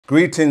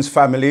Greetings,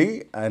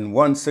 family, and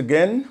once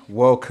again,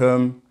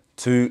 welcome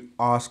to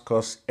Ask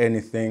Us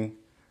Anything,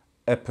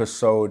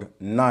 episode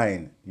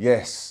 9.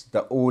 Yes,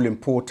 the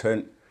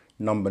all-important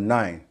number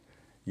 9.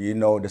 You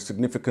know the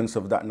significance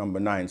of that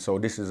number 9. So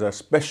this is a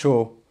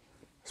special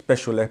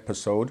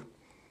episode.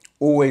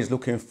 Always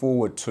looking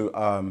forward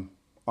to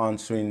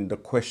answering the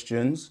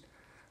questions,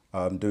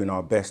 doing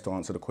our best to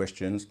answer the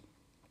questions.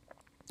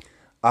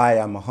 I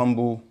am a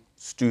humble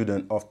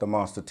student of the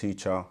master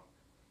teacher,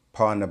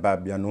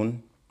 Parnabab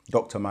Yanun,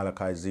 Dr.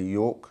 Malachi Z.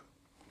 York.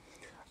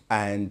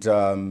 And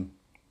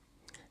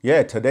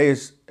yeah,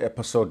 today's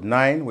episode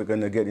 9. We're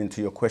going to get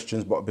into your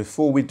questions. But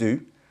before we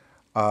do,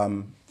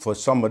 for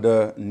some of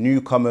the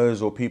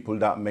newcomers or people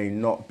that may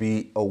not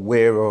be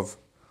aware of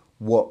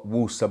what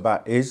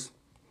Wu-Sabat is,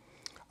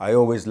 I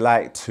always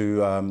like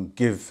to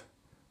give,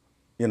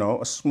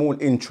 a small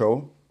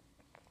intro.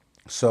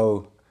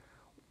 So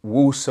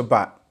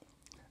Wu-Sabat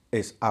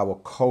is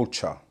our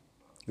culture,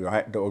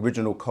 right? The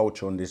original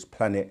culture on this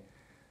planet,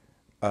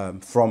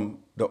 from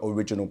the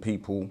original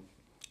people,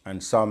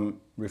 and some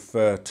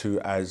refer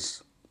to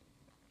as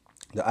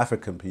the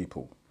African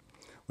people.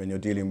 When you're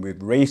dealing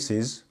with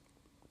races,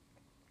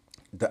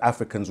 the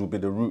Africans will be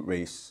the root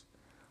race,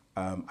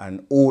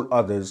 and all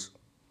others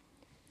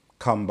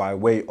come by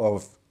way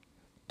of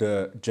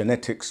the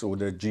genetics or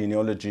the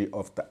genealogy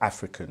of the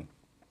African.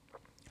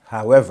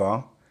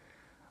 However,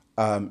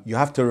 you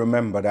have to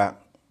remember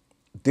that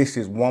this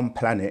is one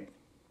planet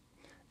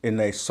in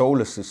a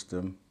solar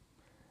system,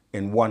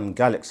 in one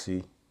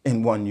galaxy,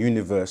 in one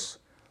universe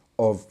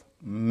of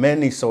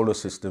many solar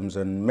systems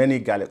and many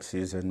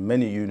galaxies and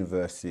many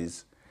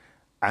universes,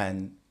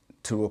 and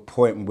to a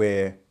point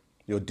where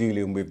you're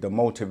dealing with the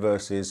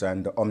multiverses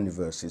and the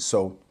omniverses.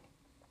 So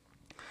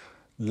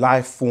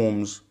life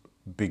forms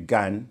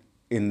began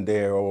in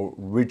their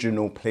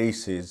original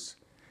places,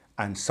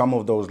 and some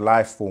of those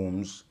life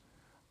forms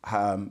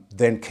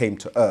then came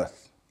to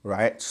Earth,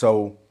 right?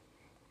 So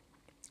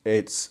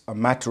it's a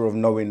matter of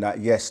knowing that,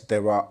 yes,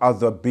 there are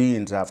other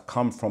beings that have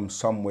come from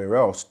somewhere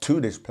else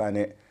to this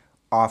planet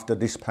after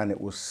this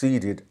planet was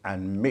seeded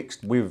and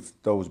mixed with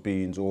those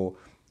beings, or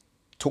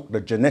took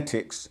the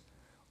genetics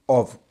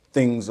of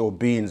things or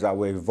beings that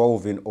were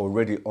evolving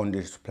already on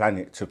this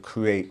planet to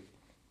create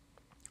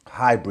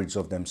hybrids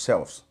of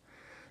themselves.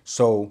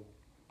 So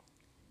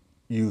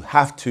you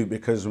have to,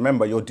 because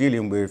remember, you're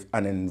dealing with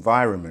an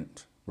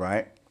environment,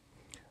 right?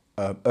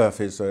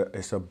 Earth is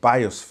it's a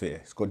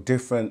biosphere. It's got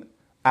different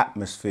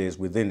atmospheres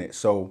within it.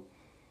 So,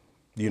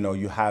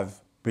 you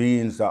have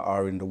beings that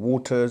are in the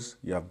waters,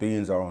 you have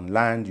beings that are on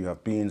land, you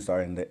have beings that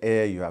are in the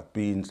air, you have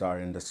beings that are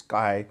in the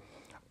sky,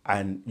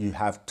 and you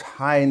have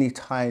tiny,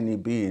 tiny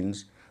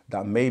beings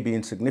that may be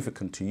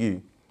insignificant to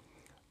you.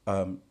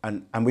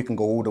 And we can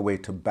go all the way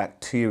to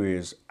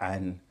bacteria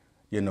and,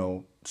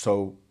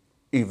 so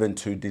even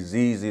to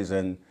diseases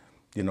and,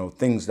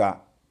 things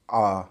that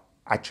are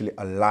actually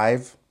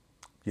alive,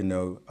 in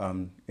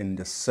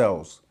the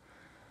cells.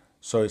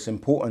 So it's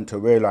important to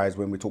realize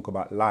when we talk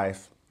about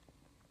life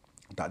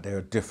that there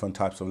are different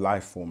types of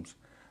life forms.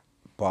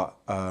 But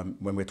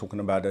when we're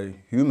talking about a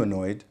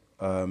humanoid,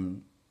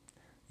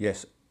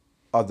 yes,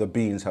 other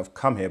beings have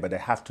come here, but they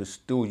have to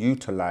still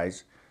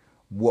utilize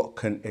what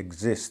can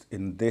exist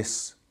in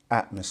this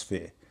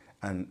atmosphere.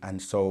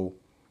 And so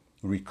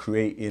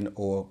recreating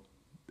or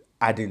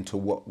adding to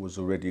what was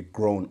already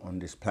grown on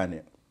this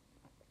planet.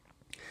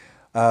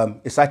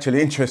 It's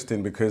actually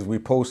interesting because we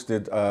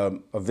posted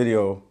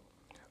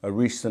a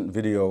recent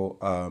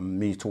video,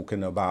 me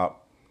talking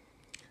about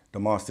the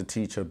master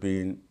teacher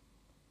being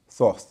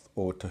Thoth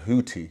or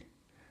Tehuti.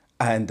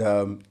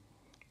 And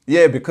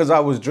yeah, because I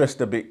was dressed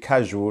a bit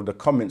casual, the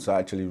comments are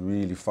actually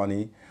really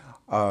funny.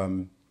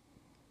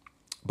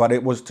 But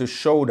it was to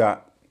show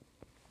that,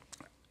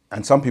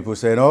 and some people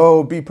saying,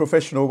 oh, be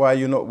professional, why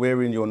you're not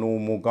wearing your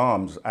normal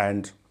garms?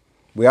 And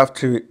we have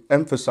to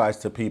emphasize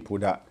to people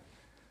that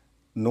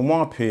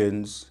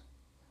Nomapians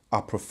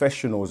are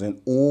professionals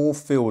in all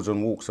fields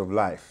and walks of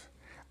life.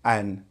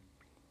 And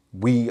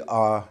we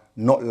are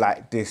not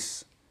like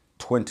this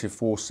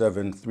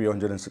 24/7,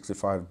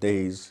 365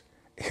 days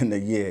in a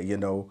year,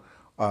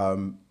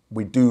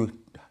 We do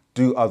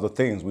other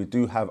things. We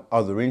do have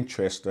other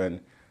interests and,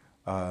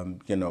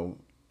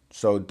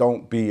 so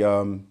don't be,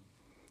 I'm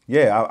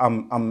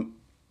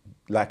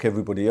like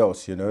everybody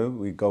else,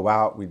 we go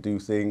out, we do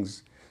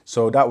things.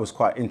 So that was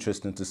quite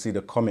interesting to see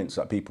the comments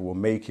that people were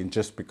making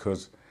just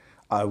because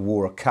I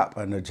wore a cap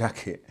and a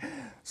jacket.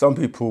 Some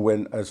people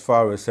went as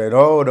far as saying,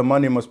 oh, the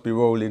money must be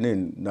rolling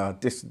in. Now,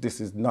 this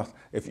is not,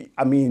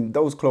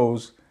 those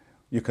clothes,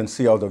 you can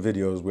see other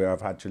videos where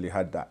I've actually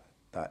had that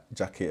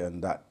jacket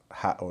and that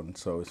hat on,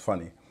 so it's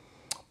funny.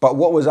 But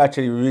what was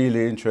actually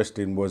really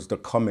interesting was the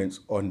comments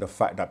on the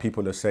fact that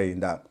people are saying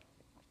that,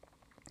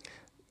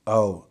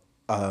 oh,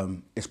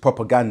 it's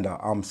propaganda,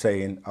 I'm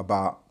saying,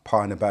 about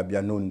Parnabab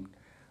Yanun,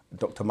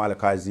 Dr.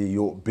 Malachi Z.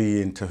 York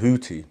being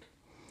Tehuti.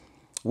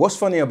 What's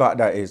funny about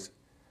that is,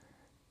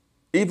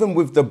 even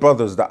with the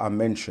brothers that I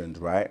mentioned,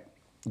 right?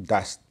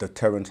 That's the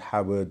Terrence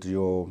Howard,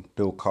 your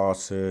Bill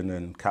Carson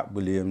and Cap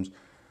Williams.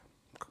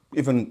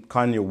 even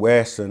Kanye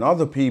West and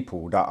other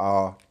people that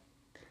are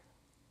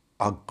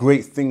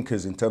great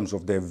thinkers in terms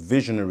of their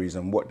visionaries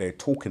and what they're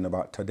talking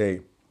about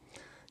today,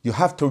 you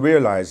have to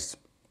realize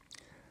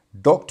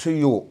Dr.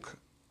 York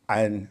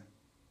and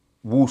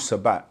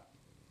Wu-Sabat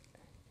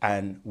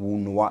and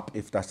Wu-Nuat,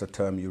 if that's a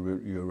term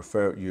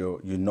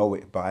you know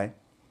it by.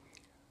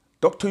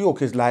 Dr.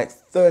 York is like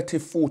 30,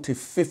 40,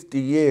 50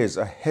 years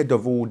ahead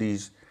of all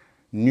these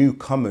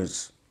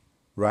newcomers,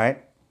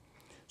 right?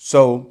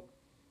 So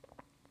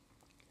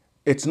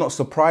it's not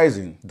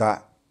surprising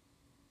that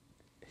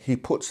he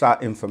puts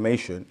out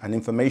information, and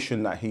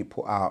information that he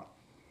put out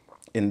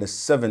in the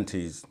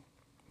 70s,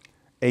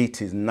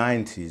 80s,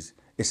 90s,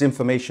 it's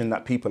information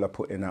that people are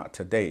putting out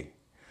today.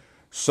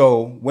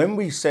 So when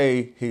we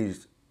say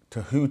he's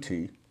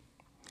Tehuti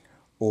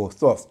or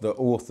Thoth, the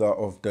author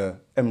of the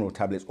Emerald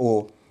Tablets,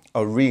 or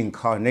a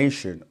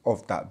reincarnation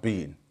of that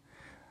being,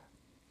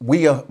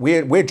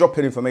 we're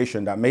dropping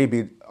information that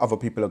maybe other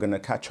people are going to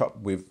catch up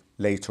with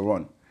later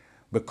on,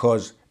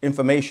 because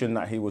information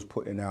that he was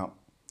putting out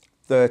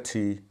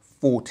 30,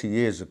 40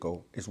 years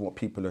ago is what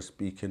people are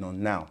speaking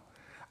on now.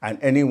 And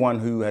anyone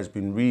who has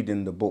been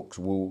reading the books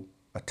will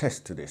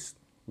attest to this,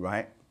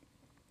 right?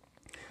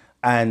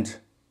 And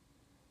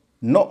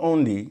not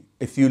only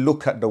if you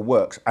look at the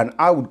works, and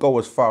I would go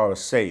as far as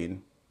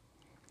saying,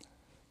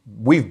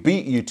 we've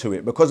beat you to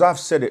it, because I've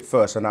said it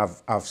first, and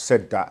I've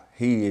said that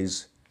he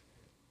is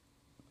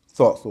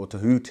Thoth or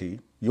Tehuti.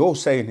 You're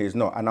saying he's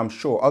not, and I'm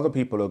sure other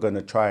people are going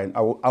to try, and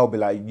I'll be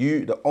like,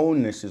 the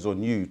onus is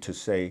on you to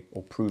say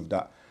or prove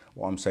that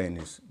what I'm saying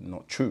is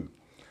not true.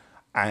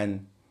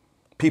 And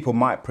people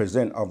might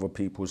present other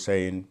people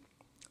saying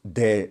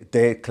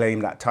they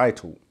claim that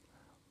title.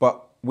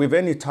 But with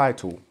any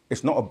title,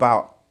 it's not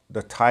about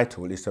the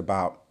title, it's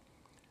about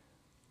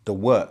the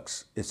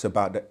works, it's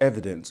about the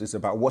evidence, it's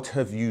about what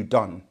have you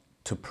done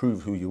to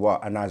prove who you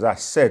are. And as I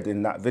said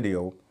in that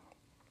video,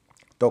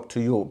 Dr.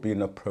 York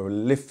being a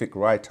prolific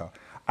writer,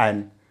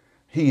 and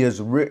he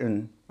has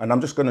written, and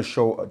I'm just going to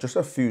show just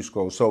a few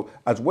scrolls. So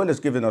as well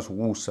as giving us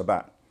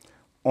Wu-Sabat,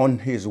 on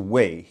his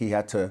way, he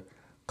had to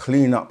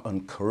clean up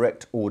and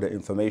correct all the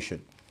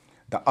information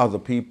that other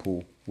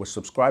people were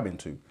subscribing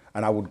to.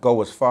 And I would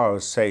go as far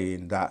as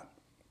saying that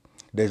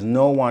there's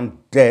no one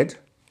dead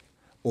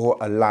or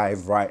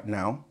alive right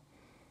now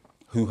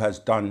who has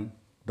done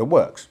the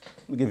works.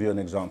 Let me give you an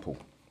example.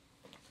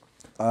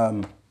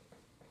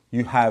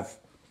 You have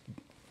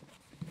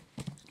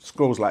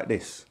scrolls like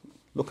this.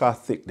 Look how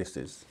thick this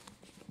is,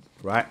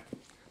 right?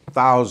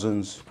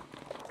 Thousands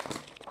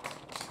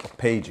of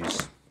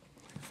pages.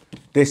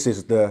 This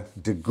is the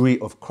degree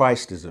of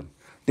Christism.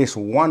 This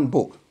one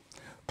book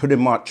pretty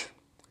much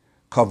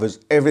covers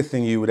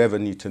everything you would ever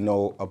need to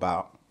know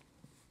about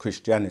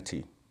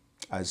Christianity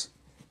as,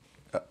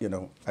 you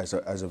know, as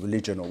a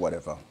religion or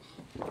whatever.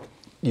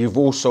 You've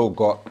also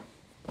got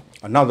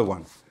another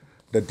one,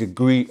 the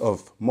degree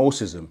of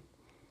Mosism.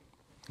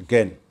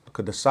 Again, look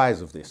at the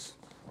size of this,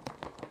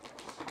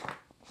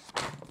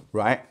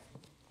 right?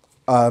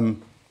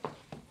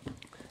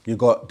 You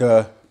got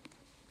the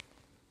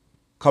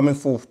Coming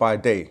Forth by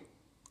Day,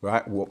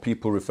 right? What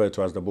people refer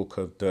to as the Book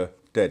of the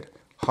Dead.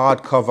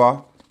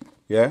 Hardcover,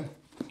 yeah?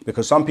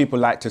 Because some people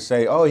like to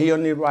say, oh, he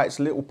only writes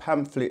little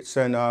pamphlets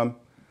and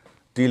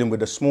dealing with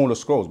the smaller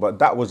scrolls. But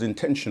that was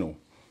intentional,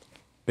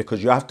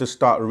 because you have to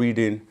start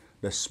reading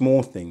the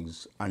small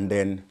things, and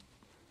then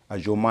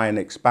as your mind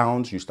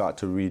expounds, you start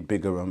to read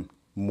bigger and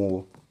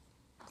more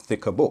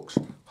thicker books.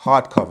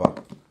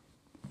 Hardcover,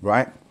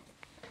 right?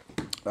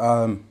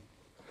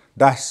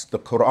 That's the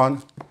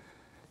Quran.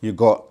 You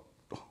got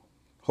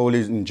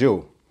Holy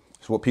Injil.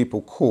 It's what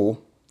people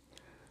call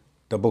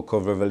the Book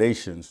of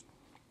Revelations.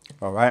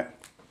 All right.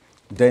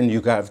 Then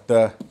you have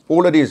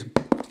all of these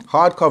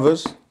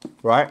hardcovers,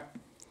 right?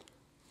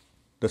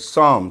 The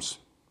Psalms,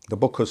 the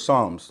Book of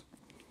Psalms,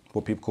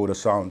 what people call the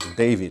Psalms of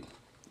David.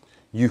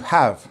 You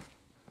have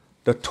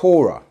the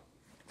Torah,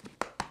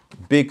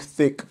 big,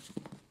 thick,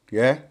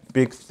 yeah,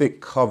 big,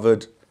 thick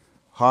covered,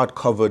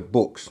 hard-covered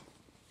books.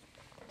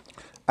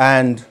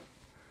 And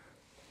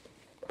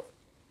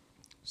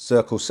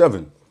Circle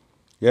 7,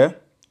 yeah?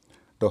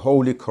 The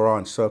Holy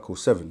Quran, Circle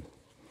 7.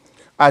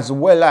 As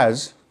well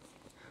as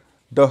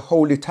the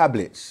Holy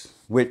Tablets,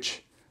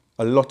 which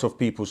a lot of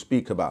people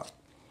speak about.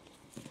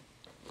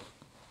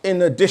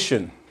 In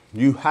addition,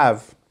 you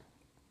have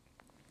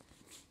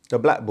the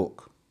Black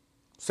Book,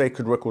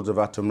 Sacred Records of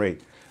Atum Re.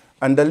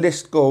 And the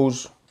list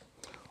goes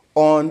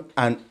on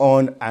and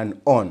on and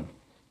on.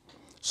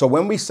 So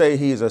when we say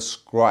he is a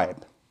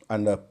scribe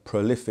and a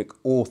prolific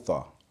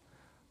author,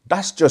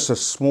 that's just a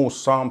small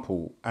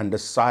sample and the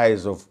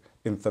size of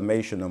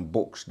information and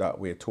books that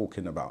we're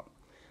talking about.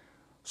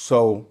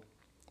 So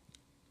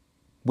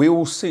we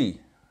will see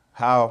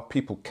how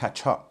people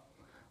catch up,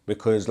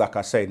 because like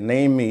I say,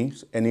 name me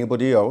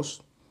anybody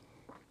else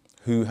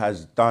who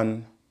has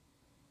done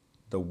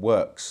the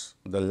works,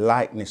 the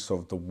likeness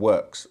of the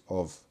works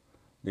of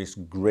this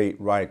great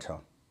writer.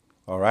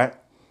 All right.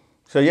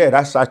 So yeah,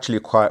 that's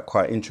actually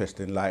quite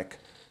interesting, like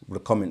the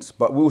comments,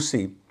 but we'll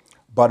see.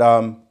 But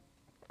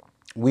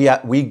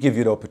we give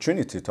you the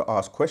opportunity to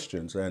ask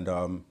questions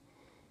and,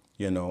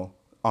 you know,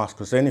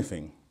 ask us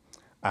anything.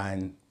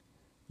 And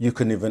you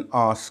can even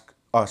ask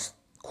us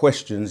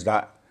questions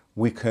that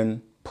we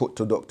can put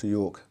to Dr.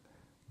 York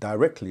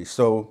directly.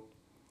 So,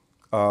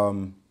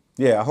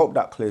 yeah, I hope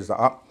that clears that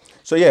up.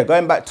 So yeah,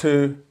 going back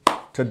to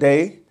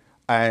today,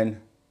 and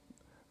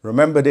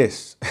remember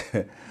this,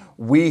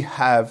 we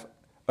have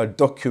a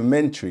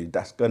documentary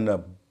that's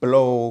gonna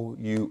blow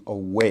you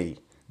away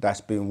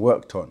that's been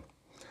worked on.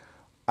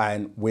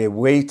 And we're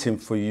waiting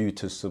for you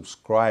to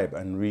subscribe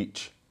and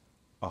reach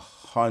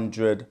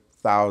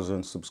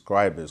 100,000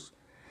 subscribers.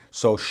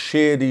 So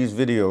share these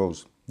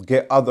videos,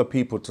 get other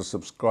people to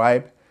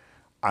subscribe,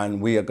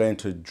 and we are going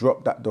to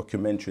drop that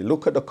documentary.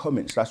 Look at the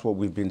comments. That's what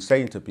we've been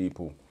saying to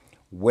people.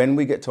 When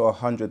we get to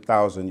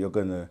 100,000, you're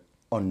going to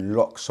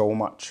unlock so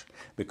much,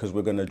 because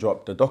we're going to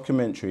drop the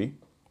documentary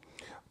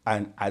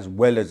and as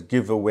well as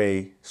give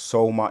away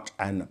so much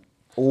and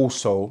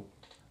also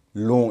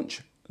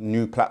launch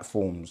new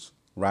platforms,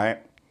 right?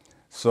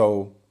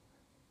 So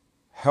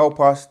help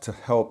us to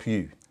help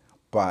you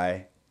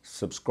by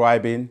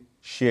subscribing,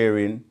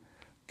 sharing,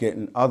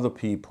 getting other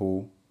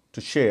people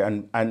to share,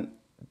 and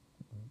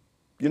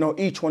you know,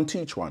 each one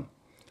teach one.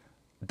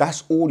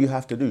 That's all you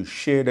have to do,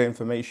 share the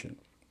information,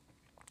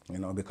 you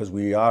know, because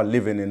we are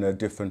living in a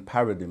different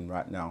paradigm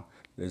right now.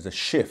 There's a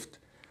shift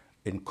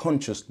in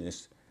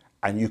consciousness,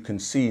 and you can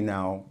see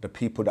now the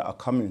people that are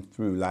coming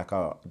through, like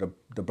the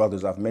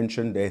brothers I've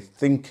mentioned, they're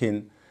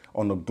thinking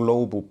on a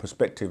global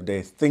perspective.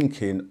 They're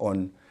thinking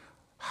on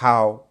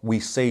how we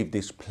save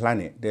this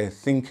planet. They're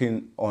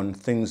thinking on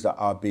things that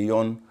are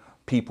beyond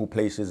people,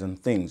 places, and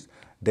things.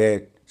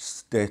 They're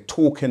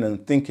talking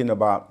and thinking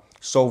about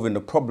solving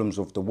the problems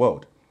of the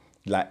world.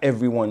 Like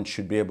everyone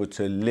should be able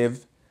to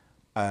live,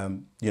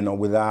 you know,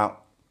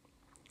 without,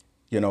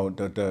 you know,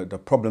 the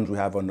problems we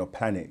have on the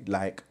planet.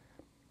 Like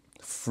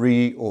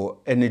free or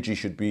energy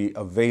should be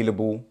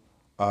available.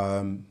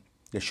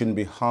 There shouldn't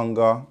be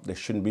hunger. There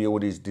shouldn't be all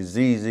these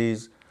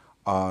diseases.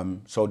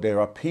 So there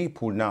are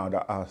people now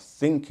that are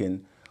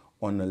thinking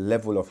on the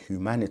level of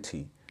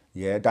humanity.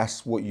 Yeah,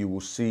 that's what you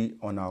will see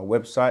on our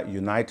website,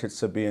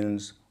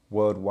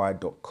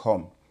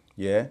 unitedsabiansworldwide.com.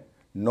 Yeah,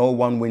 no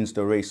one wins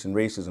the race in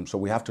racism. So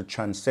we have to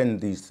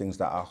transcend these things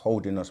that are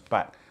holding us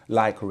back,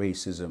 like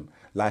racism,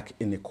 like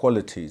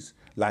inequalities,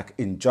 like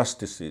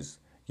injustices.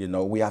 You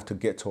know, we have to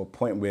get to a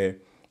point where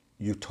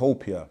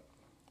utopia,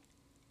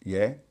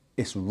 yeah,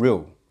 it's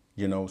real,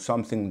 you know,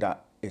 something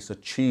that is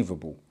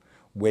achievable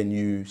when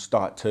you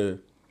start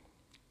to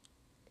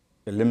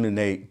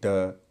eliminate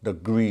the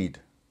greed,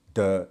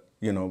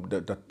 you know,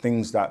 the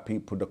things that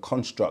people, the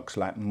constructs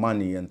like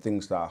money and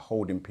things that are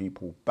holding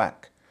people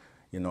back,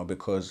 you know,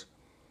 because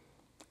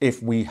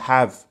if we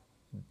have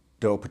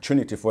the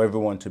opportunity for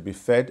everyone to be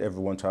fed,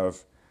 everyone to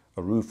have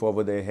a roof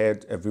over their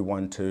head,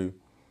 everyone to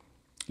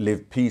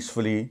live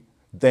peacefully,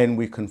 then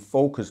we can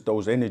focus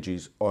those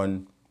energies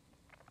on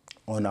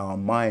our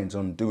minds,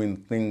 on doing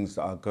things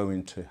that are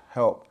going to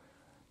help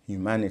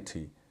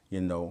humanity.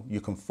 You know, you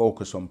can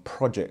focus on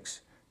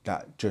projects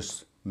that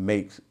just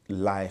make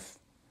life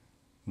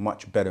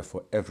much better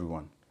for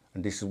everyone.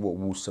 And this is what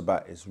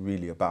Wu-Sabat is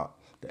really about.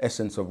 The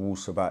essence of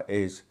Wu-Sabat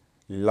is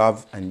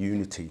love and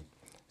unity.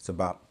 It's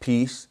about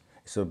peace.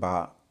 It's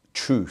about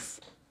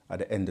truth at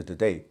the end of the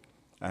day.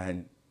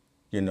 And,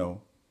 you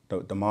know,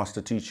 the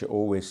master teacher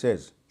always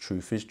says,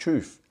 truth is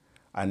truth.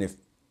 And if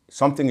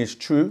something is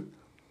true,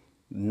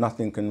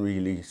 nothing can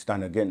really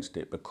stand against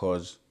it,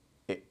 because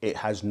it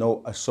has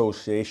no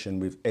association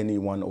with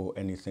anyone or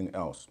anything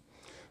else.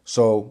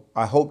 So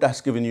I hope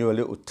that's given you a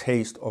little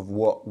taste of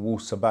what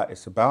Wu-Sabat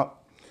is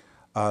about.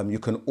 You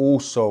can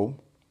also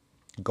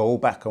go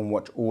back and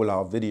watch all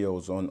our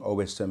videos on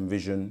OSM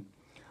Vision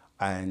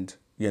and,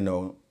 you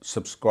know,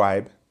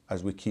 subscribe,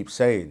 as we keep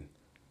saying.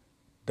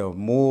 The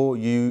more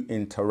you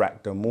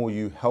interact, the more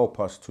you help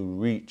us to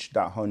reach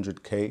that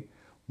 100K,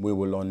 we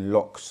will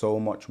unlock so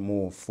much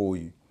more for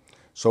you.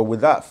 So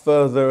without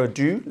further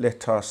ado,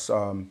 let us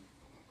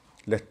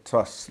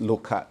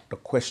look at the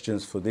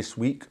questions for this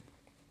week.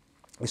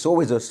 It's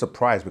always a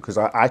surprise because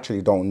I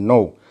actually don't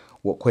know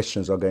what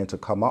questions are going to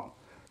come up.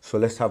 So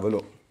let's have a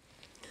look.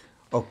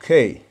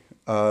 Okay.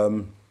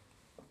 How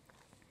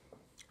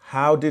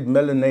did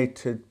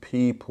melanated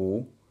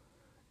people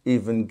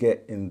even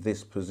get in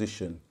this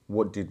position?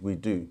 What did we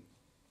do?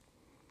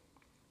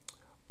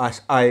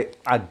 I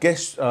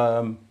guess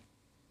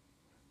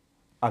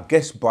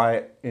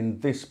by in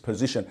this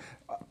position.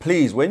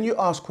 Please, when you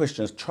ask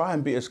questions, try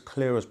and be as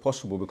clear as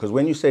possible, because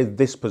when you say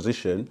this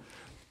position,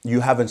 you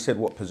haven't said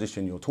what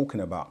position you're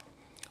talking about.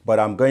 But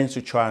I'm going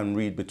to try and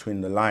read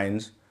between the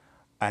lines,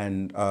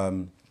 and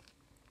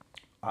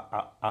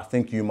I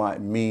think you might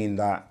mean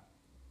that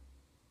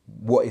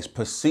what is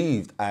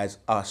perceived as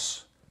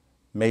us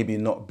maybe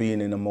not being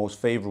in the most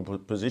favorable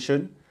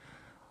position.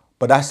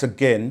 But that's,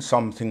 again,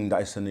 something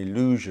that is an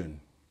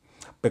illusion,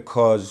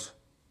 because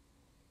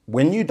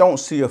when you don't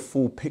see a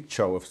full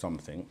picture of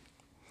something,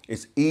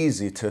 it's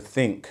easy to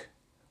think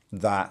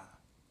that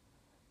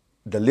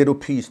the little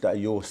piece that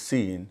you're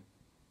seeing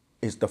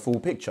is the full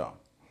picture.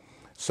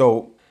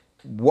 So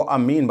what I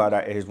mean by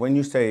that is when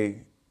you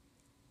say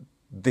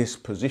this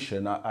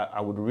position, I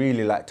would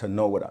really like to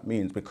know what that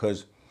means,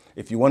 because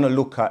if you want to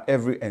look at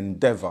every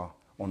endeavor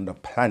on the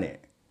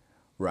planet,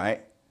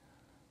 right,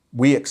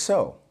 we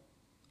excel.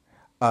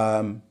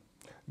 The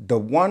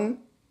one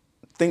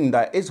thing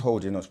that is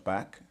holding us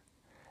back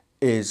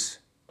is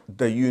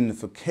the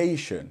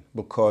unification,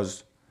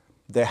 because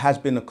there has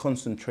been a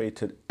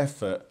concentrated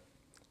effort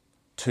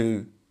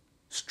to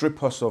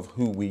strip us of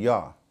who we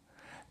are,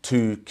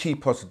 to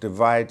keep us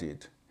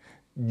divided,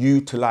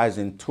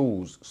 utilizing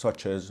tools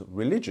such as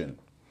religion,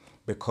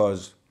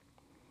 because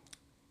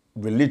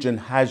religion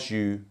has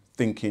you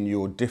thinking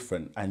you're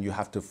different and you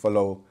have to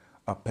follow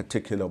a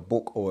particular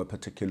book or a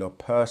particular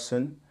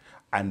person,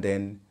 and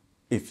then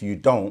if you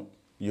don't,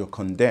 you're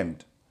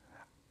condemned.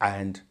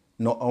 And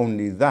not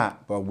only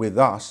that, but with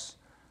us,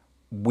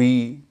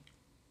 we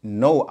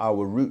know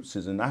our roots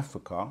is in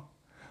Africa,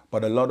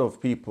 but a lot of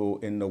people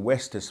in the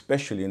West,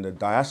 especially in the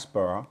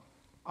diaspora,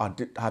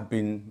 have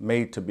been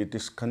made to be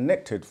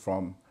disconnected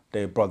from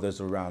their brothers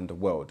around the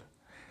world.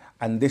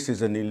 And this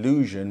is an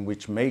illusion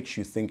which makes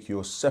you think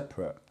you're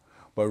separate,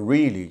 but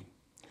really,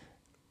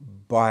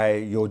 by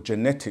your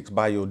genetics,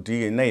 by your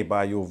DNA,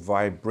 by your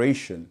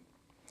vibration,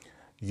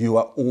 we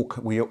are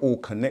all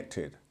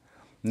connected.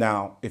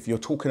 Now, if you're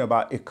talking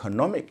about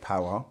economic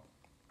power,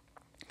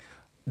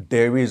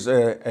 there is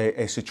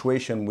a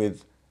situation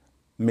with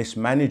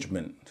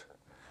mismanagement,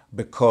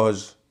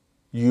 because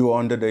you are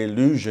under the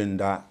illusion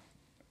that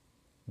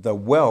the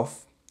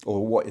wealth,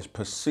 or what is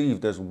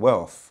perceived as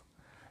wealth,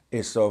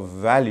 is of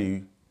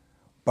value,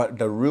 but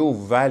the real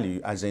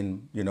value, as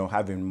in, you know,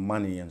 having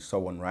money and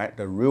so on, right?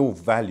 The real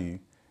value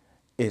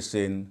is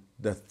in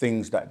the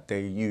things that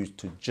they use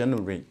to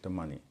generate the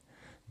money.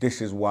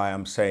 This is why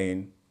I'm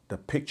saying the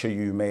picture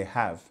you may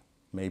have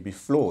may be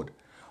flawed,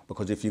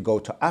 because if you go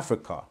to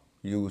Africa,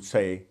 you would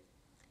say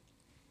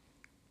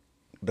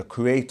the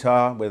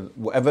creator, with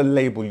whatever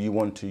label you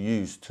want to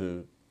use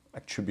to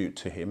attribute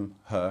to him,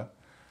 her,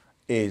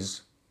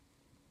 is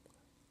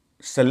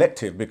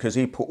selective, because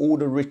he put all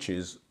the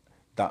riches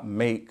that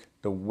make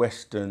the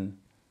Western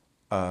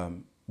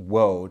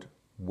world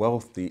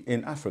wealthy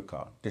in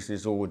Africa. This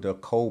is all the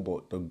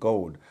cobalt, the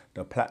gold,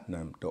 the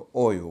platinum, the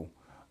oil,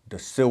 the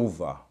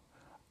silver,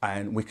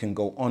 and we can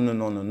go on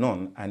and on and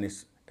on, and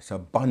it's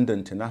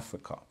abundant in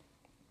Africa.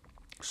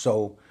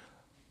 So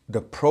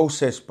the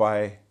process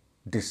by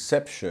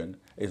deception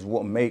is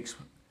what makes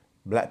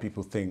black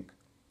people think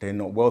they're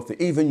not wealthy.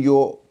 Even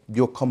your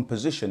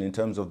composition in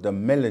terms of the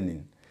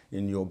melanin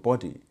in your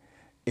body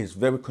is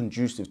very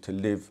conducive to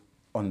live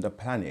on the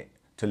planet,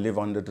 to live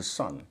under the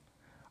sun.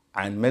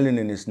 And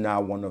melanin is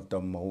now one of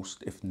the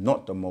most, if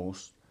not the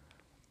most,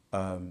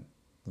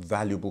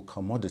 valuable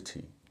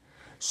commodity.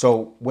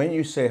 So when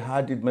you say, how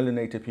did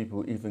melanated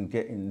people even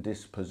get in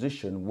this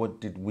position?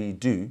 What did we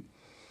do?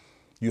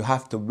 You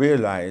have to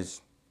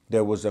realize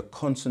there was a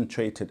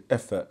concentrated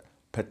effort,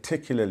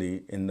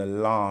 particularly in the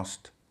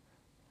last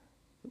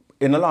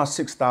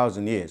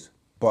 6,000 years,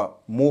 but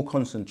more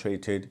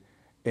concentrated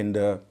in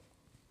the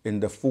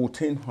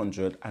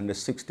 1400 and the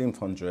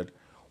 1600,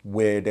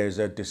 where there's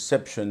a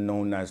deception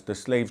known as the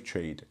slave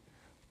trade,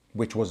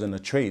 which wasn't a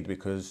trade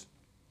because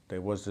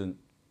there wasn't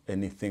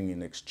anything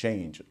in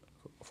exchange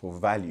for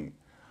value.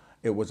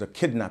 It was a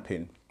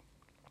kidnapping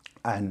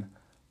and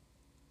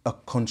a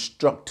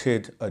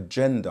constructed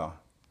agenda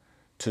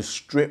to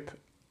strip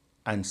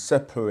and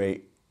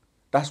separate.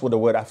 That's what the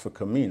word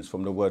Africa means,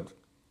 from the word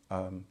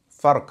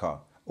faraka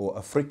or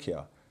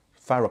Afrika,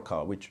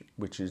 faraka,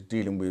 which is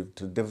dealing with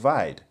to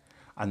divide.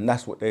 And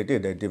that's what they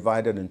did. They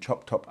divided and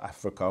chopped up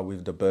Africa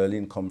with the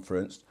Berlin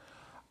Conference.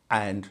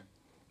 And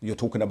you're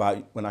talking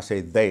about, when I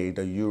say they,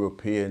 the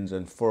Europeans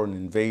and foreign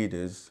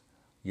invaders,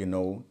 you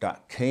know,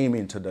 that came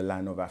into the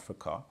land of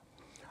Africa.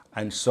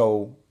 And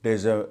so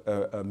there's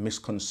a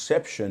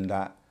misconception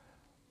that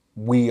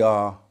we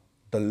are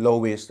the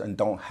lowest and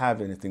don't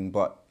have anything.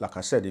 But like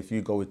I said, if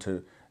you go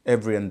to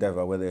every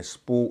endeavor, whether it's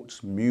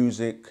sports,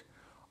 music,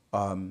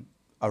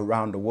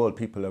 around the world,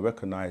 people are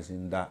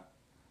recognizing that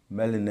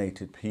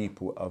melanated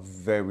people are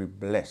very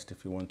blessed,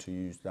 if you want to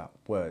use that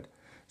word.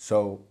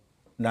 So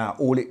now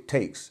all it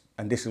takes,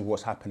 and this is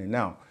what's happening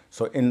now.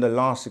 So in the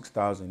last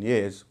 6,000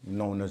 years,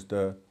 known as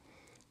the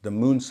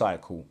moon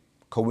cycle,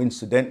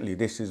 coincidentally,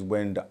 this is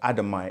when the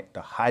Adamite,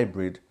 the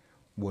hybrid,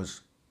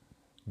 was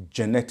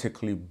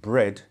genetically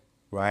bred,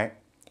 right,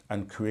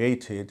 and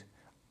created,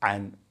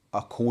 and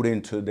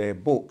according to their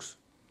books,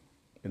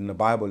 in the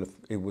Bible,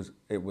 it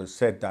was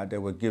said that they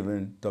were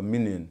given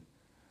dominion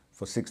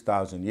for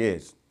 6,000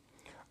 years.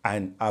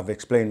 And I've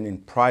explained in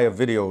prior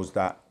videos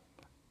that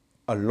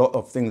a lot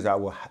of things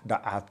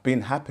that have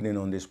been happening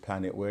on this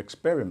planet were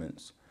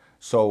experiments.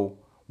 So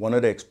one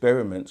of the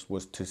experiments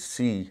was to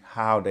see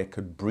how they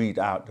could breed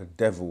out the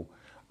devil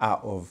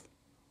out of,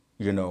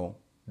 you know,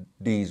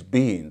 these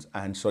beings.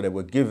 And so they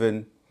were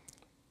given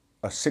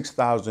a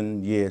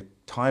 6,000 year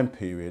time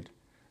period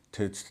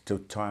to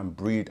try and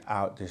breed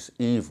out this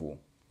evil,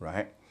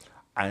 right?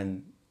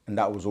 And And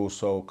that was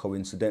also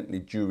coincidentally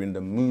during the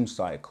moon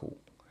cycle.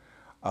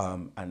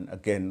 And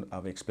again,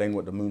 I've explained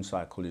what the moon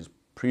cycle is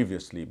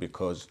previously,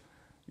 because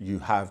you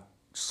have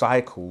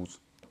cycles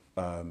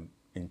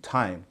in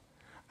time.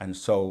 And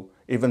so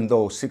even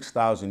though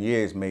 6,000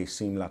 years may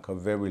seem like a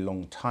very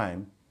long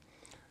time,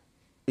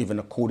 even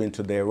according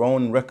to their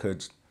own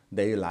records,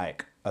 they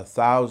like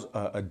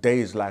a day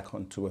is like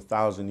unto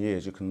 1,000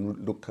 years. You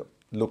can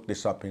look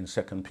this up in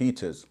Seqen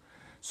Details.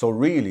 So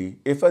really,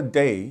 if a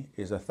day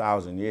is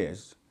 1,000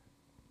 years,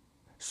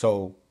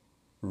 so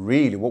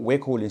really what we're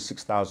calling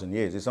 6,000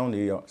 years is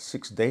only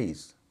 6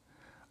 days.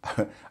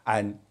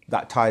 And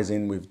that ties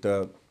in with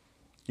the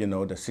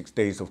 6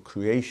 days of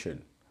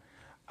creation.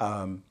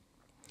 And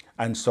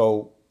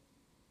so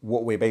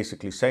what we're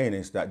basically saying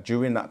is that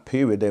during that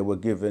period, they were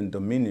given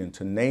dominion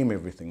to name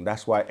everything.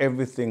 That's why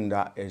everything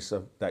that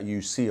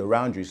you see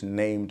around you is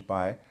named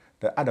by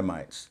the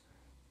Adamites.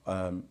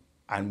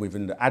 And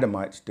within the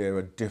Adamites, there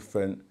are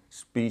different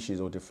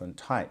species or different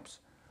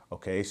types.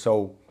 Okay,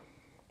 so,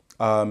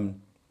 and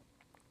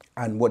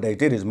what they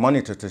did is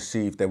monitor to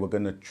see if they were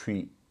going to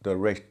treat the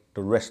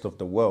rest of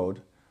the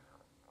world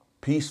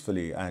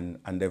peacefully. And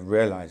they've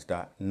realized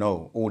that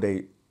no, all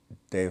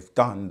they've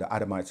done, the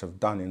Adamites have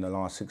done in the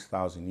last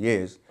 6,000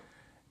 years,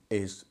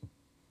 is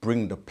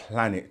bring the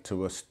planet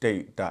to a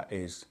state that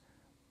is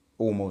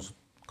almost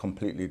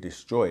completely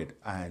destroyed.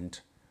 And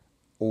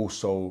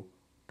also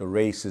the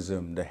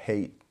racism, the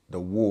hate, the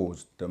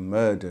wars, the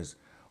murders,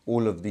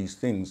 all of these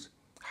things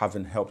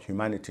haven't helped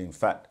humanity. In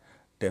fact,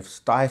 they've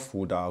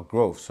stifled our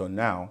growth. So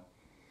now,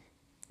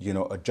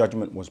 a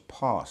judgment was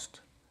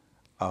passed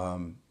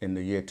in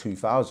the year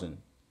 2000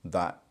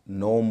 that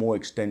no more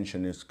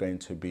extension is going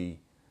to be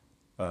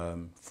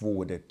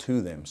forwarded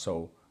to them.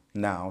 So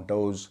now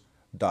those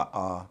that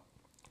are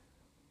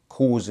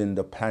causing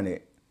the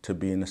planet to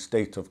be in a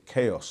state of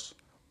chaos,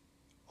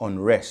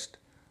 unrest,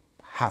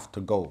 have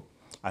to go.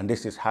 And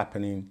this is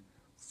happening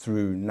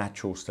through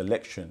natural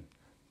selection,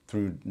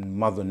 through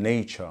Mother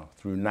Nature,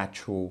 through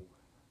natural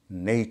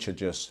nature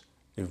just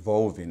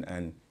evolving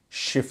and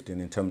shifting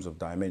in terms of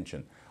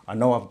dimension. I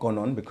know I've gone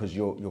on because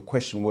your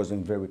question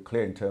wasn't very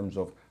clear in terms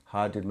of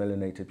how did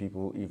melanated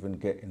people even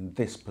get in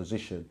this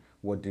position?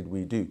 What did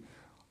we do?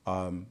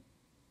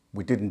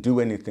 We didn't do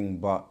anything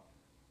but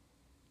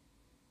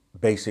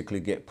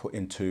basically get put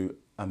into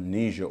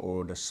amnesia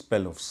or the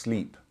spell of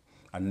sleep.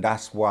 And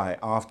that's why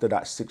after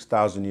that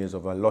 6,000 years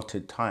of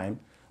allotted time,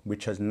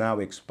 which has now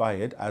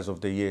expired as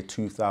of the year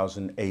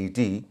 2000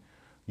 AD,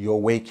 you're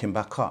waking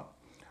back up.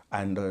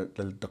 And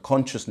the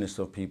consciousness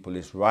of people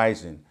is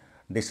rising.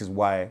 This is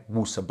why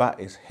Wu-Sabat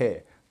is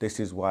here. This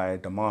is why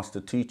the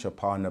master teacher,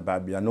 Partner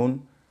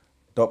Babyanun,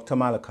 Dr.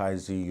 Malachi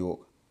Z. York,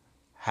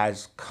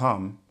 has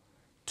come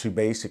to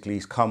basically,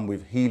 he's come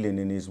with healing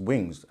in his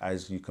wings,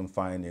 as you can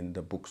find in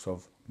the books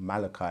of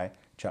Malachi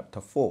chapter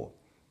 4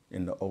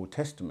 in the Old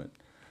Testament.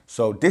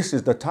 So this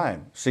is the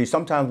time. See,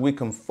 sometimes we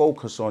can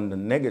focus on the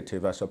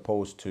negative as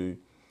opposed to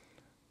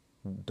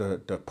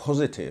the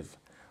positive.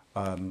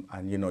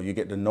 And you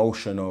get the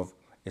notion of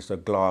it's a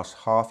glass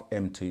half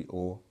empty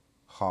or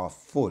half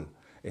full.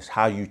 It's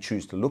how you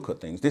choose to look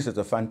at things. This is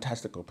a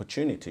fantastic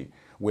opportunity.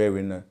 We're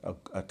in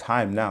a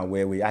time now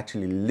where we're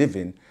actually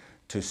living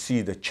to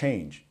see the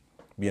change.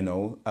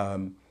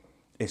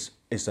 It's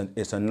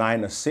a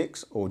 9 a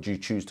 6, or do you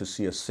choose to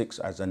see a 6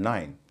 as a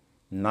 9?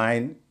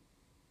 9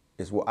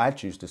 is what I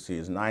choose to see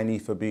as 9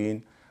 ether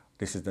being.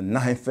 This is the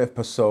 9th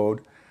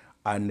episode,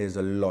 and there's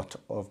a lot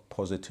of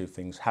positive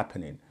things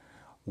happening.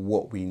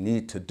 What we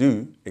need to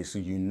do is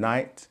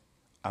unite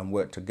and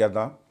work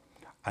together,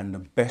 and the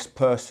best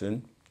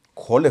person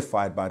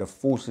qualified by the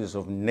forces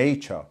of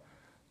nature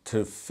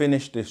to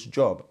finish this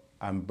job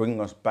and bring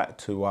us back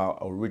to our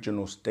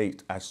original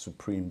state as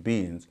supreme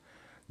beings,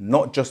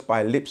 not just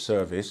by lip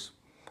service,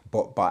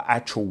 but by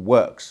actual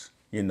works,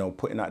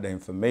 putting out the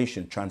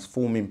information,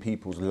 transforming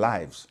people's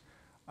lives.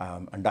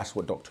 And that's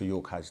what Dr.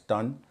 York has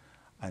done.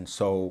 And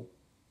so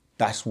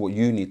that's what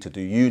you need to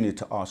do. You need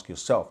to ask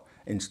yourself,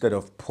 instead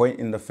of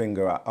pointing the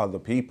finger at other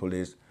people,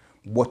 is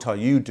what are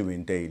you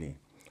doing daily?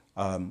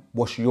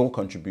 What's your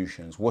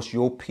contributions? What's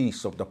your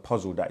piece of the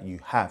puzzle that you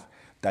have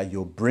that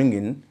you're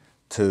bringing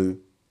to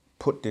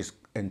put this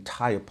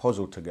entire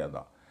puzzle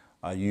together?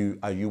 Are you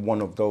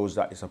one of those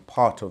that is a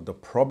part of the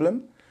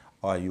problem,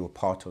 or are you a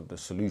part of the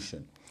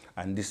solution?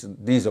 And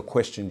these are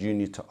questions you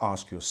need to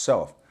ask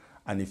yourself.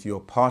 And if you're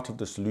part of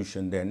the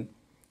solution, then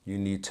you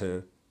need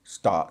to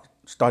start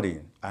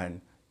studying. And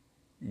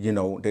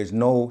there's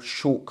no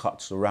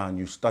shortcuts around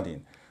you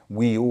studying.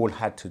 We all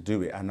had to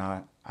do it, and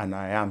I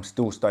am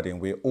still studying.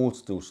 We're all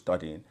still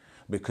studying,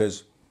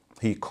 because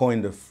he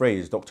coined the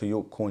phrase, Dr.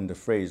 York coined the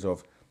phrase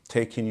of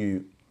taking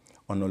you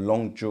on a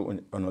long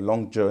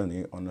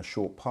journey on a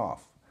short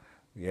path.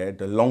 Yeah,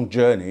 the long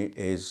journey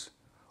is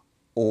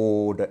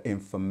all the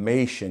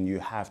information you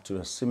have to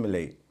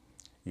assimilate.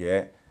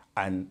 Yeah,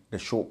 and the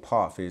short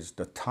path is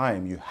the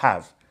time you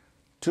have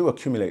to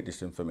accumulate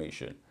this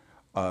information.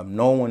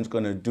 No one's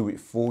going to do it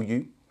for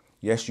you.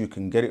 Yes, you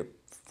can get it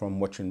from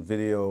watching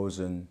videos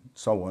and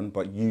so on,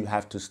 but you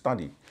have to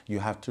study, you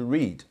have to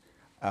read.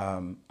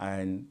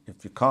 And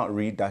if you can't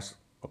read, that's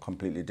a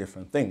completely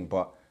different thing,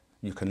 but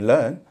you can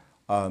learn.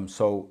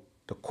 So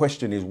the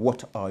question is,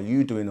 what are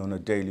you doing on a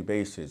daily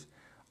basis?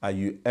 Are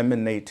you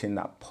emanating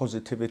that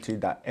positivity,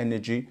 that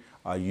energy?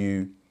 Are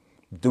you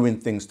doing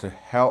things to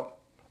help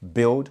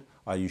build?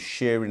 Are you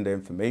sharing the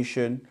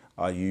information?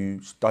 Are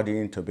you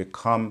studying to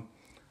become,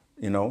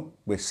 you know,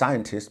 we're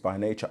scientists by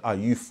nature. Are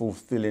you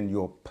fulfilling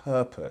your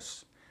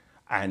purpose?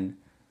 And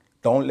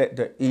don't let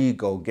the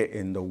ego get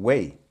in the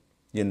way.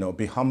 You know,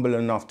 be humble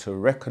enough to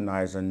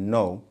recognize and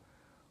know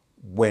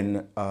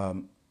when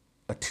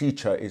a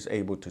teacher is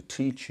able to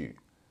teach you.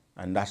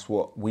 And that's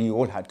what we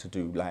all had to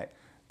do. Like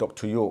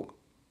Dr. York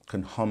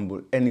can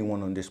humble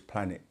anyone on this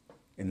planet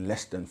in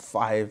less than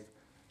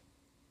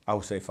I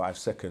would say 5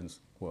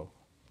 seconds. Well,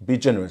 be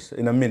generous,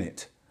 in a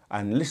minute.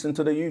 And listen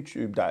to the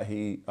YouTube that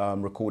he,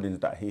 recordings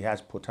that he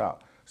has put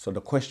out. So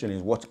the question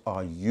is, what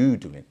are you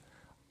doing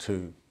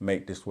to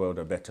make this world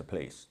a better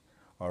place?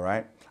 All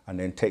right. And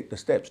then take the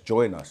steps,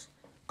 join us.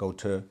 Go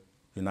to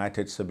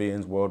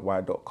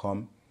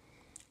UnitedSabiansWorldwide.com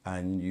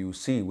and you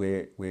see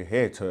we're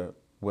here to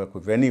work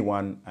with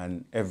anyone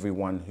and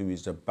everyone who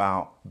is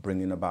about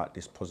bringing about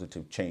this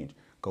positive change.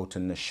 Go to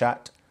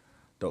Nashat.co.uk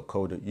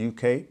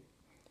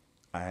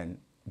and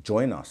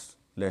join us.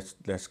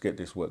 Let's get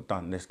this work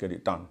done. Let's get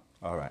it done.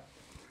 All right,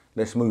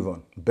 let's move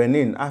on.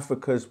 Benin,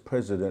 Africa's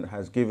president,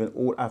 has given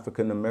all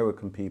African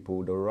American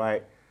people the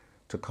right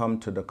to come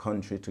to the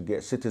country to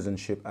get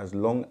citizenship as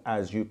long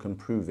as you can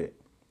prove it.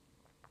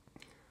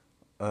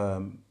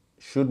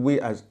 Should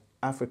we as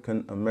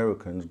African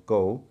Americans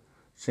go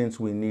since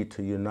we need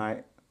to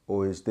unite,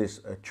 or is this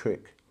a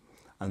trick?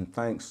 And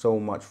thanks so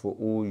much for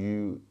all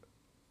you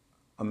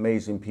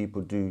amazing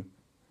people do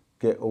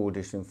get all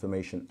this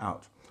information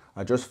out.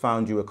 I just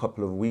found you a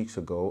couple of weeks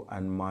ago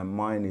and my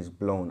mind is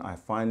blown. I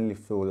finally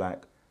feel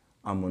like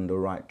I'm on the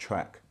right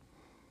track.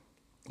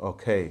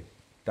 Okay,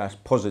 that's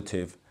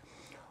positive.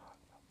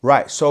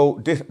 Right,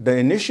 so the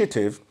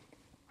initiative,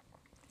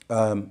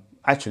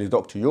 actually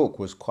Dr. York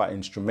was quite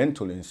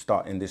instrumental in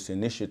starting this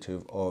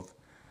initiative of,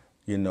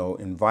 you know,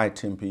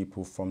 inviting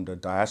people from the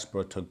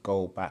diaspora to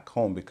go back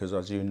home, because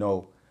as you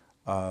know,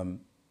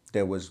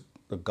 there was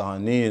the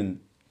Ghanaian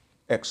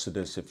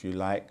exodus, if you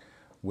like,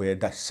 where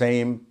that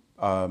same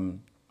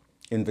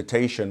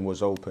invitation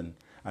was open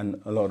and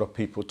a lot of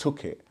people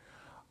took it.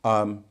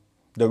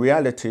 The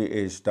reality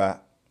is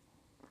that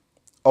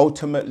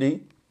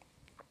ultimately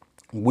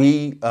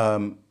we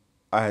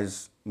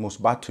as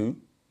Musbatu,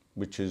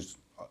 which is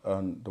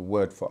the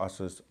word for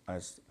us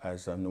as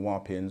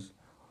Nuwapians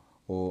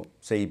or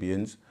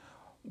Sabians,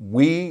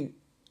 we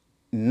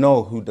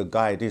know who the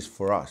guide is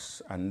for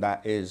us, and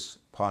that is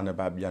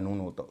Parnabab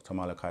Yanuno, Dr.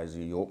 Malachi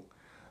Z. York.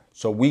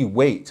 So we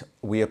wait,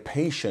 we are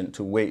patient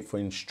to wait for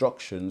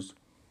instructions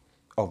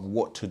of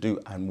what to do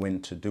and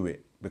when to do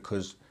it,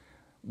 because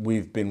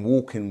we've been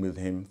walking with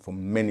him for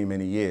many,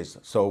 many years.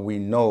 So we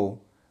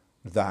know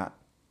that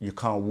you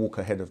can't walk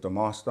ahead of the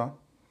master.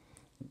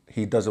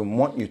 He doesn't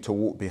want you to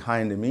walk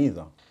behind him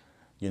either.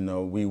 You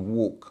know, we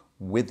walk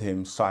with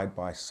him side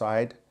by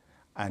side.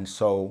 And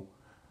so,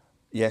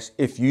 yes,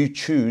 if you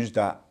choose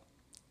that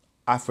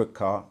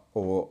Africa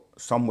or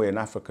somewhere in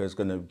Africa is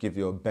going to give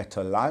you a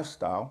better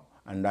lifestyle,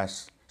 and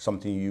that's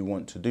something you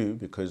want to do,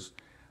 because,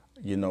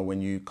 you know,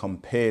 when you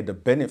compare the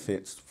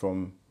benefits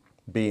from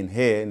being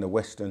here in the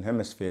Western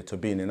Hemisphere to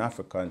being in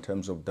Africa in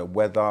terms of the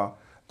weather,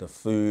 the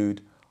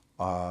food,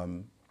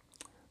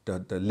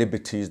 the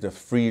liberties, the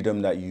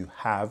freedom that you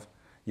have,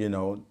 you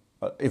know,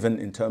 even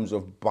in terms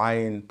of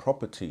buying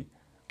property,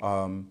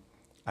 and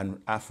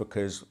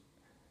Africa's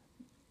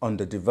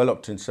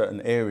underdeveloped in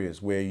certain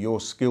areas where your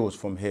skills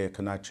from here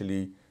can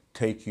actually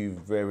take you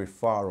very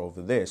far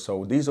over there.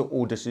 So these are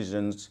all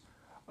decisions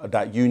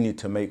that you need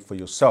to make for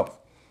yourself.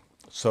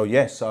 So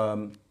yes,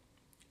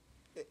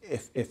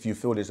 if you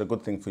feel there's a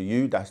good thing for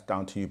you, that's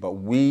down to you. But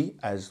we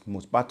as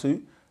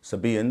Musbatu,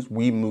 Sabians,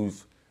 we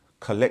move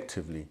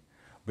collectively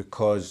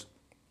because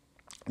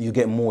you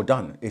get more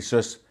done. It's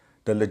just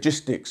the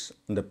logistics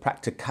and the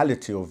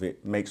practicality of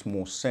it makes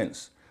more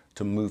sense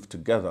to move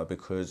together,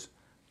 because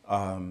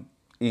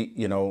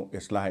you know,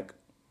 it's like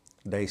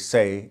they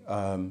say,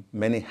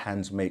 many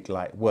hands make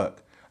light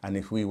work. And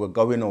if we were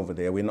going over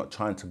there, we're not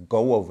trying to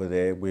go over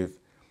there with,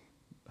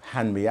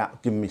 hand me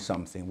out, give me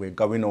something. We're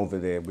going over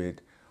there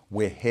with,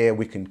 we're here,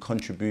 we can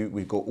contribute,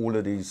 we've got all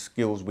of these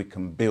skills we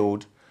can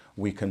build,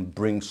 we can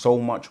bring so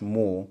much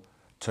more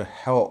to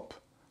help,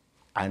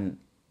 and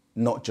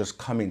not just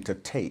coming to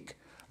take,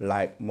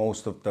 like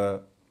most of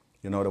the,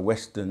 you know, the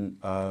Western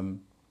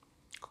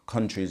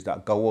countries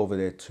that go over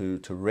there to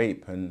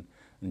rape and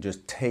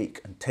just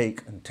take and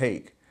take and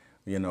take.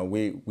 You know,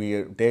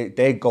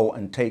 they go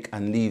and take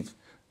and leave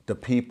the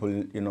people,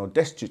 you know,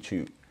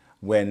 destitute,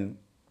 when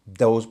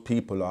those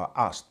people are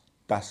us.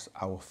 That's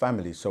our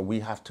family. So we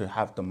have to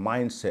have the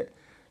mindset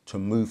to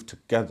move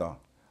together,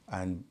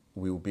 and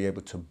we will be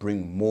able to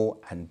bring more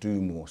and do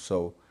more.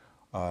 So,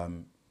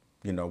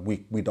 you know,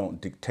 we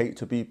don't dictate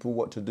to people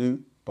what to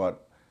do,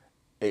 but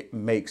it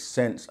makes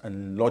sense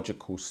and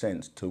logical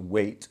sense to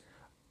wait,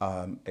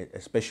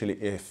 especially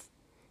if,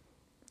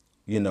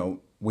 you know,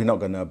 we're not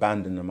going to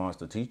abandon the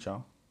master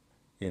teacher.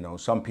 You know,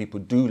 some people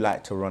do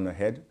like to run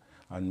ahead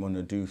and want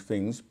to do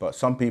things, but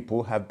some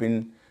people have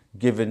been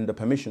given the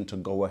permission to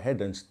go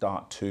ahead and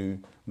start to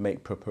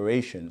make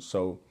preparations.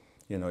 So,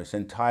 you know, it's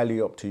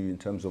entirely up to you in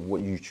terms of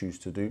what you choose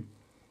to do.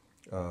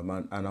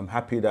 And I'm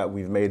happy that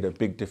we've made a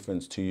big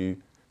difference to you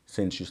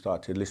since you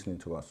started listening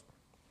to us.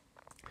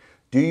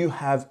 Do you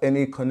have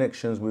any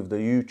connections with the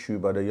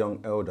YouTuber, the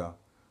Young Elder,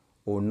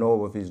 or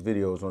know of his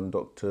videos on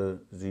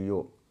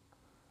DrJGotU?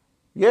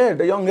 Yeah,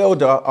 the Young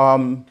Elder,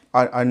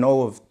 I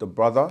know of the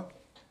brother.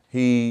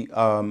 He,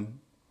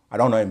 I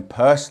don't know him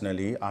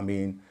personally. I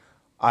mean,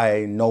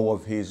 I know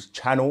of his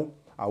channel.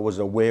 I was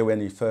aware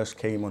when he first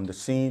came on the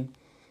scene.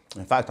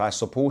 In fact, I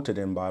supported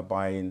him by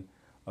buying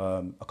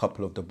a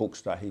couple of the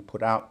books that he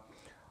put out.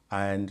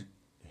 And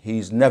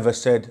he's never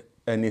said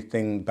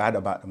anything bad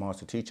about the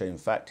master teacher. In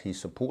fact, he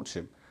supports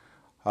him.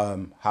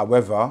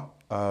 However,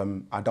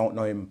 I don't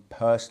know him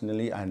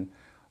personally, and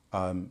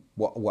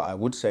what I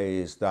would say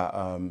is that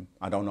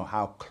I don't know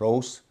how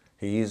close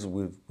he is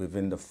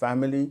within the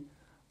family.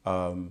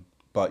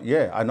 But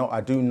yeah,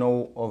 I do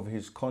know of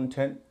his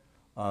content,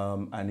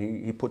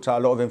 and he puts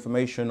out a lot of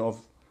information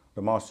of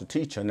the master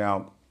teacher.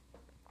 Now,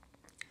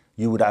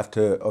 you would have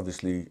to,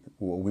 obviously,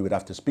 we would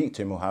have to speak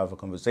to him or have a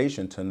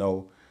conversation to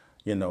know,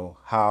 you know,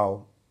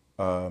 how,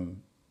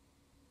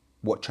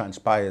 what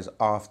transpires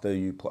after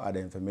you put out the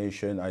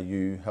information. Are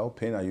you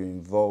helping? Are you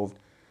involved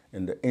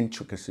in the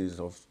intricacies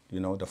of, you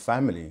know, the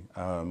family,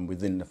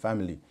 within the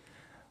family?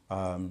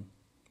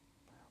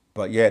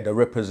 But yeah, the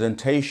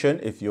representation,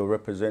 if you're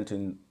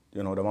representing,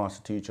 you know, the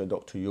master teacher,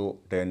 Dr. York,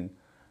 then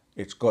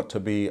it's got to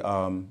be,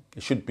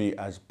 it should be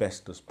as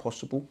best as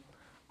possible.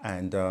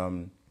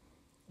 And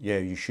yeah,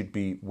 you should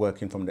be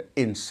working from the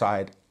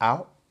inside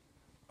out,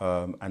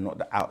 and not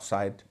the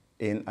outside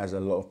in, as a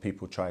lot of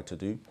people try to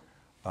do.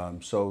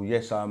 So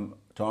yes, to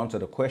answer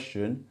the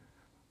question,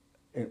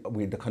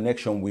 with the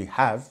connection we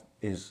have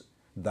is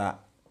that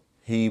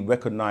he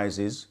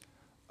recognizes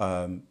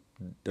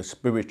the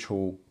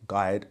spiritual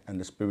guide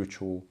and the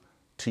spiritual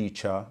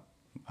teacher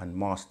and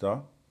master,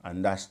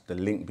 and that's the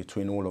link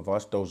between all of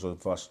us, those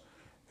of us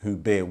who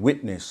bear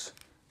witness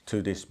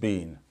to this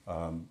being.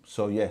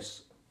 So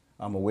yes,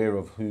 I'm aware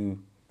of who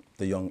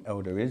the Young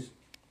Elder is.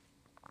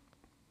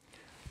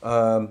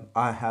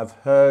 I have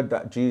heard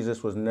that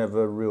Jesus was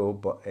never real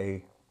but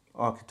a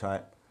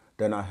archetype.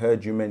 Then I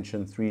heard you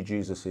mention 3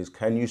 Jesuses.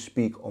 Can you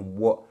speak on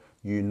what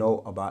you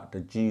know about the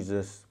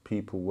Jesus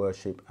people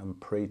worship and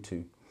pray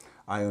to?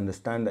 I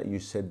understand that you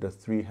said the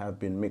 3 have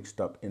been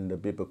mixed up in the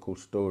biblical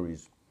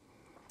stories.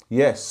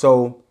 Yes,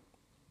 so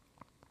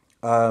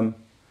I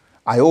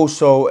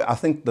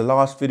think the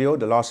last video,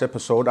 the last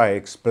episode, I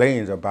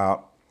explained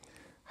about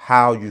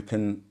how you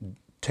can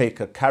take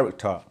a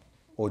character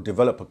or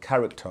develop a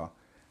character,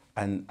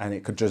 and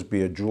it could just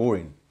be a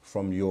drawing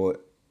from your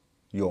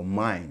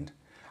mind,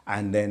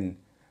 and then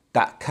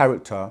that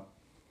character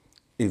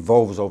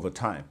evolves over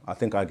time. I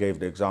think I gave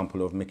the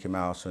example of Mickey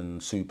Mouse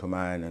and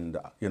Superman and,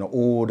 you know,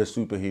 all the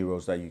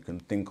superheroes that you can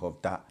think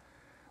of that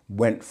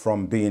went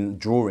from being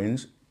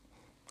drawings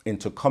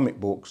into comic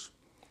books,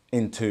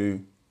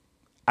 into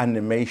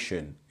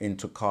animation,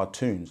 into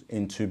cartoons,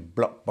 into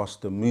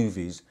blockbuster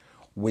movies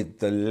with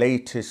the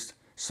latest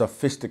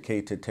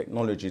sophisticated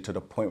technology, to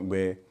the point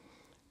where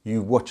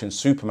you watching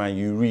Superman,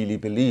 you really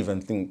believe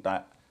and think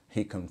that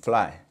he can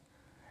fly,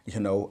 you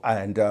know,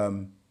 and,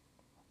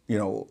 you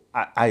know,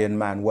 Iron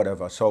Man,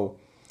 whatever. So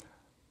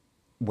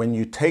when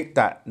you take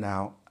that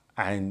now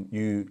and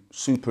you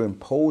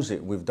superimpose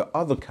it with the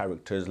other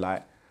characters,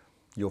 like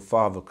your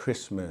Father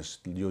Christmas,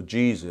 your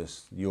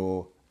Jesus,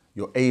 your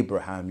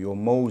Abraham, your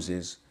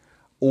Moses,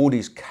 all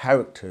these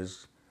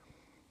characters,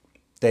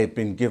 they've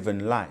been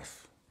given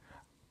life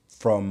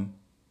from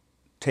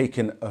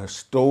taking a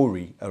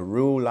story, a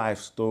real life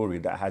story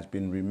that has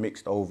been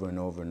remixed over and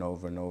over and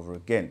over and over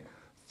again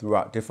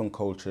throughout different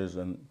cultures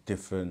and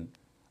different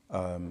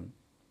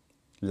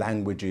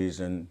languages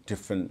and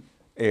different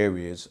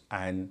areas,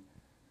 and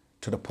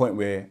to the point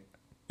where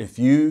if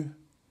you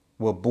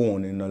were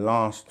born in the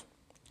last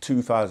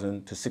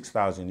 2,000 to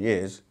 6,000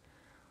 years,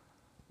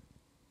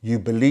 you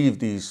believe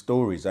these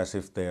stories as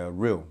if they are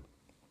real,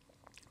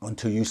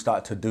 until you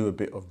start to do a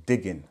bit of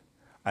digging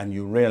and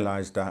you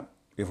realize that,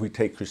 if we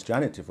take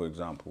Christianity, for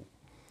example,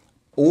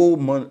 all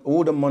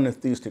the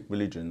monotheistic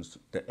religions,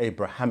 the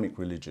Abrahamic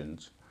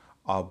religions,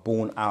 are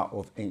born out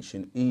of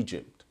ancient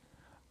Egypt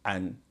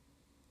and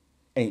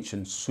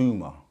ancient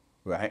Sumer,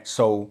 right?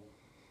 So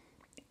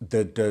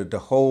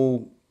the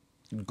whole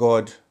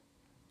God,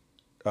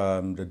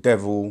 the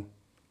devil,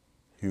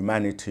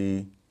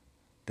 humanity,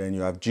 then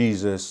you have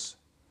Jesus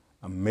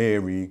and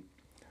Mary.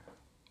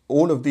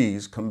 All of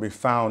these can be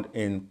found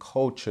in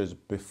cultures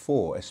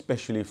before,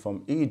 especially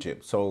from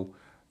Egypt. So,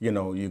 you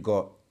know, you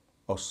got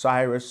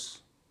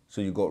Osiris,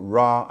 so you got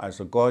Ra as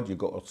a god, you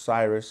got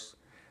Osiris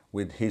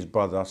with his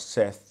brother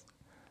Seth.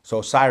 So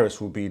Osiris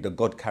will be the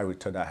god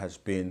character that has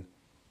been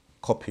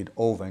copied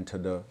over into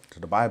the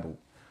Bible.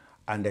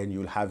 And then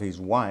you'll have his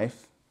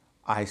wife,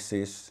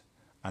 Isis,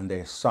 and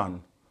their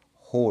son,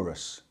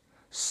 Horus.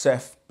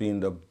 Seth, being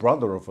the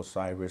brother of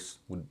Osiris,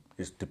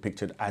 is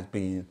depicted as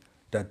being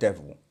the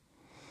devil.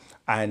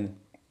 And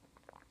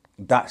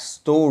that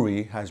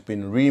story has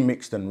been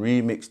remixed and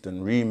remixed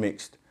and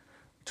remixed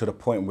to the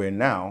point where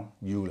now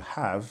you'll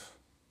have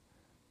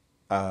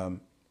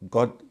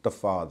God the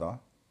Father,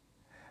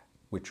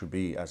 which would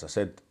be, as I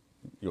said,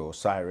 your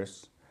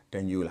Osiris.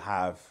 Then you'll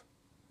have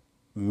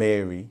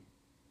Mary,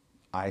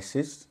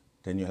 Isis.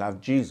 Then you'll have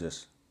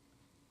Jesus,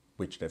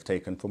 which they've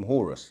taken from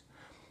Horus.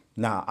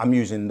 Now, I'm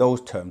using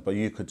those terms, but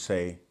you could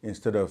say,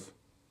 instead of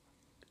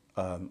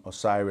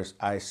Osiris,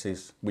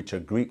 Isis, which are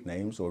Greek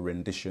names or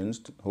renditions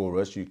to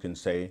Horus, you can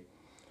say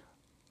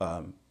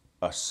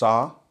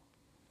Asa,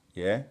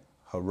 yeah,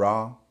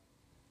 Hara,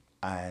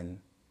 and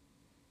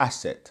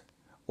Aset.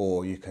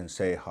 Or you can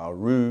say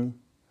Haru,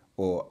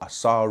 or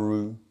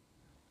Asaru,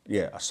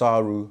 yeah,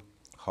 Asaru,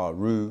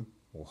 Haru,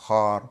 or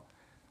Har,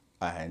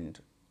 and,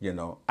 you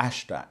know,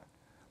 Ashdaq.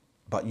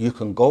 But you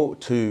can go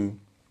to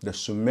the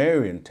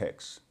Sumerian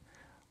text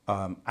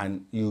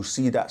and you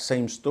see that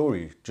same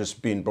story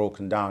just being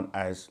broken down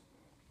as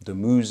the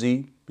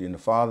Muzi being the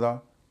father,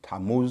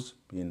 Tammuz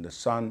being the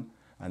son,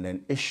 and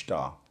then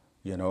Ishtar,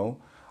 you know.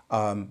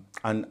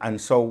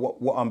 And so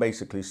what I'm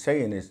basically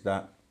saying is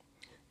that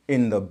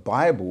in the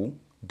Bible,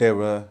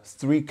 there are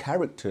 3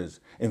 characters.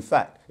 In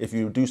fact, if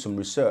you do some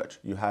research,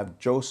 you have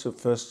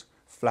Josephus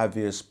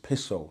Flavius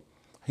Piso.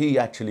 He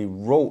actually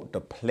wrote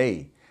the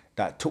play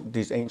that took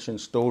these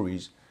ancient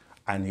stories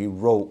and he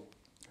wrote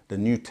the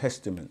New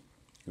Testament,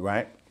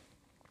 right?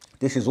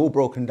 This is all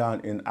broken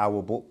down in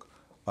our book,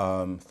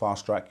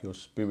 Fast Track Your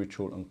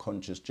Spiritual and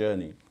Conscious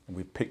Journey,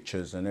 with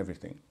pictures and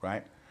everything,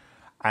 right?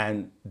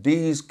 And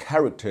these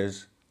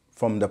characters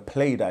from the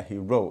play that he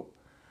wrote,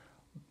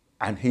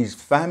 and his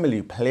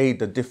family played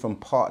the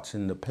different parts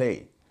in the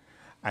play.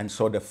 And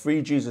so the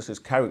 3 Jesus'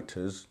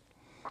 characters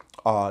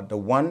are the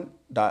one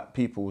that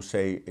people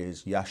say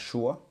is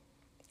Yeshua,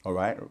 all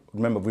right?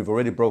 Remember, we've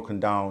already broken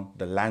down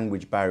the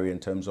language barrier in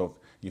terms of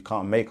you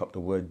can't make up the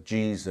word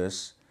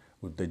Jesus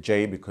with the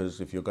J,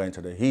 because if you're going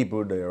to the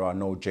Hebrew, there are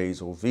no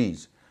J's or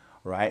V's,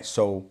 right?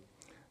 So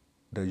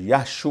the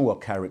Yeshua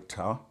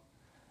character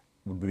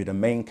would be the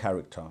main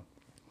character.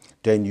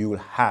 Then you will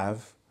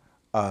have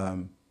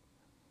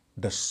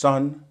the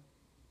son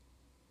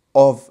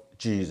of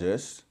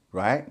Jesus,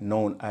 right,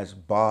 known as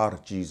Bar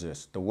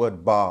Jesus. The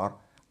word Bar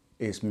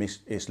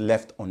is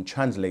left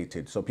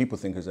untranslated. So people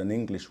think it's an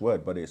English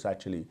word, but it's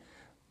actually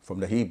from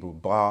the Hebrew.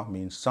 Bar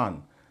means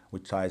son,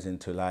 which ties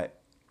into like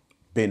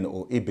bin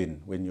or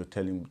ibn when you're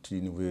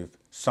dealing with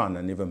son,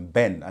 and even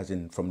ben, as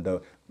in from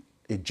the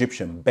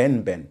Egyptian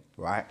ben,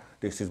 right?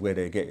 This is where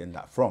they're getting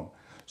that from.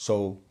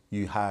 So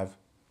you have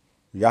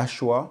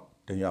Yeshua,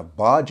 then you have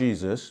Bar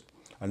Jesus,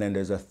 and then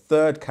there's a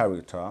 3rd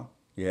character,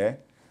 yeah,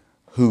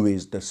 who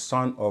is the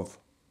son of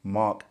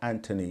Mark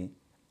Antony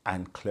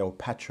and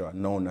Cleopatra,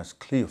 known as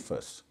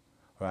Cleophas,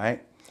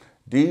 right?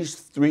 These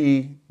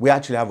 3, we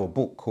actually have a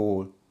book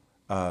called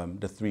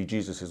The 3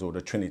 Jesuses, or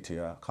the Trinity,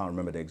 I can't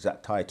remember the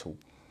exact title,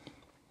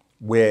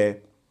 where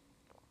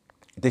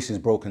this is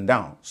broken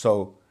down.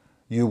 So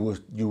you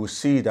will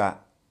see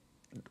that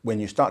when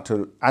you start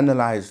to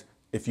analyze,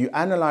 if you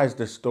analyze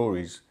the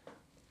stories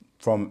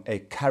from a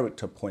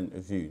character point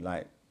of view,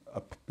 like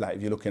if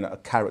you're looking at a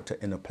character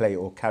in a play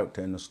or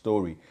character in a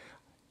story,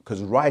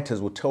 because writers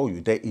will tell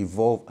you they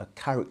evolve a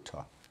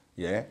character,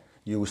 yeah,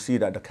 you will see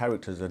that the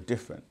characters are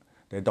different.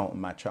 They don't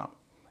match up,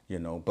 you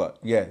know. But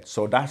yeah,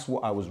 so that's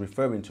what I was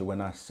referring to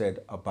when I said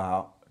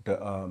about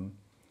the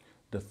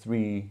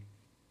 3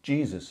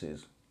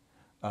 Jesuses.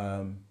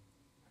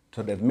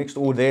 So they've mixed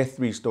all their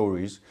 3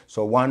 stories.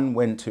 So one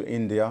went to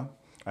India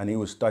and he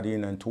was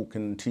studying and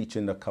talking and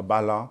teaching the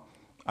Kabbalah,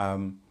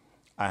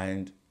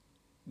 and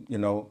you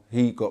know,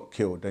 he got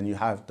killed. Then you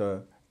have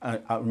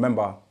I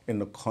remember in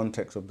the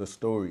context of the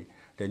story,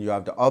 then you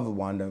have the other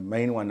one, the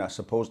main one that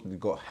supposedly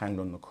got hanged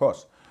on the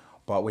cross.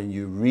 But when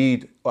you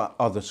read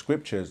other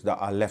scriptures that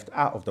are left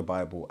out of the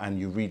Bible, and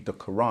you read the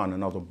Quran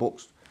and other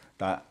books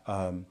that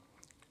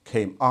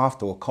came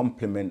after or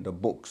complement the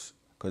books,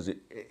 because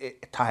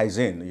it ties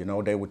in, you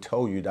know, they would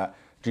tell you that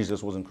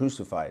Jesus wasn't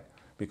crucified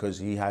because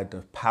he had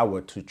the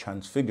power to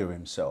transfigure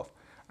himself,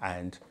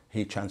 and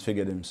he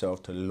transfigured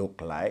himself to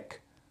look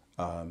like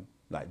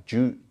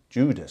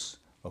Judas,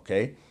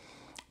 okay?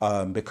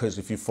 Because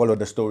if you follow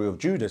the story of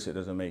Judas, it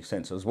doesn't make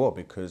sense as well,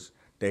 because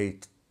they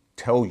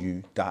tell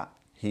you that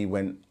he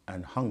went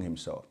and hung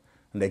himself,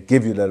 and they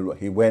give you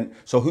he went.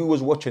 So who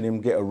was watching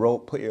him get a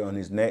rope, put it on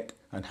his neck,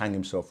 and hang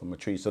himself from a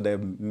tree? So there are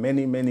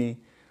many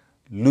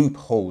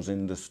loopholes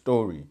in the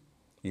story,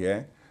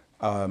 yeah.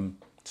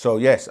 So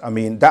yes, I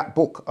mean that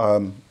book,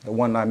 the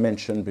one I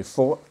mentioned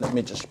before. Let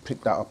me just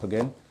pick that up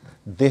again.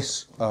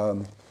 This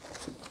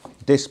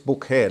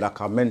book here,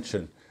 like I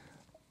mentioned,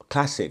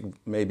 classic,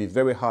 maybe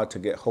very hard to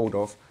get hold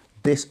of.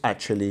 This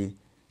actually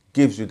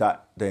gives you the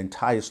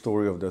entire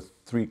story of the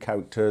 3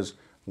 characters.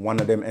 One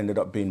of them ended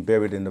up being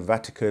buried in the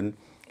Vatican.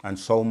 and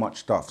so much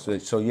stuff.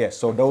 So yes,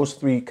 so those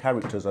three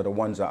characters are the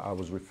ones that I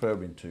was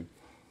referring to.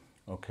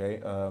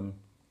 Okay.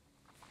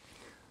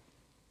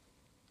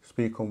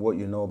 Speak on what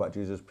you know about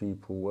Jesus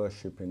people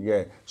worshiping.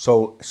 Yeah.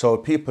 So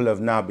people have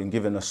now been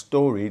given a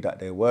story that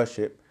they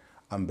worship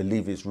and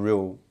believe is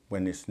real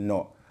when it's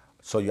not.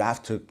 So you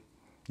have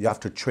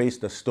to trace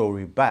the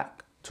story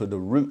back to the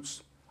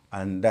roots,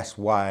 and that's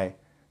why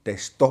they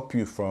stop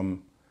you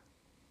from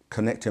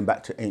connecting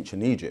back to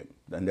ancient Egypt.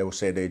 And they will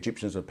say the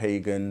Egyptians are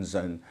pagans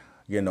and,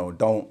 you know,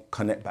 don't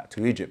connect back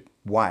to Egypt.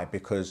 Why?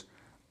 Because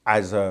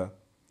as a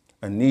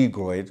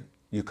Negroid,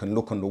 you can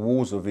look on the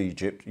walls of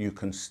Egypt, you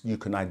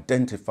can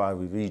identify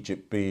with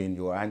Egypt being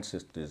your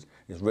ancestors.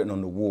 It's written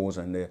on the walls,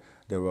 and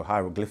there are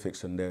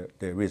hieroglyphics, and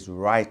there is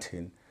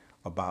writing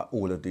about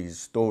all of these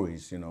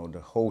stories, you know,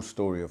 the whole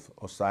story of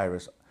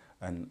Osiris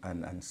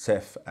and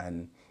Seth,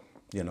 and,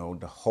 you know,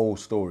 the whole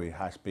story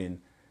has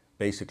been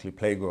basically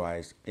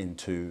plagiarized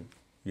into,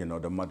 you know,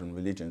 the modern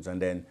religions.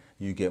 And then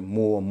you get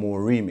more and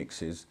more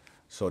remixes.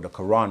 So the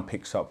Quran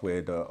picks up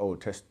where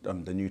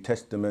the New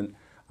Testament,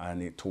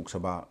 and it talks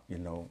about, you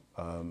know,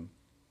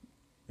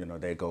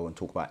 they go and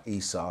talk about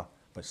Isa,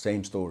 but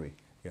same story,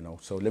 you know.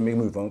 So let me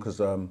move on, because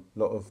a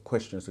lot of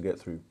questions to get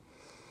through.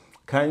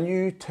 Can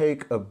you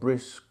take a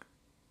brisk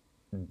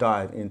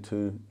dive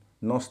into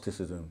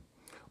Gnosticism?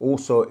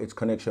 Also, its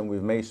connection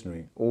with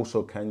Masonry.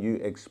 Also, can you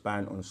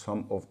expand on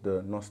some of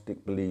the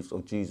Gnostic beliefs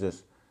of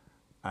Jesus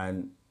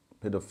and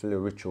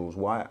pedophilia rituals?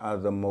 Why are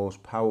the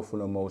most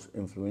powerful and most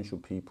influential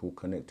people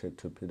connected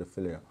to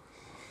pedophilia?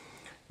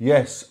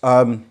 Yes.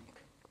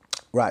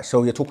 Right,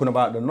 so you're talking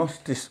about the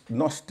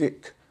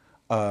Gnostic,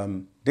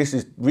 this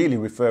is really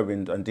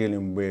referring and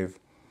dealing with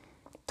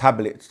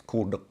tablets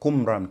called the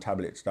Qumran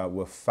tablets that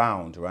were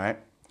found, right?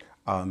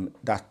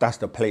 That's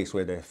the place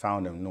where they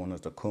found them, known as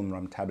the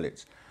Qumran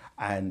tablets.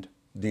 And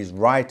these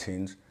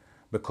writings,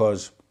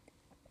 because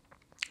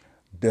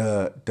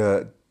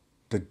the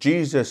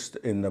Jesus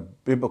in the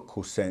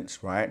biblical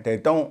sense, right? They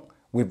don't,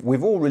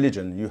 with all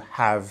religion, you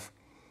have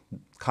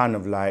kind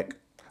of like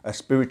a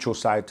spiritual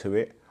side to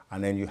it,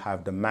 and then you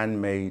have the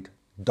man-made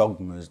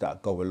dogmas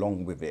that go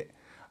along with it.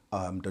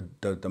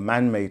 The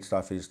man-made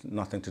stuff is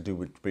nothing to do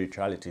with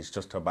spirituality. It's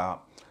just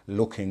about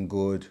looking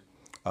good.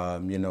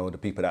 You know, the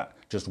people that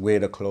just wear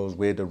the clothes,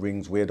 wear the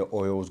rings, wear the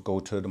oils, go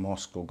to the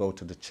mosque or go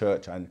to the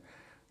church, and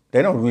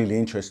they're not really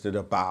interested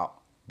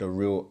about the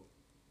real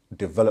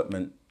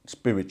development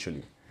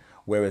spiritually.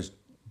 Whereas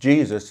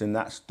Jesus in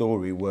that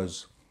story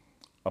was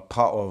a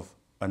part of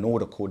an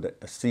order called the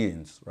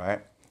Essenes,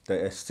 right?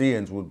 The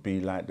Essenes would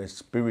be like the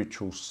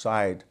spiritual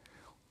side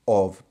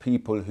of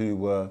people who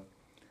were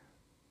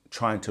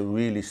trying to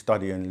really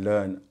study and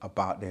learn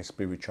about their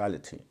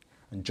spirituality.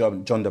 And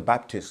John the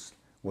Baptist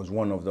was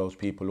one of those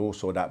people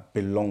also that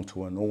belonged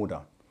to an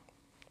order.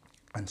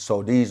 And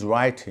so these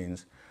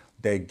writings,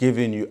 they're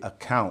giving you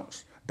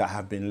accounts that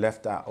have been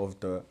left out of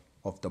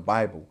the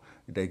Bible.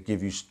 They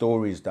give you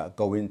stories that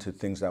go into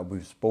things that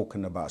we've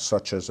spoken about,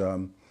 such as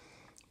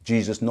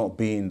Jesus not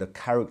being the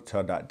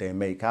character that they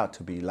make out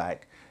to be.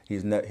 Like he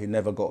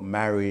never got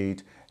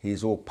married,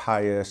 he's all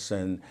pious,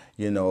 and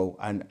you know,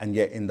 and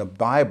yet in the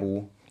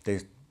Bible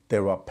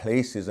there are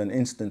places and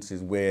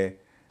instances where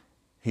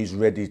he's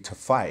ready to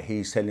fight.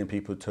 He's telling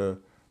people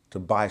to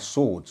buy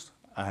swords,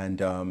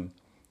 and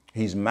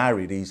he's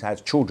married, he's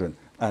had children,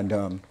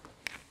 and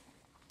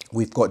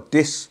we've got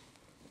this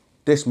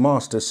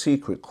master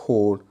secret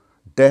called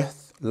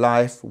Death,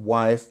 Life,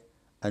 Wife,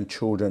 and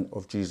Children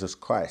of Jesus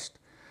Christ,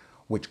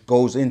 which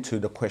goes into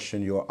the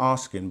question you're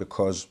asking,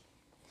 because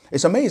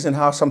it's amazing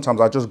how sometimes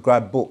I just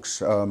grab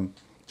books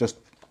just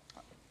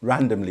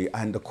randomly,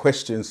 and the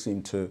questions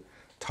seem to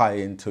tie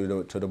into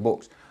the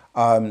books.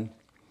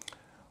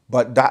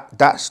 But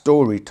that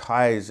story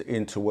ties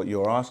into what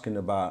you're asking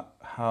about.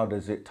 How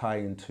does it tie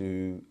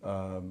into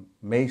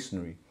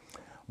Masonry?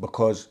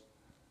 Because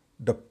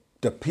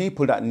the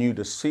people that knew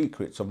the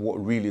secrets of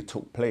what really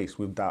took place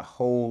with that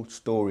whole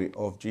story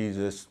of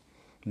Jesus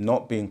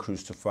not being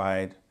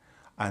crucified,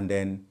 and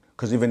then,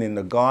 because even in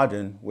the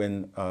garden,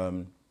 when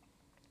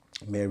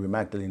Mary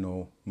Magdalene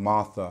or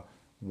Martha,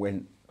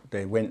 when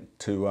they went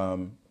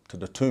to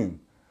the tomb,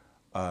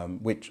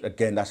 which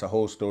again, that's a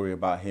whole story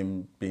about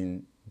him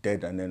being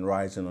dead and then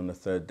rising on the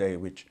third day,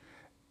 which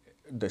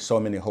there's so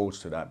many holes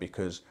to that,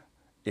 because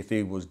if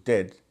he was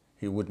dead,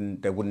 they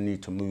wouldn't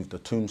need to move the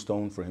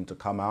tombstone for him to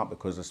come out,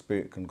 because the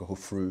spirit can go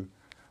through,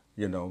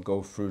 you know,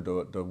 go through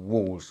the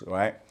walls,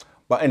 right?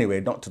 But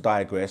anyway, not to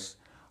digress,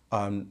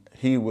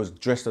 he was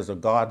dressed as a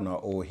gardener,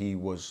 or he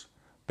was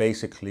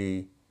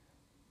basically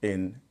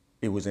in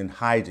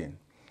hiding,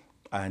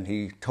 and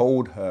he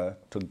told her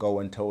to go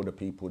and tell the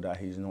people that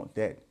he's not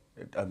dead.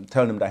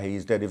 Tell them that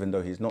he's dead even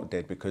though he's not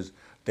dead, because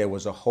there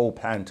was a whole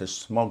plan to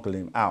smuggle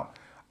him out.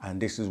 And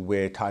this is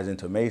where it ties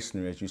into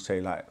Masonry, as you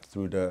say, like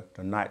through the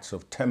Knights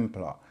of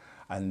Templar.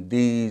 And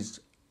these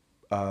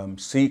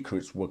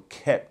secrets were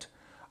kept,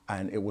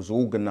 and it was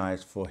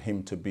organized for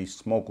him to be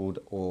smuggled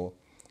or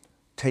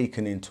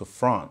taken into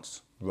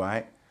France,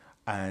 right?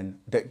 And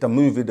the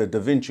movie, The Da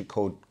Vinci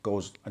Code,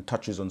 goes and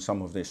touches on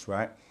some of this,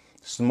 right?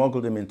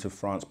 smuggled him into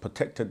France,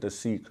 protected the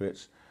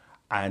secrets,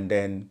 and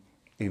then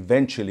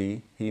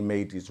eventually he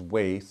made his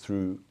way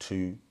through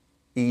to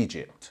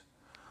Egypt.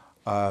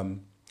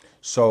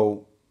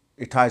 So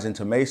it ties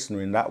into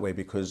Masonry in that way,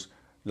 because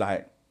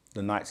like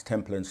the Knights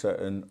Templar and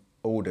certain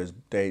orders,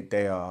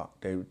 they're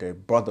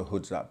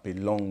brotherhoods that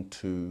belong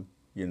to,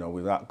 you know,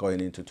 without going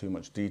into too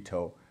much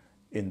detail,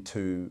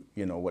 into,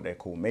 you know, what they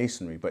call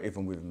Masonry. But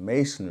even with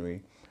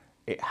Masonry,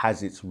 it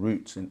has its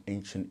roots in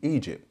ancient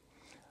Egypt.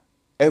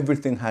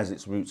 Everything has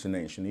its roots in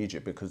ancient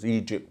Egypt, because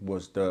Egypt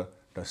was the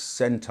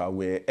center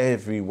where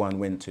everyone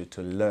went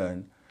to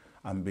learn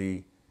and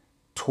be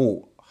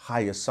taught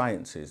higher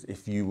sciences.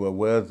 If you were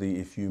worthy,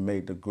 if you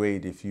made the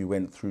grade, if you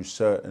went through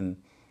certain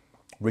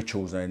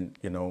rituals, and,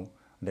 you know,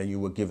 then you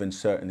were given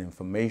certain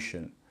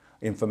information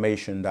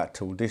that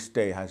till this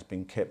day has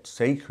been kept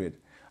sacred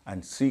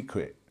and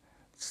secret.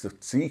 So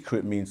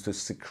secret means to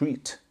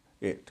secrete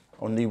it.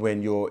 Only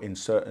when you're in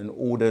certain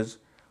orders,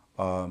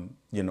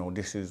 you know,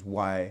 this is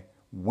why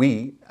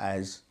we,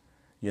 as,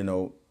 you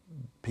know,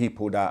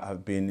 people that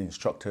have been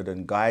instructed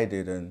and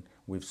guided, and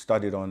we've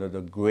studied under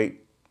the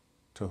great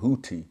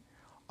Tehuti,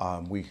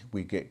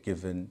 we get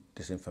given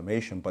this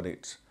information. But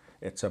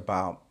it's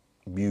about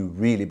you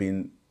really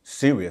being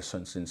serious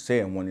and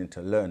sincere and wanting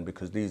to learn,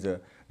 because these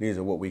are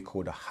what we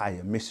call the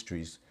higher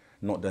mysteries,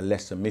 not the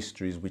lesser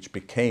mysteries, which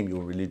became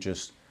your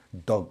religious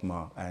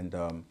dogma.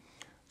 And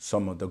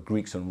some of the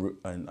Greeks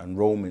and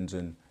Romans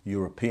and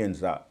Europeans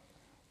that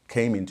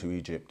came into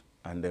Egypt,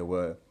 and they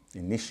were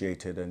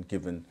initiated and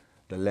given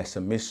the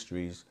lesser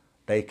mysteries,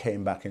 they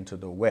came back into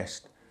the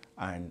West,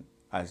 and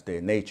as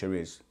their nature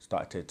is,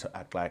 started to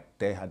act like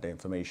they had the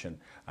information.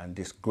 And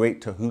this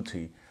great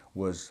Tehuti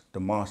was the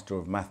master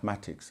of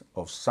mathematics,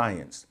 of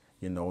science.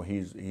 You know,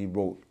 he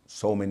wrote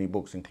so many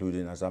books,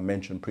 including, as I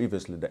mentioned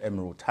previously, the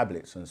Emerald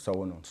Tablets, and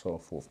so on and so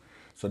forth.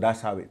 So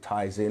that's how it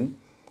ties in.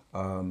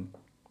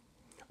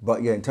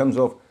 But yeah, in terms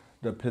of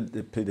the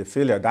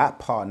pedophilia, that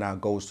part now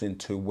goes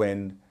into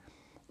when,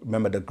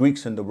 remember, the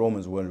Greeks and the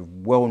Romans were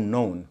well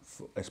known,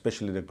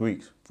 especially the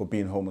Greeks, for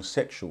being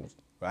homosexuals,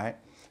 right?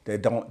 They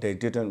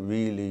didn't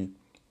really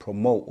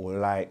promote or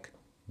like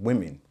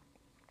women.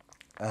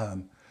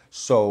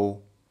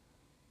 So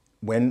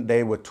when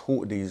they were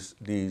taught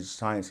these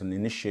science and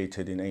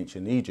initiated in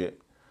ancient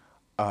Egypt,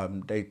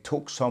 they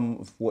took some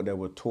of what they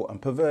were taught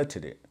and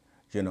perverted it,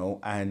 you know,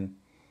 and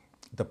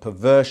the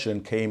perversion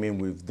came in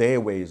with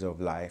their ways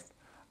of life.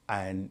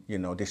 And, you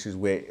know, this is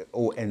where it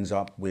all ends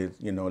up with,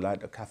 you know,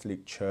 like the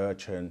Catholic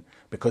Church, and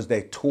because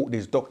they taught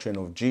this doctrine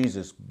of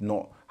Jesus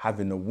not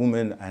having a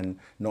woman and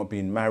not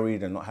being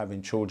married and not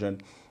having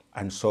children.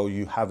 And so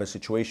you have a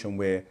situation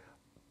where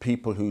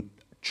people who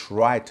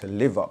try to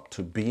live up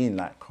to being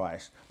like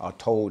Christ are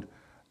told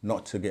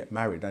not to get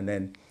married. And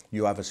then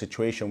you have a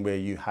situation where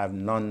you have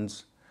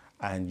nuns,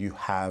 and you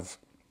have,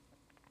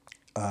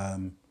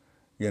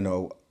 you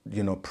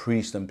know,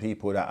 priests and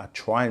people that are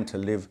trying to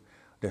live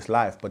this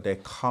life, but they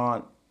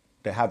can't,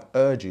 they have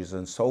urges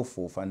and so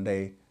forth, and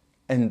they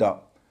end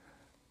up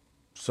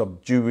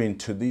subduing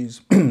to these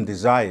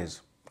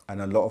desires,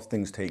 and a lot of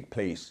things take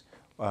place.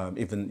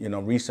 Even, you know,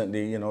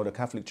 recently, you know, the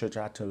Catholic Church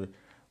had to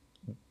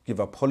give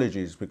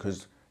apologies,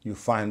 because you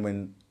find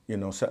when, you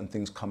know, certain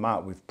things come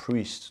out with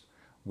priests,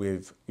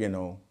 with, you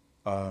know,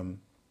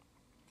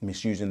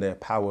 misusing their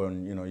power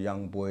on, you know,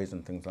 young boys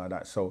and things like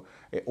that. So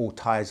it all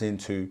ties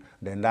into,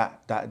 then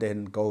that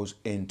then goes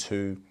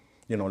into,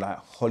 you know, like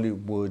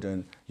Hollywood,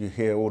 and you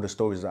hear all the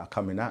stories that are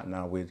coming out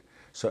now with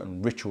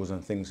certain rituals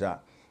and things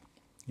that,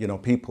 you know,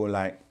 people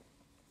like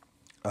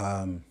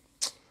the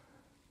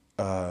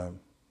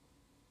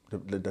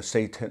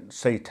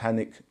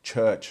satanic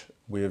church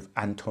with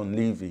Anton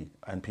Levy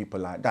and people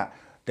like that,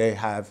 they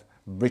have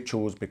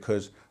rituals,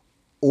 because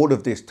all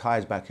of this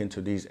ties back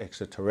into these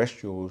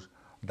extraterrestrials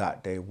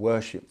that they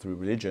worship through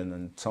religion.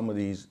 And some of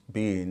these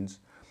beings,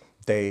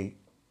 they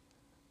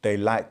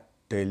like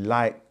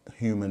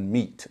human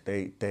meat.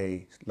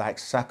 They like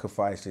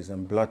sacrifices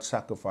and blood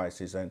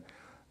sacrifices, and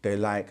they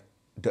like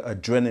the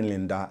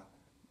adrenaline that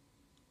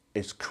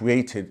is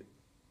created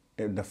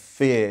in the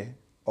fear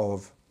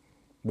of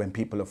when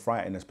people are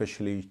frightened,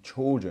 especially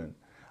children.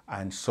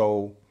 And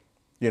so,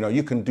 you know,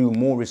 you can do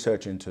more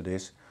research into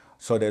this.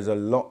 So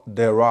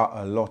there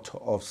are a lot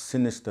of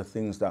sinister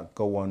things that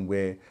go on,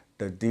 where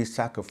these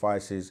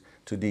sacrifices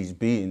to these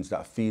beings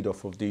that feed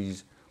off of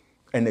these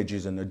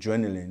energies and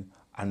adrenaline,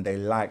 and they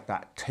like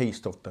that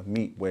taste of the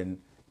meat when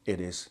it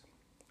is,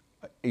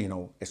 you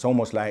know, it's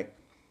almost like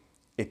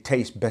it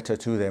tastes better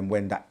to them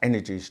when that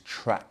energy is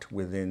trapped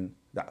within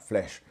that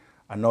flesh.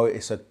 I know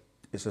it's a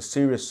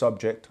serious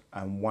subject,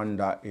 and one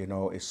that, you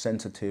know, is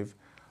sensitive,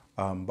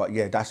 but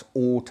yeah, that's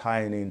all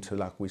tying into,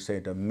 like we say,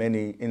 the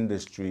many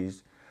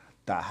industries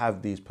that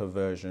have these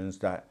perversions,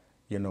 that,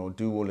 you know,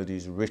 do all of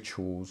these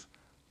rituals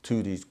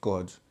to these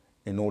gods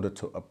in order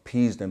to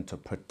appease them, to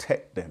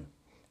protect them,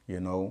 you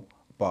know.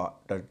 But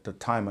the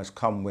time has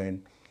come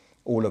when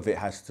all of it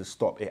has to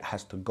stop. It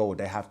has to go.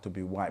 They have to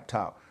be wiped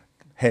out.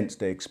 Hence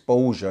the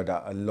exposure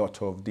that a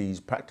lot of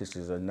these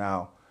practices are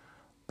now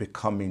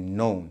becoming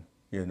known,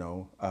 you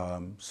know.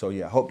 So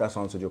yeah, I hope that's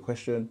answered your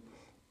question.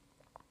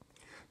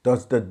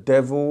 Does the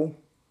devil,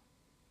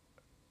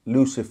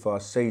 Lucifer,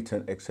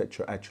 Satan,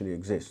 etc. actually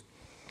exist?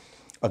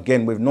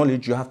 Again, with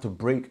knowledge, you have to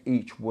break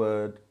each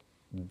word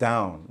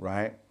down,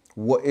 right?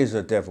 What is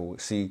a devil?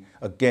 See,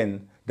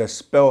 again, the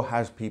spell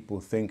has people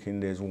thinking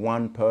there's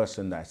one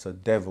person that's a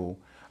devil,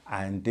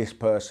 and this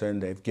person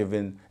they've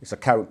given, it's a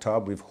character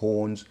with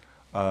horns,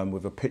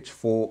 with a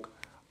pitchfork.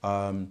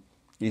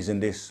 He's in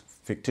this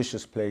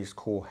fictitious place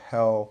called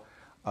hell,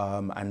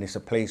 and it's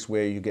a place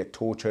where you get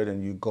tortured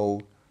and you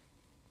go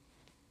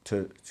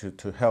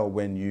to hell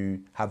when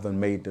you haven't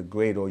made the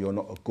grade or you're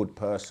not a good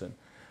person.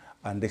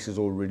 And this is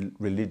all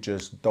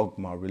religious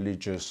dogma,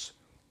 religious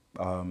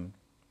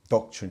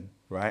doctrine,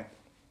 right?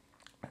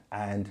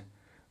 And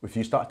if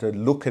you start to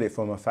look at it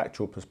from a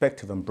factual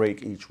perspective and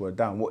break each word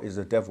down, what is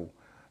the devil?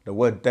 The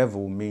word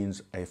devil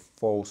means a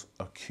false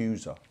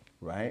accuser,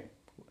 right?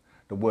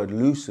 The word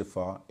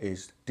Lucifer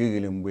is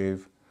dealing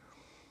with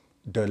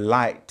the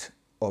light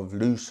of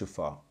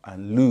Lucifer,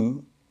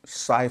 and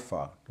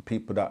cipher, the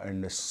people that are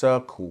in the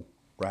circle,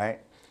 right?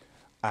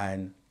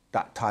 And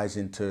that ties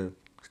into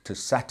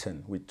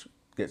Saturn, which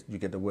you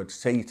get the word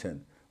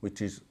Satan,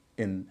 which is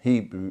in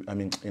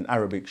in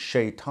Arabic,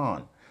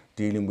 shaitan,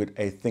 dealing with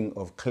a thing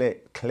of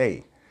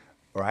clay,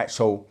 right?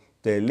 So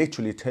they're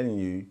literally telling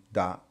you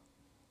that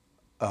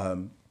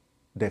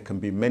there can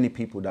be many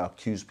people that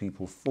accuse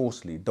people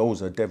falsely.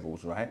 Those are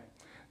devils, right?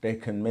 There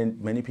can be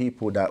many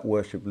people that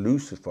worship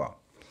Lucifer,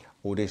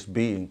 or this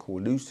being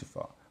called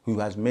Lucifer, who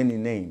has many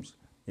names,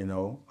 you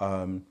know,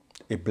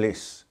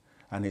 Iblis,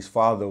 and his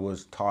father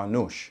was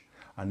Tarnush.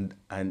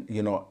 And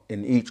you know,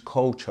 in each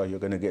culture, you're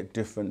going to get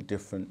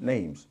different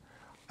names.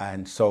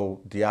 And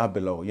so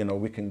Diablo, you know,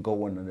 we can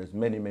go on and there's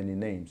many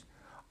names.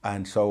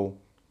 And so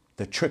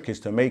the trick is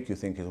to make you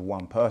think it's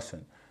one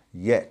person.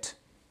 Yet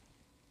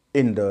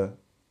in the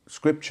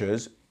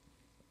scriptures,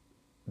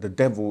 the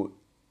devil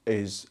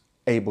is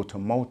able to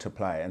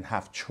multiply and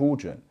have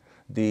children.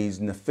 These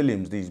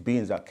Nephilims, these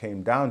beings that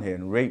came down here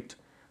and raped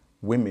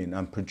women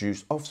and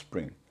produced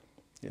offspring.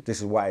 This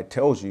is why it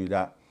tells you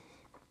that,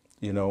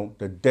 you know,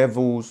 the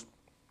devil's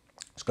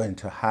is going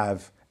to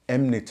have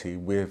enmity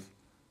with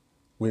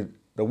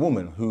the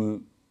woman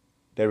who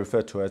they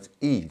refer to as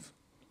Eve.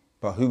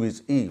 But who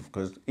is Eve?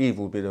 Because Eve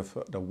will be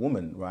the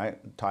woman, right?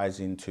 Ties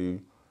into,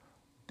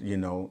 you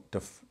know,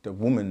 the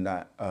woman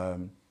that,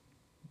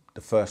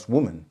 the first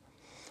woman.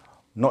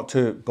 Not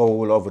to go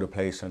all over the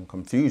place and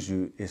confuse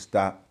you, is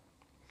that,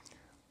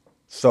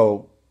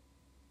 so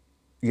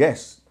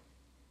yes,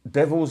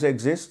 devils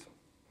exist.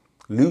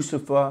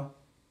 Lucifer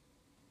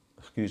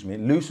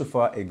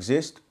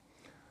exists.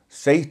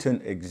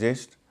 Satan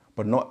exists,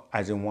 but not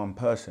as in one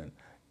person.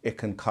 It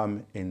can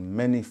come in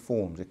many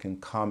forms. It can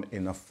come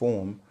in a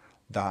form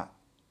that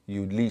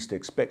you least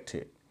expect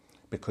it,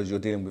 because you're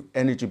dealing with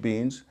energy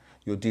beings,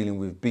 you're dealing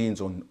with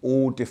beings on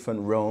all different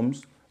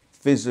realms,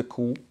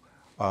 physical,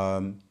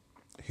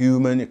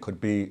 human, it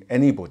could be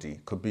anybody.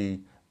 It could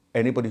be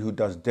anybody who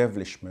does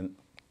devilishment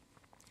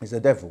is a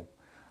devil.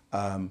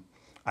 And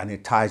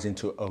it ties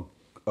into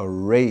a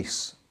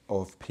race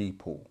of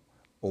people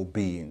or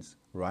beings,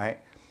 right?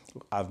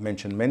 I've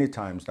mentioned many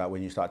times that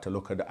when you start to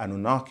look at the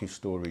Anunnaki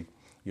story,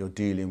 you're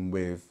dealing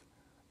with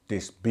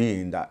this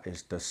being that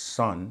is the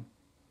son,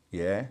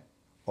 yeah,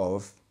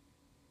 of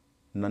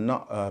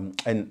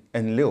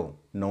Enlil,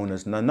 known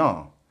as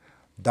Nana.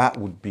 That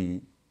would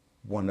be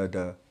one of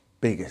the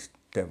biggest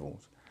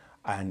devils.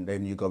 And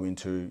then you go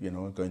into, you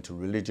know, go into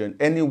religion,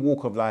 any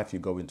walk of life you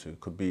go into. It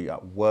could be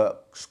at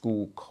work,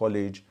 school,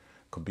 college,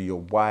 it could be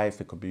your wife,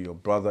 it could be your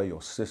brother,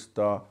 your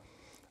sister,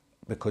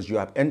 because you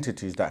have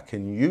entities that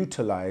can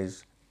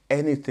utilize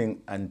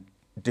anything and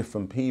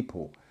different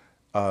people.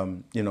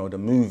 You know, the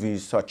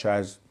movies such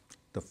as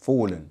The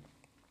Fallen,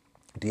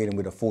 dealing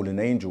with the fallen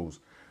angels,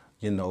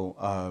 you know,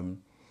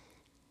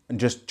 and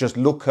just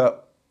look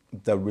at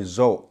the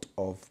result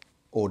of,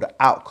 or the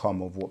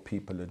outcome of what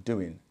people are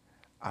doing.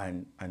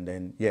 And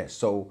then, yeah,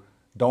 so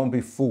don't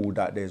be fooled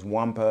that there's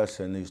one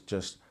person who's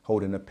just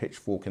holding a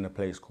pitchfork in a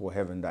place called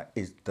heaven that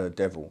is the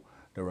devil.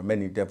 There are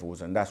many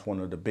devils, and that's one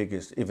of the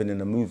biggest. Even in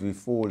the movie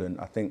Fallen,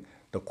 I think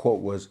the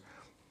quote was,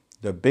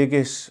 the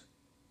biggest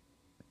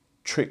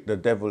trick the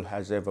devil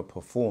has ever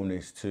performed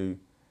is to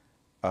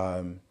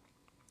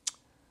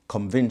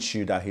convince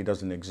you that he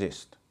doesn't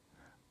exist,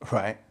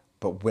 right?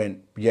 But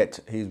yet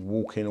he's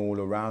walking all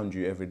around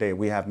you every day.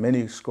 We have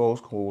many scrolls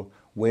called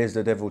Where's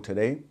the Devil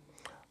Today?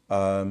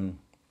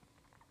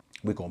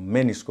 We've got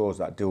many scrolls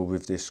that deal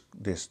with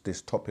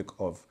this topic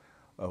of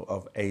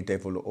a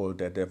devil or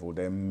the devil.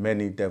 There are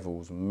many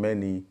devils,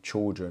 many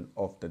children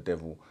of the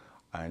devil.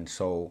 And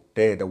so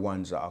they're the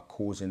ones that are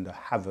causing the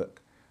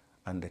havoc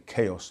and the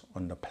chaos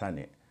on the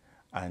planet.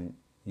 And,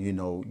 you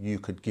know, you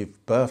could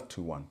give birth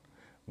to one,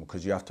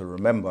 because you have to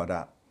remember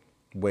that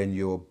when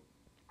you're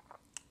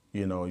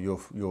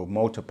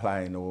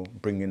multiplying or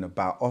bringing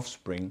about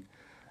offspring,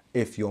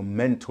 if your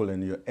mental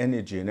and your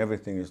energy and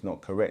everything is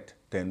not correct,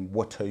 then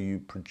what are you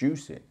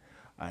producing?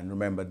 And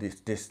remember,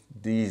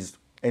 these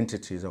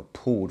entities are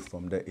pulled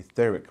from the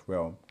etheric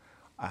realm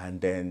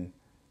and then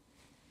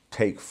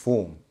take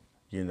form,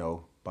 you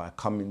know, by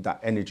coming, that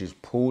energy is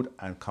pulled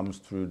and comes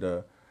through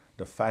the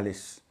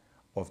phallus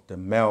of the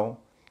male,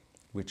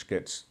 which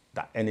gets,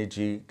 that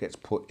energy gets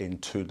put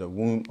into the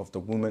womb of the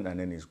woman and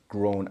then is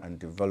grown and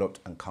developed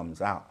and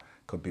comes out.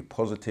 Could be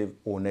positive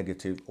or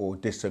negative or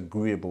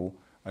disagreeable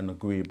and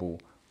agreeable.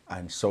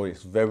 And so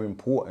it's very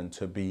important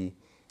to be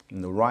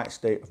in the right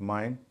state of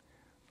mind,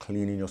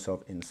 cleaning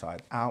yourself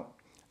inside out,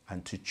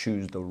 and to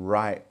choose the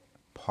right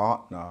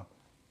partner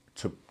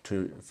to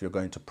if you're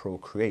going to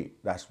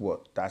procreate. That's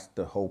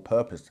the whole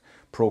purpose.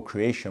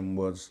 Procreation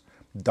was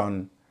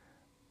done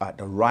at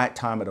the right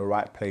time, at the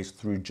right place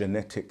through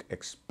genetic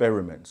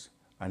experiments.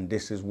 And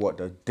this is what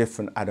the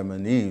different Adam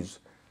and Eve's,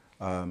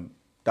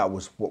 that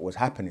was what was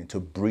happening,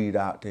 to breed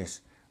out this,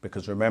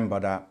 because remember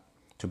that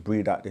to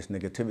breed out this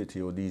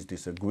negativity or these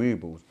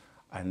disagreeables,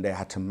 and they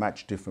had to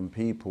match different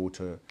people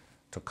to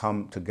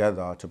come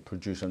together to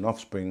produce an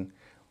offspring,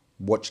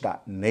 watch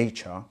that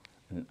nature,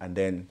 and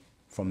then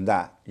from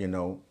that, you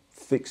know,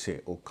 fix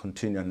it or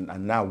continue.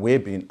 And now we're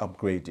being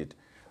upgraded.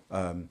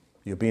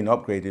 You're being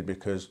upgraded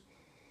because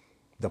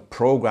the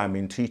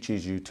programming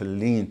teaches you to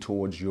lean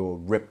towards your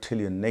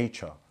reptilian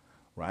nature,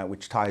 right?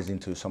 Which ties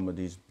into some of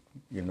these,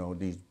 you know,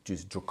 these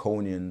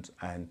Draconians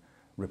and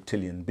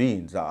reptilian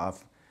beings that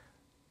have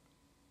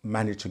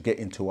managed to get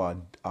into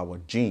our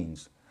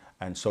genes.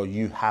 And so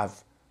you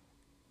have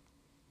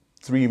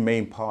three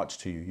main parts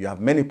to you. You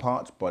have many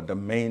parts, but the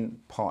main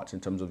parts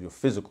in terms of your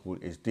physical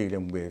is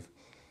dealing with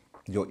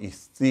your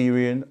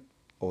Etherean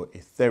or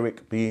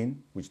etheric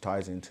being, which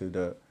ties into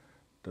the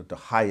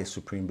highest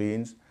supreme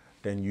beings.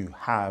 Then you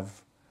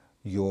have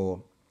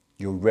your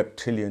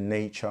reptilian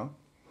nature,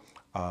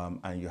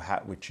 and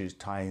which is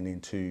tying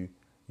into,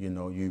 you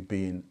know, you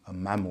being a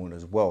mammal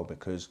as well.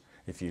 Because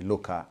if you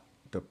look at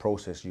the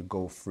process you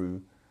go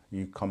through,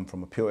 you come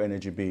from a pure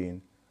energy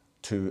being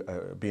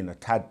to being a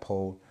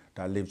tadpole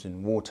that lives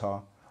in water,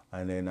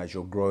 and then as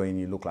you're growing,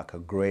 you look like a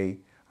grey,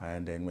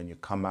 and then when you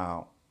come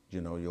out, you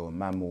know, you're a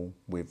mammal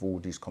with all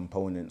these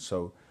components.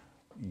 So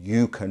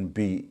you can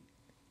be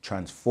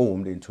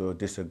transformed into a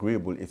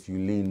disagreeable if you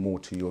lean more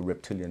to your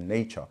reptilian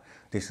nature.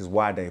 This is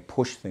why they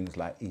push things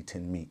like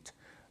eating meat,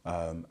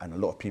 and a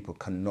lot of people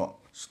cannot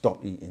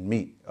stop eating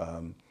meat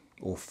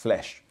or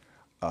flesh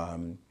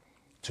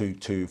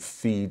to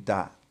feed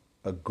that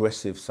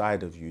aggressive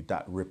side of you,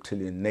 that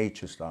reptilian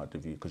nature side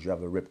of you, because you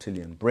have a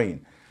reptilian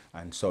brain.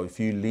 And so if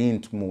you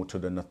lean more to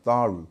the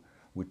Natharu,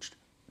 which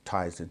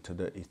ties into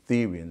the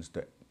Etherians,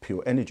 the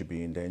pure energy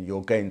being, then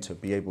you're going to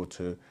be able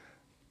to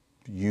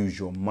use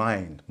your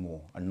mind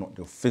more and not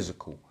your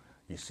physical,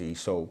 you see.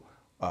 So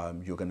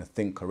you're going to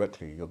think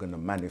correctly. You're going to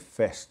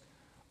manifest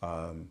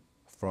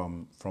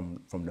from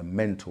the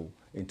mental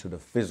into the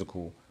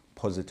physical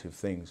positive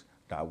things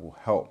that will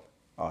help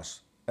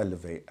us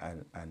elevate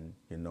and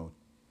you know,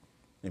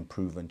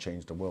 improve and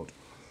change the world.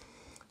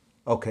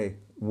 Okay,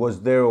 was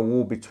there a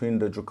war between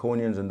the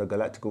Draconians and the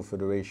Galactic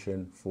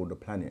Federation for the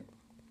planet?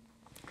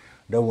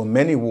 There were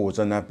many wars,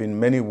 and there have been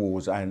many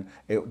wars, and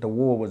the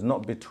war was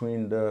not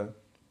between the,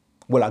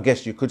 well, I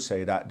guess you could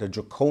say that the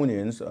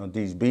Draconians,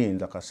 these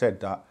beings, like I said,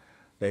 that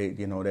they,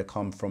 you know, they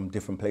come from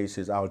different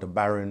places,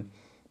 Aldebaran.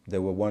 They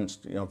were once,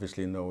 you know,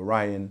 obviously in the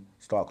Orion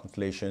star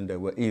constellation. They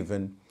were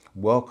even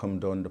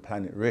welcomed on the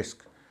planet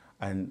Risk,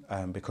 and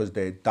because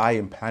their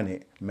dying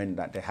planet meant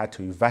that they had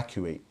to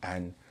evacuate,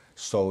 and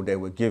so they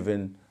were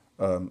given,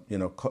 you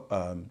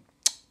know,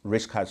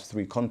 Risk has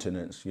 3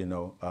 continents, you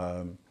know,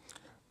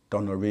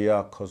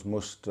 Donaria,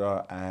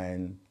 Cosmusta,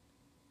 and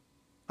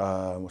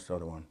what's the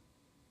other one?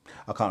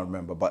 I can't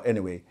remember. But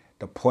anyway,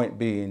 the point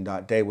being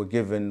that they were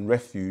given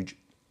refuge,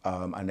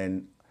 and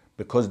then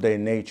because their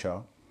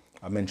nature,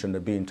 I mentioned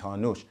the being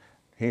Tarnush,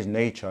 his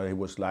nature, it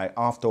was like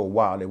after a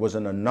while, it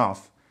wasn't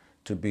enough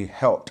to be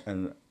helped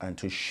and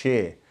to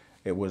share.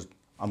 It was,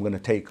 I'm going to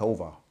take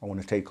over. I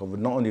want to take over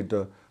not only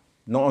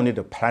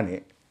the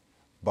planet,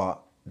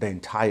 but the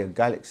entire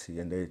galaxy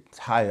and the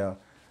entire,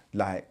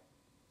 like,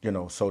 you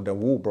know, so the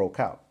war broke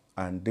out.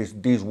 And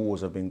these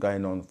wars have been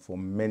going on for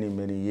many,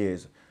 many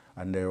years.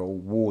 And there are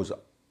wars,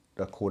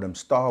 they call them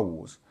Star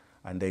Wars.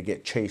 And they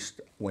get chased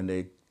when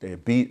they're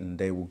beaten,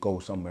 they will go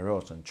somewhere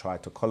else and try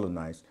to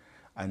colonize.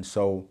 And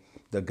so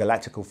the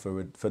Galactic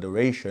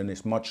Federation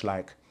is much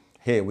like,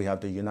 here we have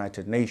the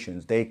United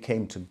Nations. They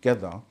came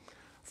together,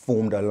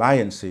 formed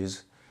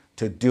alliances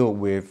to deal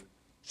with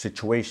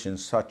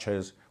situations such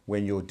as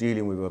when you're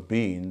dealing with a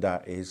being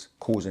that is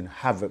causing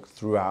havoc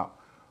throughout,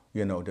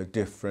 you know, the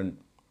different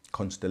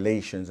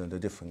constellations and the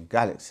different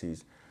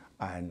galaxies,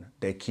 and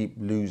they keep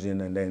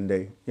losing, and then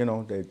they, you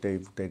know,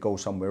 they go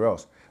somewhere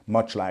else.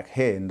 Much like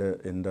here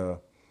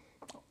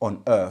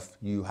on Earth,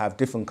 you have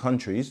different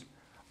countries,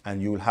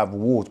 and you will have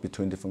wars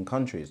between different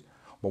countries.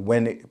 But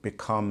when it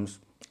becomes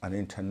an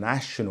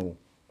international,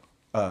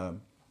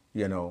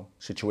 you know,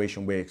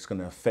 situation where it's going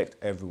to affect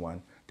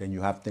everyone, then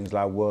you have things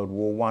like World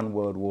War I,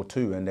 World War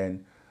II, and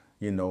then,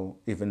 you know,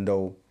 even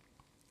though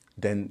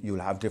then you'll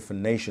have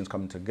different nations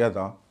coming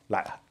together,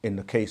 like in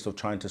the case of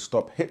trying to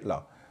stop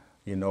Hitler.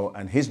 you know,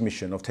 and his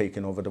mission of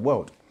taking over the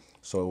world.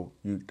 So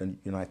the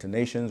United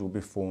Nations will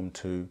be formed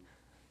to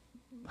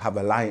have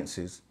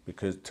alliances,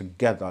 because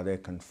together they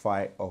can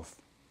fight off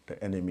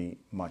the enemy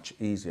much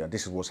easier.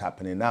 This is what's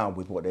happening now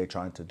with what they're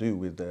trying to do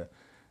with the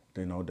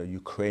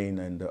Ukraine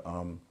and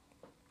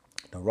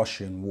the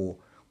Russian war,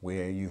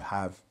 where you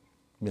have,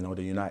 you know,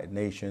 the United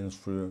Nations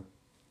through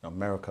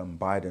America and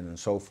Biden and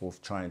so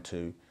forth trying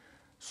to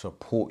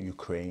support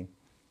Ukraine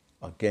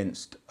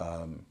against,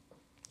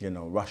 you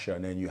know, Russia.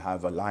 And then you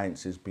have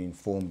alliances being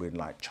formed with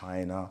like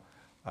China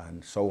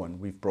and so on.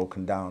 We've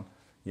broken down,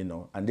 you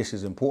know, and this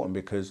is important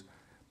because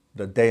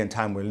the day and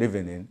time we're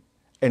living in,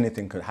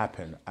 anything could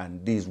happen,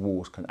 and these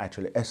wars can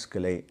actually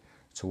escalate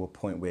to a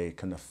point where it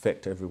can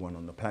affect everyone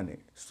on the planet.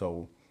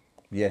 So,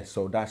 yeah,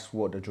 so that's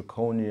what the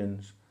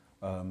Draconians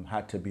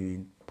had to be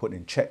put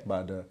in check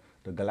by the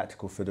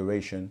Galactic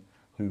Federation,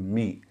 who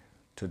meet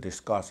to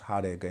discuss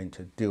how they're going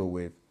to deal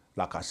with,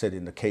 like I said,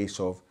 in the case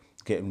of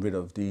getting rid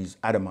of these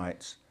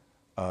Adamites,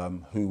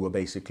 who were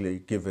basically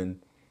given,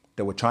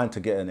 they were trying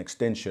to get an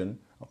extension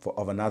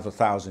of another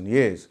 1,000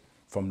 years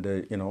from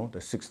the, you know, the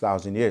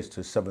 6,000 years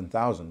to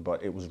 7,000,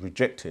 but it was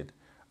rejected.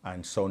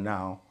 And so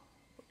now,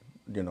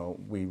 you know,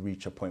 we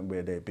reach a point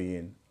where they're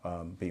being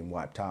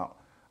wiped out.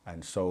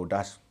 And so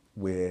that's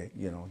where,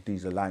 you know,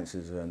 these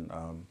alliances and,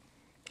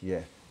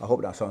 yeah, I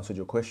hope that's answered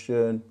your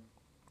question.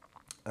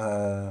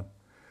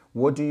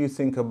 What do you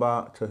think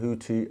about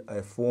Tehuti,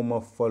 a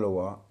former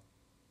follower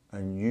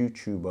and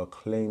YouTuber,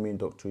 claiming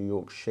Dr.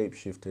 York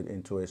shapeshifted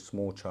into a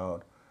small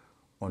child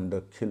on the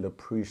Killer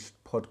Priest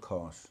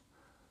podcast?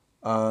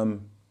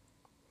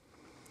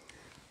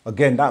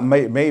 Again, that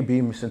may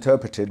be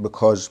misinterpreted,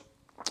 because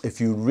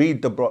if you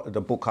read the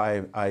book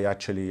I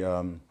actually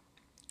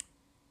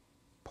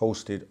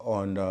posted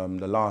on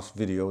the last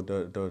video,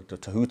 the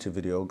Tehuti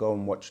video, go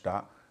and watch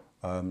that.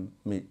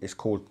 It's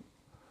called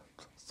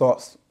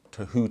Thoth,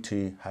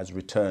 Tehuti Has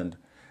Returned.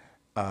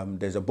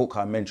 There's a book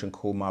I mentioned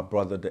called My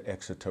Brother the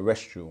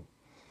Extraterrestrial,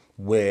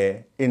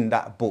 where in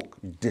that book,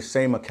 the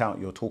same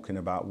account you're talking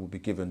about will be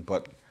given,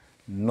 but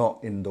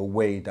not in the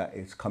way that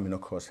it's coming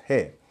across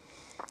here.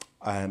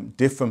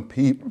 Different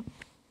people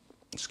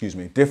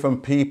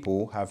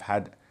have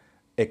had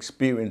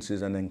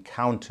experiences and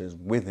encounters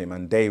with him,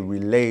 and they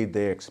relayed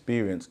their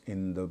experience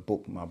in the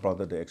book My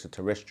Brother the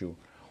Extraterrestrial,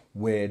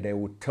 where they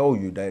will tell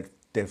you that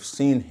they've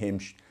seen him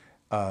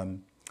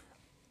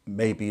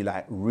maybe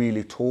like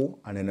really tall,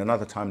 and then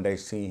another time they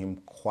see him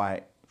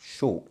quite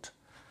short.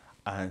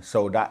 And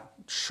so that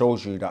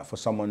shows you that for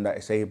someone that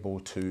is able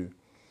to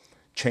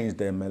change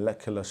their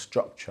molecular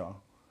structure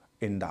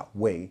in that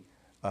way,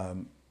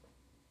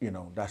 you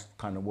know, that's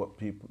kind of what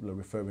people are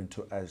referring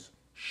to as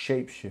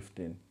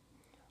shape-shifting.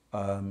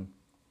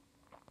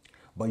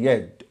 But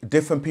yeah,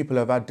 different people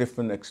have had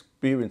different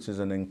experiences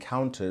and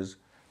encounters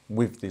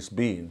with this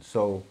being.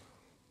 So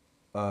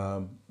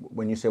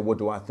when you say, what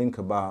do I think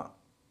about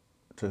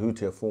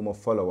Tehuti, a former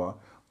follower,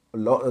 a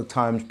lot of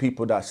times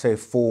people that say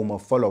former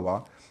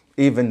follower,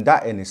 even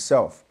that in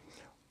itself,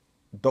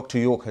 Dr.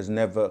 York has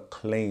never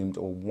claimed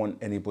or want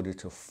anybody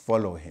to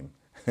follow him.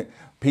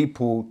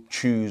 People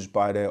choose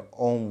by their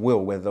own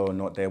will whether or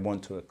not they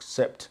want to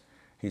accept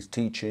his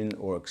teaching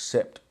or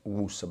accept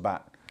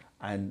Wu-Sabat.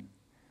 And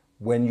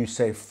when you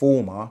say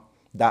former,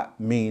 that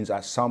means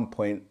at some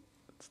point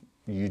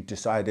you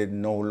decided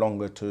no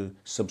longer to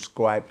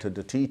subscribe to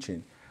the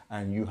teaching.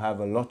 And you have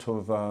a lot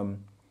of,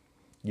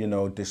 you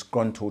know,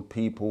 disgruntled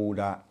people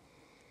that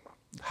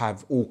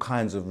have all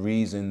kinds of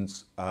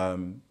reasons,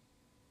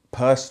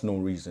 personal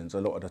reasons.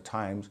 A lot of the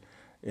times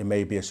it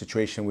may be a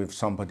situation with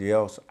somebody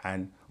else,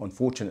 and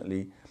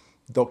unfortunately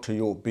Dr.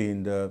 York,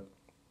 being the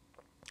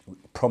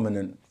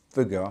prominent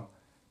figure,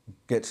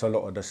 gets a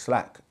lot of the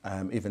slack,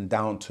 even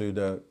down to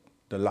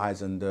the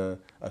lies and the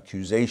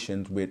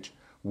accusations which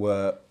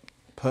were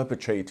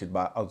perpetrated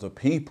by other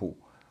people.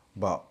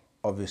 But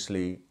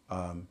obviously,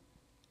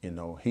 you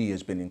know, he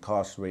has been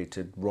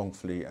incarcerated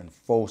wrongfully and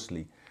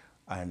falsely.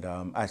 And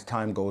as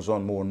time goes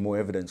on, more and more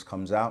evidence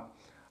comes out,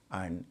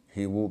 and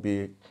he will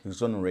be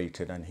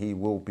exonerated and he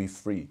will be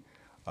free.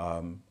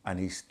 And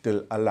he's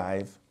still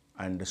alive,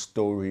 and the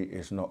story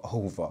is not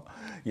over.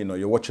 You know,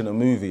 you're watching a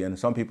movie and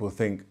some people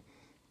think,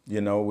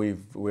 you know, we're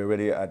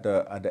already at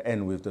the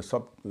end with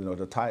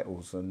the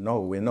titles, and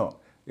no, we're not.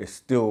 It's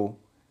still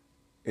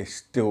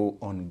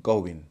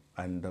ongoing,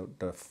 and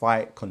the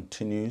fight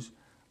continues,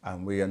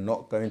 and we are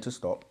not going to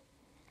stop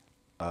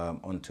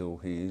until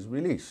he is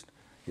released.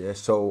 Yeah,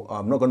 so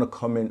I'm not going to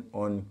comment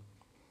on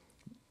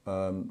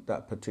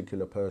that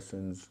particular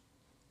person's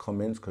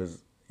comments,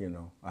 because, you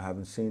know, I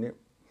haven't seen it.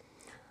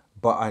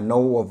 But I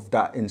know of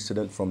that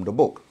incident from the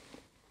book.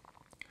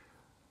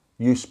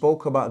 You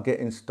spoke about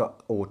getting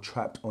stuck or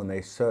trapped on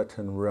a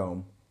certain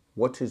realm.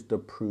 What is the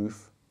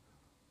proof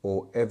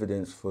or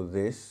evidence for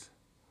this?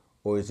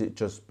 Or is it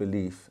just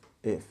belief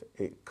if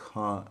it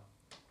can't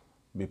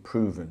be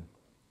proven?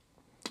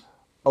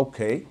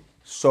 Okay,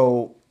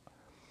 so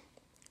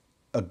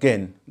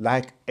again,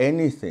 like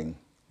anything,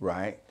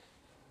 right?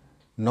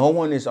 No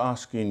one is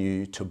asking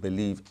you to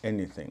believe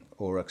anything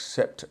or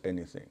accept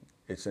anything.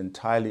 It's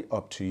entirely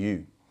up to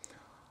you.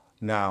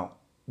 Now,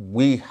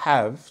 we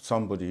have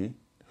somebody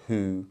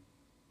who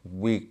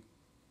we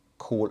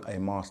call a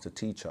master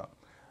teacher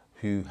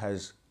who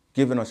has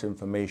given us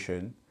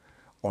information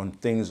on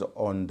things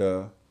on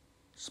the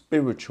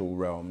spiritual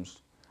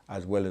realms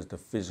as well as the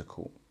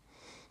physical.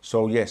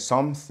 So yes,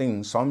 some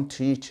things, some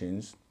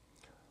teachings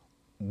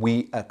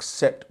we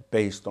accept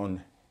based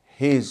on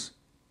his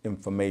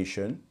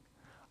information,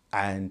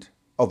 and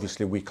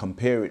obviously we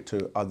compare it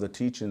to other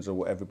teachings or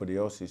what everybody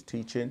else is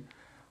teaching.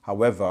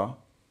 However,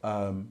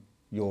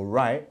 you're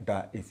right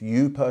that if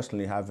you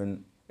personally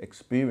haven't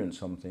experienced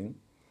something,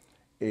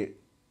 it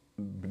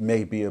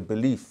may be a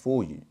belief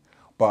for you.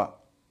 But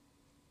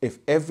if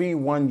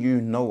everyone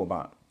you know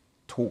about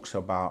talks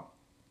about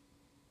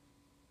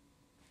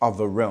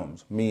other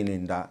realms,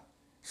 meaning that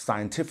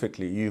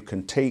scientifically you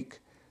can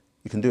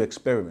do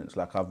experiments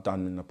like I've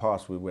done in the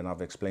past when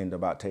I've explained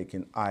about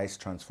taking ice,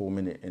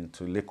 transforming it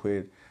into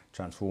liquid,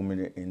 transforming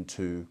it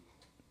into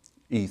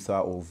ether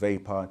or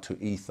vapor to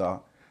ether.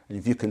 And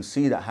if you can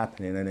see that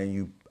happening and then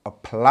you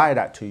apply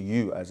that to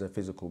you as a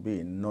physical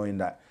being, knowing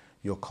that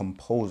you're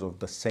composed of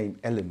the same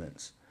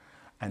elements.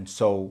 And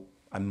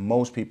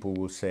most people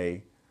will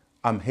say,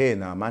 I'm here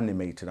now, I'm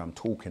animated, I'm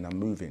talking, I'm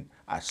moving.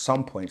 At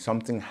some point,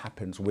 something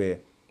happens where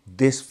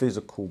this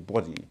physical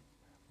body,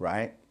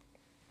 right,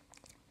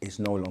 is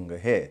no longer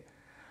here.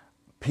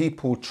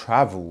 People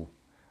travel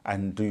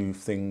and do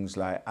things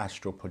like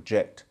astral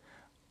project,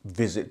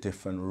 visit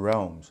different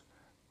realms,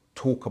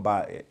 talk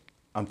about it.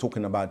 I'm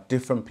talking about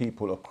different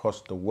people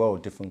across the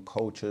world, different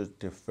cultures,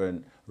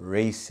 different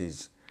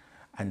races.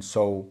 And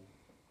so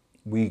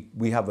we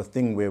have a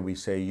thing where we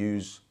say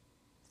use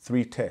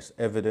 3 tests: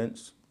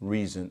 evidence,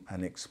 reason,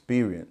 and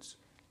experience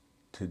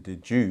to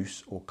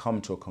deduce or come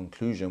to a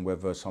conclusion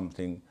whether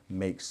something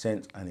makes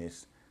sense and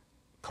is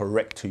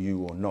correct to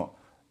you or not.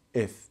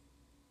 If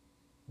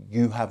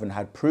you haven't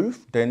had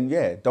proof, then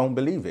yeah, don't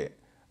believe it.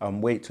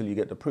 Wait till you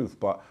get the proof.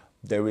 But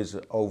there is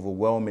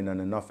overwhelming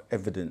and enough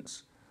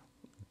evidence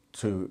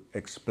to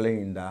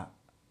explain that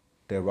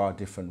there are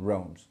different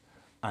realms,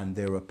 and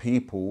there are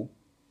people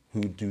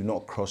who do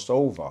not cross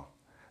over,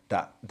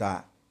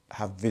 that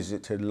have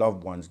visited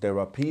loved ones. There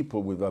are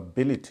people with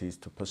abilities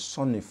to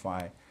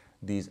personify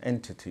these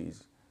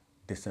entities,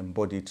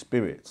 disembodied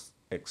spirits,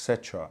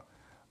 etc.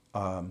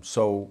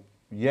 So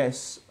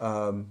yes,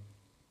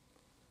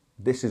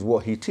 this is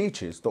what he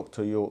teaches.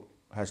 Dr. York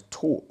has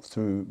taught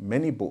through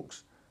many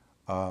books,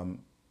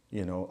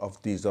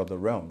 of these other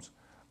realms,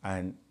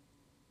 and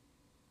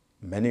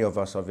many of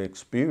us have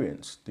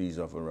experienced these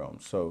other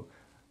realms. So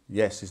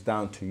yes, it's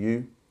down to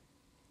you.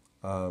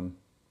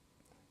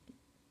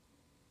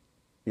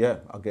 Yeah,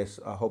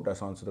 I hope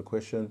that's answered the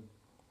question.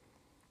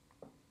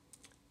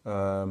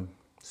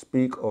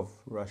 Speak of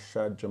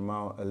Rashad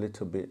Jamal a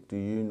little bit. Do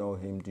you know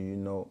him? Do you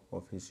know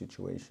of his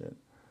situation?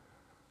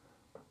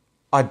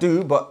 I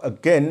do, but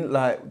again,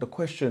 like the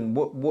question,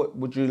 what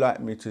would you like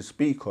me to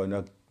speak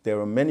on? There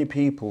are many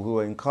people who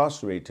are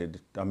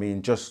incarcerated. I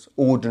mean, just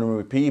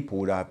ordinary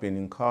people that have been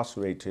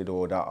incarcerated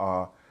or that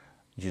are,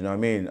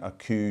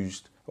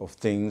 accused of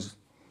things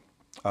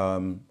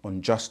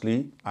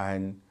unjustly.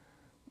 And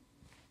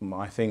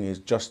my thing is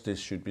justice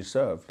should be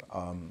served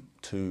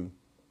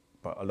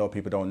but a lot of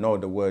people don't know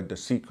the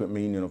secret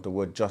meaning of the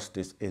word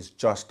justice is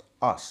just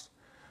us.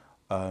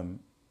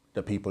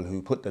 The people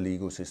who put the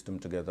legal system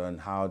together, and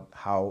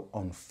how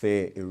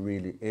unfair it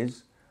really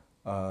is.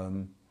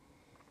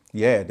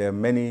 Yeah, there are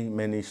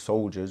many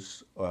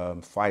soldiers,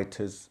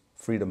 fighters,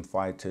 freedom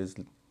fighters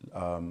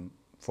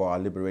for our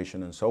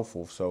liberation and so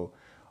forth. So,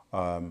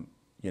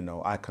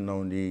 I can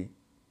only,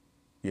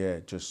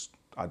 I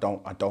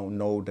don't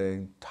know the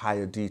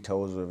entire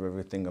details of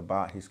everything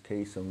about his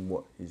case and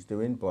what he's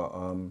doing, but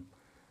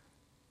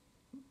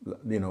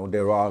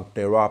there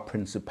are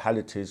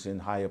principalities in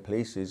higher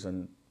places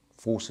and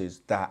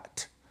forces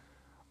that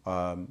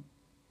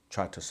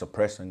try to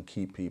suppress and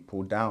keep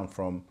people down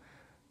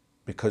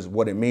because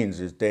what it means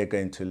is they're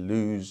going to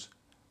lose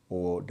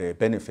or their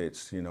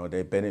benefits.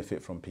 They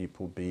benefit from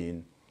people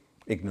being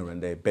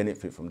ignorant, they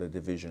benefit from the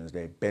divisions,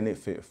 they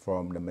benefit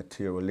from the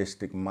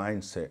materialistic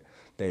mindset,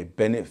 they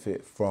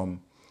benefit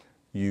from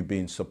you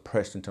being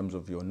suppressed in terms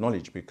of your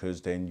knowledge,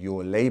 because then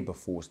your labor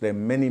force, there are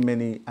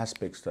many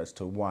aspects as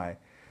to why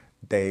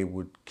they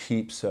would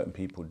keep certain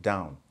people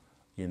down,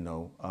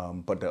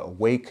 but the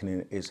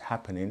awakening is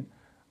happening,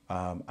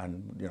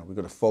 and we've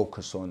got to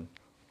focus on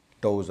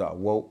those that are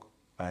woke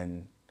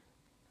and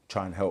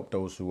try and help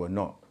those who are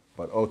not.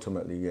 But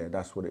ultimately, yeah,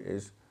 that's what it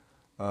is.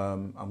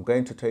 I'm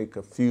going to take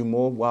a few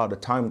more. Wow, the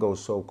time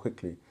goes so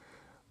quickly.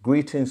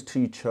 Greetings,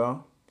 teacher.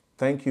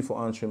 Thank you for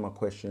answering my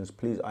questions.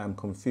 Please, I am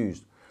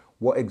confused.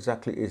 What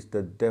exactly is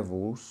the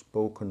devil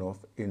spoken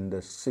of in the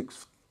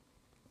 6th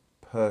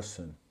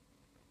person?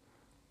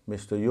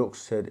 Mr. York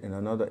said in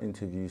another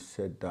interview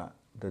said that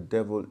the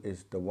devil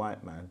is the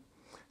white man.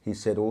 He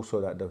said also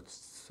that the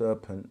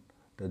serpent,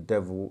 the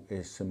devil,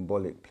 is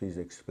symbolic. Please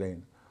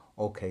explain.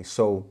 Okay,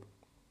 so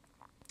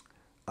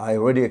I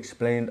already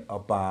explained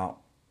about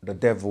the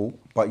devil,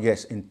 but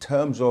yes, in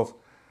terms of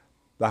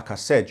like I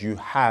said, you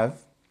have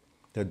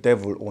the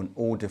devil on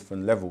all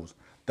different levels.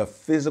 The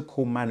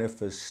physical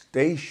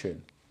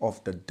manifestation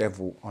of the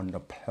devil on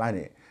the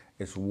planet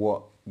is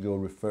what you're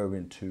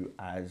referring to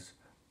as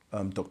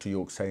Dr.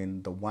 York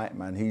saying the white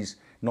man. He's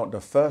not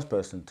the first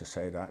person to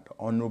say that. The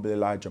Honorable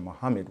Elijah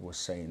Muhammad was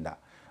saying that.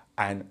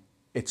 And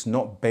it's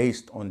not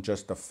based on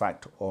just the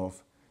fact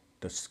of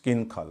the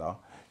skin color.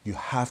 You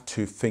have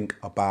to think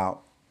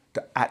about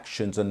the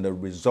actions and the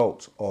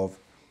results of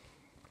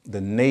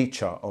the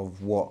nature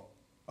of what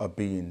a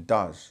being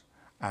does.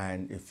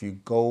 And if you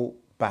go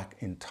back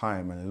in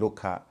time and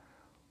look at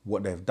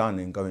what they've done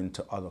in going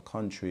to other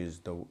countries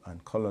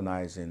and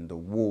colonizing, the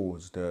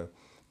wars, the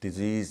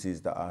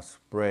diseases that are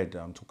spread,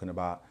 I'm talking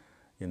about,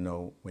 you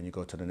know, when you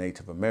go to the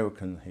Native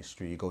American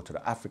history, you go to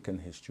the African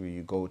history,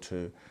 you go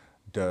to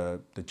the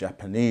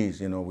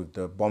Japanese, you know, with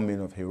the bombing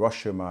of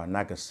Hiroshima,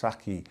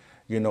 Nagasaki,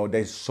 you know,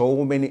 there's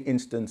so many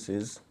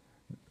instances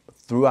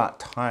throughout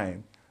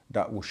time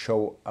that will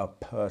show a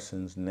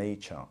person's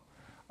nature.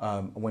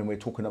 When we're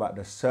talking about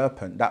the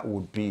serpent, that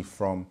would be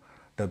from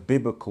the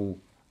biblical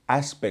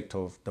aspect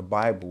of the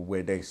Bible,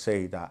 where they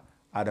say that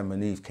Adam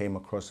and Eve came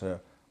across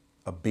a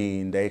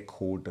being they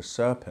called the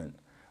serpent,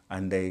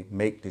 and they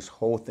make this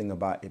whole thing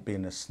about it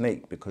being a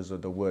snake because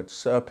of the word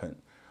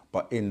serpent.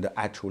 But in the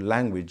actual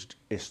language,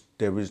 it's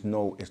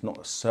not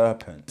a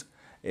serpent.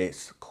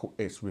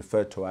 It's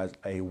referred to as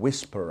a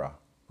whisperer,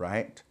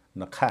 right?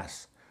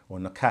 Nakas or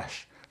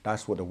Nakash.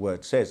 That's what the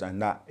word says,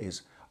 and that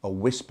is a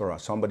whisperer,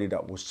 somebody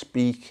that was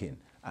speaking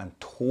and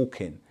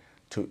talking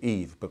to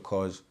Eve,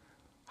 because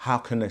how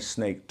can a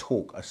snake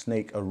talk?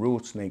 A real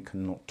snake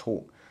cannot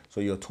talk.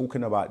 So you're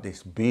talking about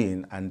this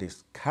being and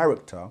this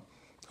character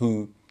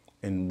who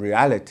in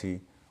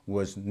reality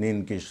was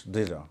Ningish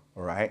Dizza,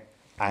 all right?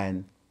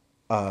 And,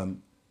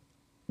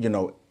 you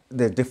know,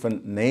 there's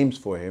different names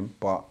for him,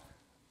 but,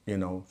 you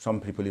know,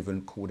 some people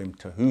even called him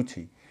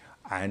Tehuti.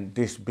 And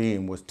this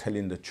being was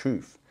telling the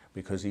truth,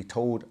 because he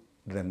told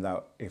them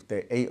that if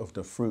they ate of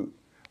the fruit,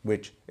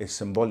 which is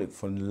symbolic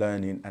for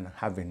learning and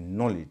having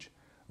knowledge,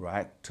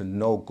 right? To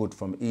know good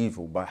from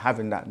evil. By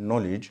having that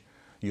knowledge,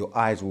 your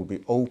eyes will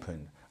be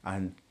open.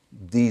 And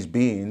these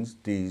beings,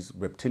 these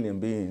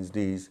reptilian beings,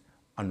 these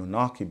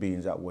Anunnaki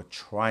beings that were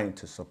trying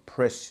to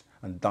suppress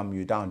and dumb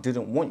you down,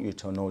 didn't want you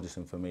to know this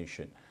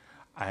information.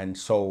 And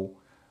so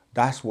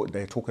that's what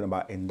they're talking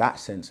about in that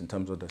sense, in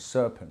terms of the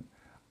serpent.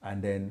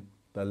 And then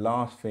the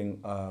last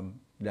thing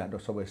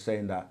that so we're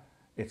saying that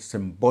it's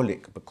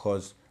symbolic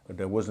because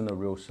there wasn't a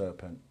real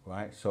serpent,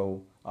 right?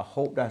 So I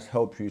hope that's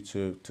helped you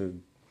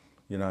to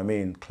you know what I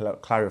mean,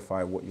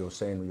 clarify what you're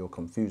saying or you're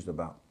confused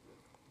about.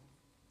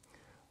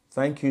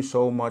 Thank you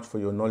so much for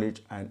your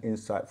knowledge and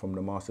insight from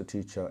the master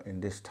teacher.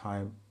 In this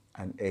time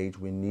and age,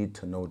 we need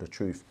to know the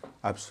truth.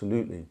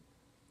 Absolutely,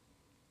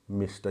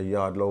 Mr.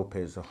 Yard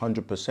Lopez,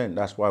 100%.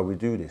 That's why we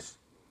do this.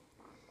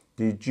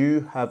 Did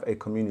you have a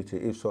community?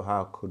 If so,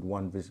 how could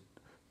one visit?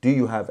 Do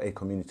you have a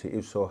community?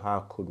 If so,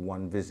 how could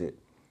one visit?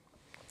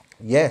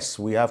 Yes,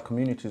 we have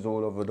communities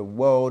all over the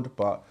world,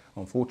 but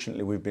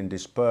unfortunately we've been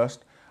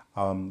dispersed.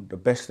 The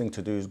best thing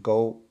to do is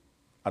go,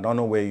 I don't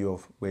know where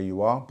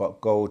you are, but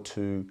go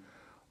to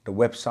the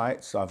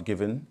websites I've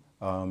given.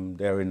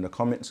 They're in the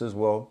comments as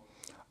well,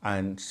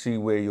 and see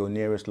where your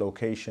nearest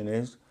location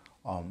is.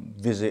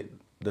 Visit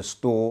the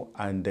store,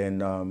 and then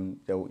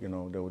they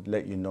would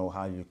let you know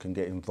how you can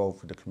get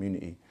involved with the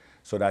community.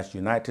 So that's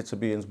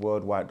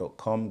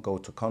unitedtobeingworldwide.com. Go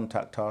to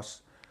contact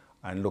us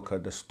and look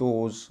at the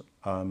stores,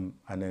 and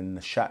then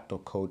the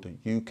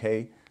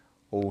chat.co.uk.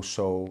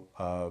 Also,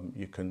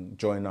 you can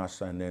join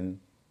us and then,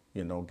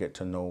 you know, get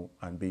to know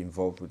and be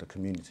involved with the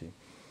community.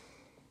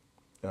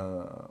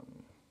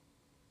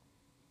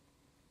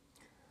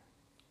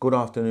 Good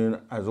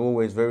afternoon. As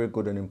always, very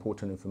good and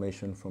important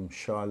information from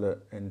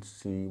Charlotte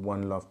NC.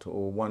 One love to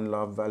all. One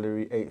love,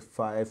 Valerie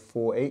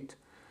 8548.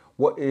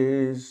 What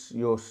is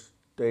your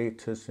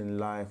status in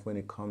life when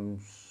it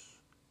comes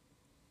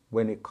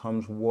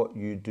what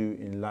you do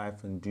in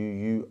life, and do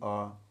you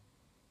are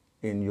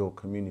in your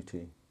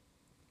community?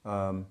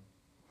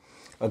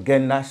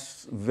 Again,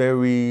 that's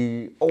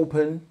very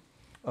open.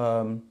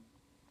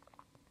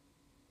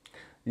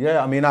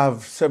 Yeah, I mean, I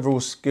have several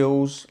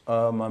skills.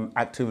 I'm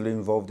actively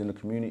involved in the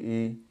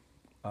community.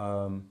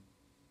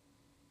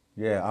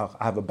 Yeah,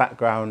 I have a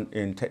background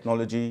in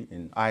technology,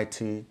 in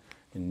IT,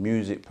 in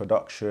music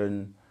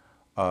production,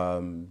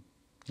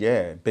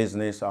 yeah,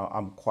 business.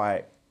 I'm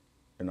quite,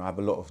 you know, I have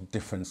a lot of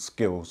different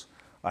skills.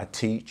 I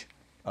teach.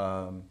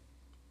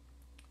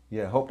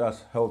 Yeah, hope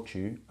that's helped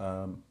you.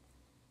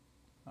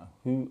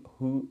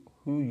 Who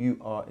you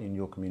are in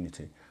your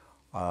community?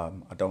 I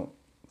don't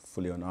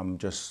fully on. I'm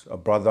just a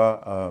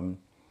brother,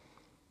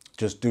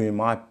 just doing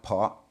my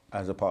part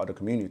as a part of the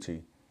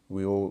community.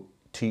 We all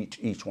teach,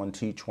 each one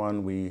teach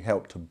one. We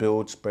help to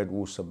build, spread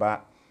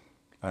Wu-Sabat,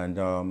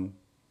 and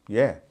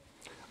yeah,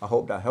 I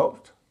hope that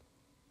helped.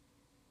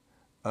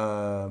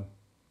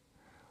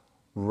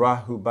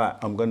 Rahubat,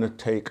 I'm going to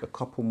take a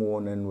couple more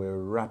and then we're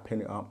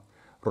wrapping it up.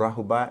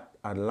 Rahubat,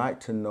 I'd like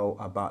to know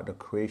about the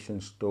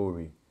creation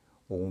story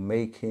or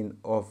making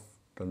of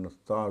the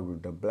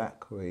Natharu, the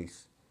black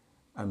race,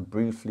 and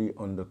briefly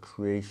on the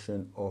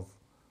creation of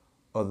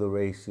other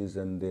races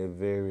and their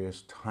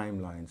various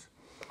timelines.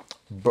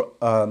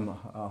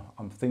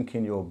 I'm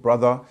thinking your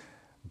brother,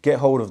 get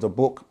hold of the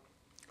book,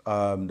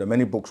 the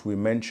many books we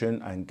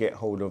mentioned, and get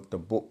hold of the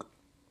book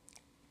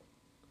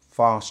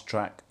Fast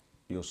Track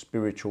Your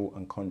Spiritual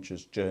and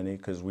Conscious Journey,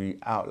 because we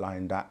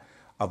outlined that.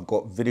 I've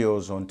got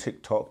videos on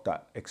TikTok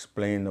that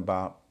explain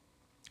about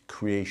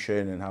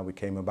creation and how we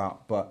came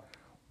about, but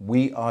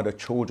we are the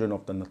children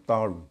of the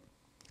Natharu.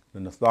 The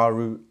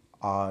Natharu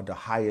are the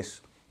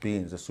highest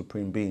beings, the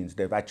supreme beings.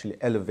 They've actually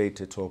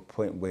elevated to a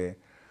point where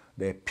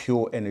they're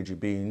pure energy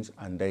beings,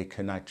 and they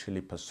can actually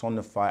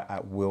personify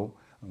at will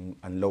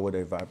and lower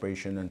their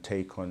vibration and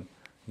take on,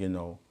 you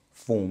know,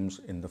 forms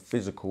in the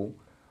physical.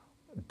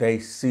 They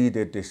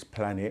seeded this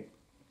planet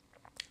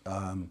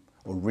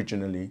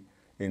originally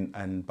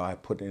and by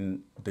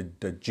putting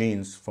the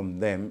genes from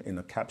them in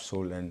a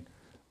capsule and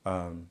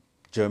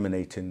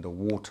germinating the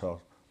water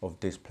of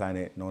this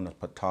planet known as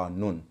Ptah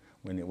Nun,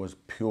 when it was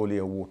purely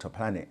a water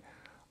planet.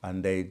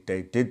 And they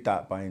did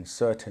that by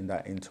inserting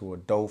that into a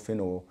dolphin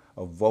or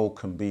a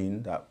Vulcan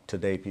being that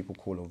today people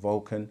call a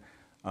Vulcan,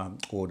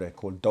 or they're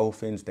called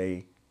dolphins.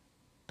 They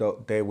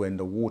were in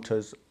the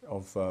waters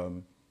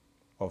of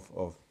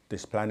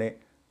this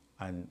planet,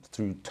 and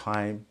through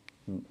time,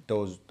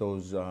 those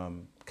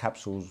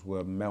capsules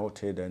were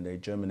melted and they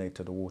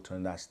germinated the water,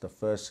 and that's the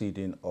first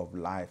seeding of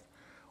life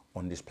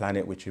on this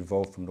planet, which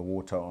evolved from the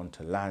water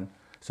onto land.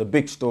 It's a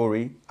big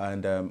story,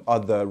 and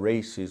other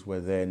races were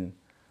then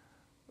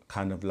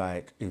kind of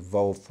like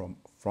evolved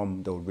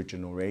from the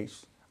original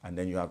race, and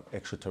then you have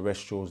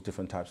extraterrestrials,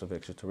 different types of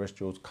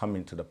extraterrestrials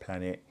coming to the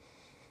planet.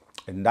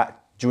 And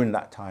that during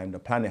that time, the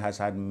planet has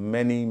had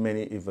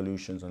many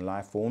evolutions and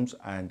life forms,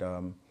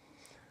 and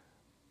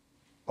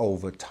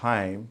over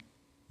time,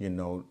 you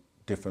know,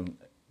 different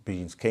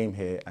beings came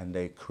here and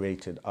they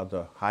created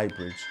other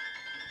hybrids.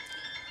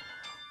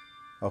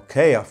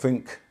 Okay, I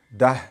think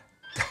that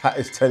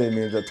is telling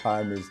me the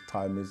time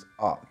is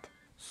up.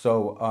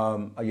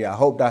 So yeah, I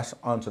hope that's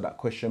answered that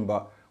question,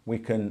 but we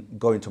can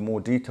go into more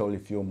detail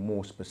if you're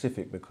more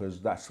specific, because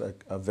that's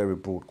a very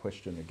broad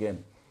question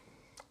again.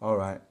 All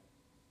right.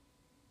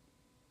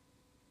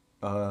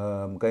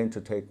 I'm going to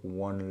take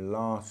one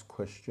last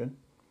question.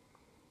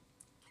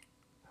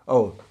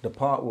 Oh, the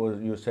part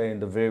was you're saying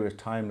the various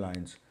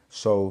timelines.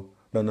 So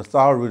the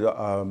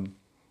Natharu,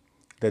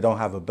 they don't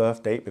have a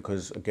birth date,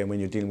 because again, when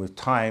you're dealing with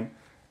time,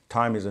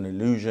 time is an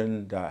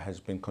illusion that has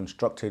been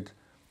constructed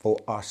for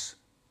us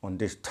on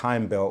this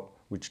time belt,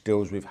 which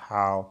deals with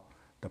how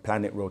the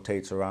planet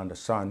rotates around the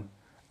sun,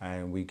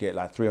 and we get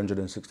like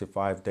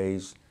 365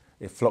 days.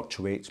 It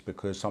fluctuates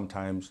because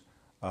sometimes,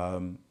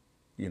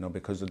 you know,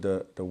 because of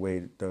the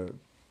way the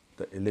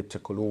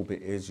elliptical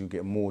orbit is, you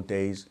get more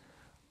days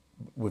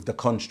with the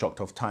construct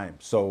of time.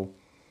 So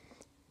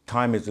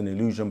time is an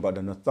illusion, but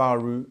the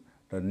Natharu,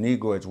 the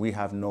Negroids, we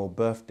have no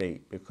birth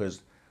date,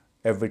 because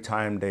every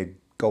time they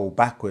go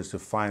backwards to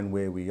find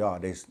where we are,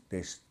 there's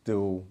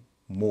still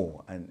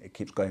more, and it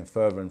keeps going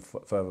further and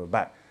further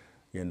back.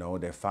 You know,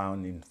 they're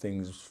found in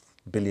things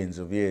billions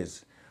of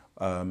years.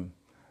 The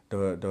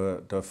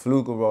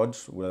Fluga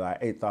rods were like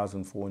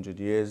 8,400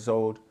 years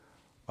old,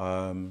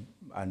 and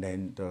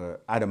then the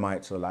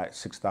Adamites are like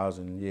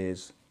 6,000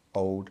 years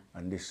old,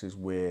 and this is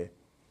where,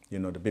 you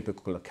know, the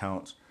biblical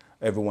accounts,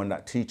 everyone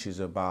that teaches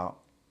about,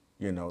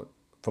 you know,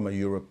 from a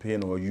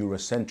European or a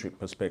Eurocentric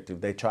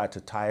perspective, they try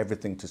to tie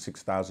everything to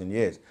 6,000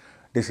 years.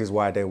 This is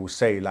why they will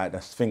say like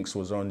the Sphinx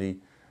was only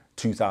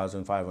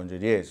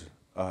 2,500 years.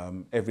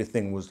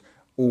 Everything was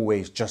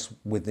always just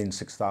within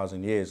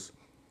 6,000 years.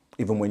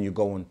 Even when you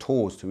go on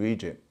tours to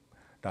Egypt,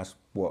 that's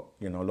what,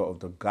 you know, a lot of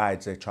the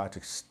guides, they try to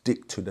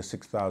stick to the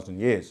 6,000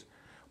 years.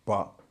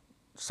 But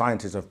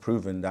scientists have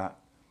proven that,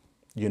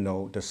 you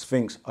know, the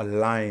Sphinx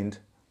aligned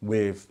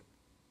with,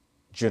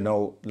 you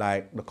know,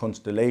 like the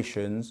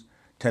constellations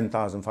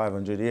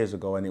 10,500 years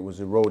ago, and it was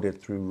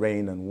eroded through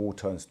rain and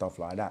water and stuff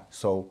like that.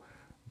 So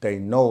they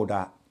know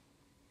that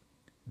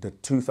the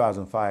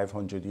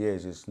 2,500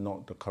 years is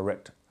not the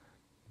correct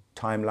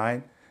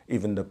timeline.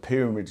 Even the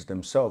pyramids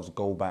themselves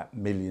go back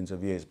millions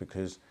of years,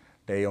 because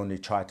they only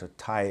try to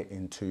tie it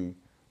into,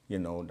 you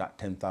know, that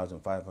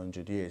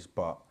 10,500 years.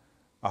 But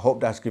I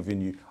hope that's giving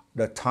you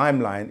the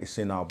timeline. Is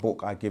in our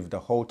book. I give the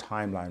whole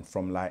timeline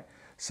from like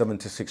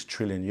 76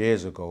 trillion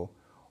years ago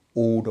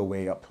all the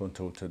way up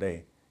until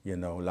today. You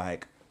know,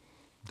 like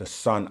the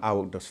sun,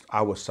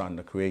 our sun,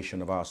 the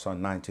creation of our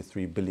sun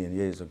 93 billion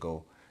years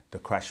ago. The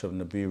crash of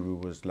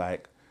Nibiru was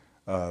like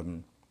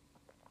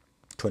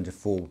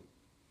 24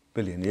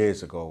 billion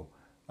years ago.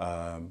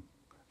 And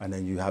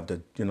then you have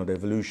the, you know, the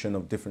evolution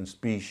of different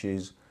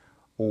species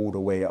all the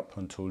way up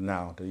until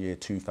now, the year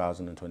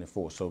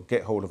 2024. So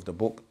get hold of the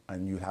book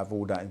and you have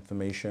all that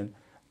information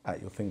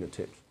at your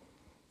fingertips.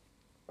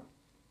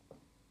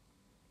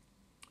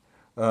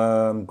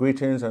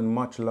 Greetings and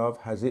much love.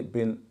 Has it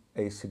been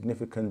a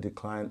significant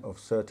decline of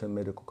certain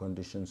medical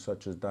conditions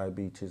such as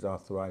diabetes,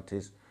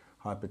 arthritis,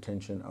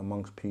 hypertension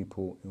amongst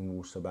people in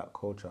Wu-Sabat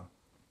culture?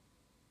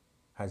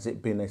 Has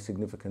it been a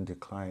significant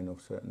decline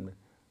of certain?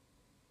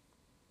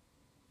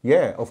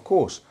 Yeah, of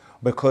course,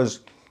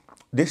 because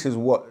this is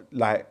what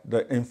like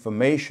the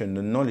information,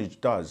 the knowledge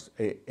does.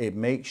 It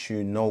makes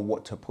you know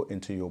what to put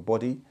into your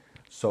body.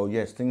 So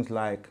yes, things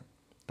like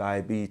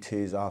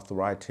diabetes,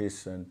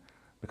 arthritis, and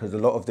because a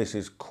lot of this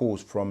is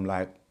caused from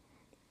like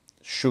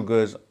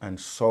sugars and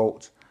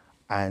salt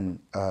and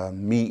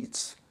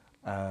meats,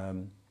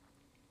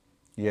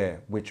 yeah,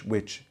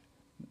 which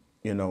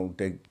you know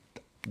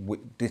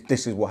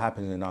this is what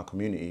happens in our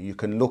community. You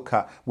can look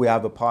at, we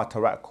have a part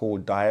of that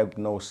called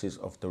Diagnosis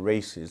of the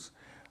Races.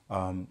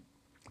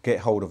 Get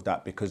hold of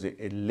that because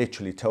it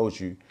literally tells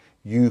you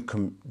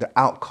the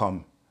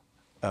outcome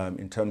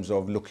in terms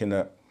of looking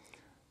at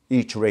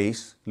each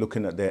race,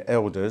 looking at their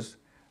elders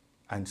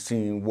and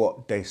seeing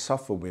what they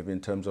suffer with in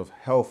terms of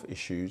health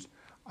issues.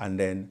 And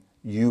then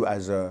you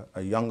as a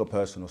younger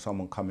person or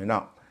someone coming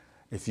up,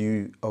 if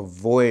you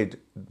avoid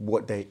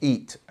what they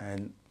eat,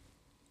 and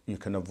you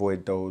can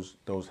avoid those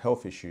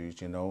health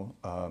issues, you know.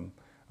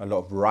 A lot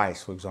of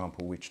rice, for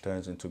example, which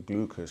turns into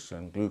glucose,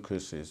 and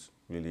glucose is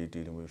really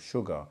dealing with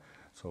sugar.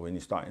 So when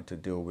you're starting to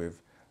deal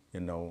with,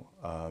 you know,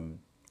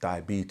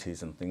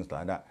 diabetes and things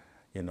like that,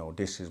 you know,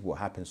 this is what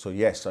happens. So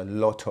yes, a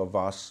lot of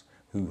us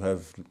who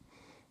have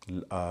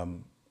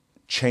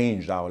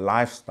changed our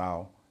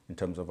lifestyle in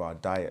terms of our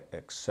diet,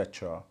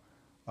 etc.,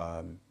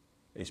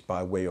 is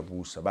by way of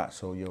Wu-Sabat.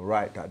 So you're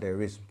right that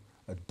there is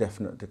a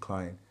definite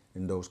decline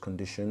in those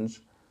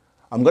conditions.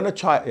 I'm going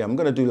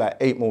to do like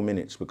 8 more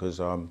minutes because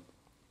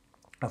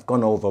I've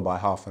gone over by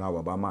half an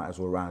hour, but I might as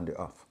well round it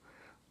off.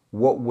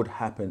 What would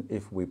happen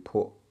if we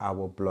put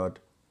our blood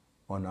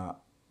on our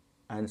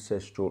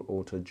ancestral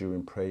altar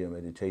during prayer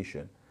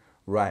meditation?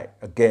 Right,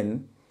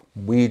 again,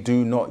 we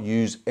do not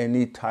use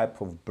any type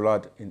of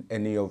blood in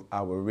any of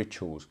our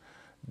rituals.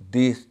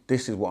 This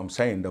is what I'm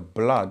saying. The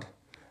blood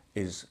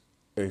is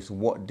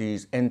what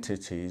these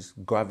entities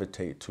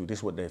gravitate to. This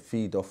is what they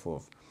feed off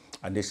of.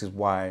 And this is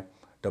why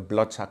the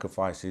blood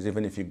sacrifices,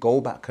 even if you go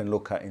back and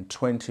look at in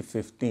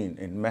 2015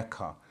 in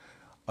Mecca,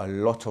 a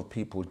lot of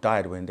people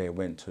died when they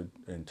went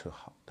into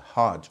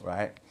Hajj,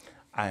 right?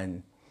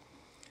 And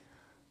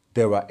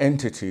there are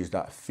entities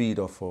that feed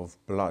off of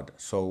blood.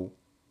 So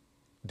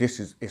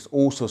it's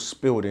also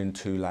spilled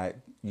into like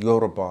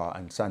Yoruba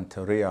and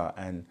Santeria,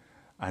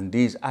 and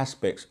these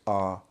aspects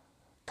are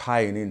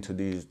tying into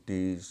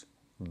these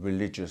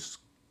religious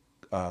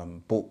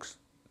books,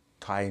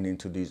 tying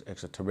into these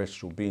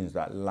extraterrestrial beings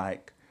that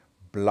like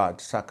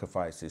blood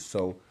sacrifices.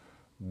 So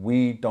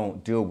we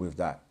don't deal with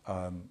that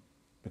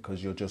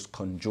because you're just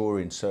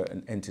conjuring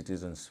certain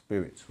entities and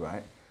spirits,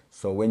 right?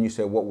 So when you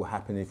say what will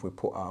happen if we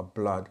put our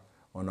blood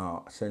on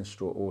our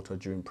ancestral altar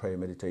during prayer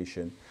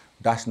meditation,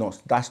 that's not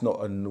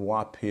a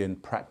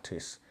Nuwapian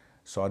practice.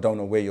 So I don't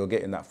know where you're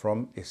getting that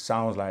from. It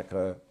sounds like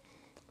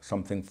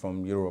something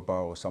from Yoruba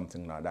or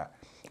something like that.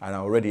 And I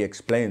already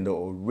explained the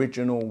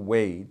original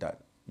way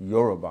that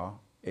Yoruba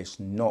is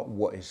not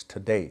what is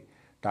today.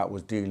 That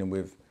was dealing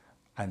with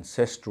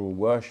ancestral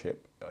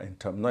worship, in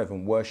terms, not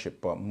even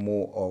worship, but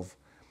more of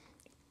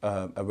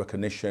a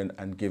recognition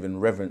and giving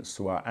reverence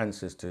to our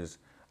ancestors.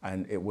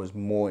 And it was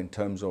more in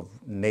terms of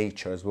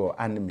nature as well,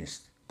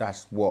 animist.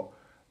 That's what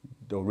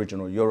the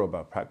original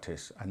Yoruba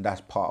practice, and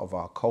that's part of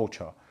our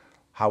culture.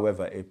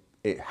 However,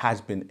 it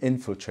has been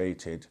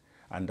infiltrated,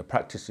 and the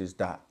practices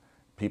that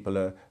people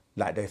are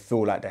like, they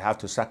feel like they have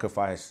to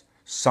sacrifice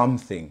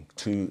something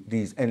to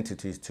these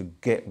entities to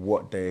get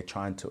what they're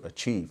trying to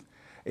achieve.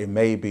 It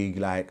may be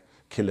like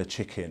kill a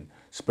chicken,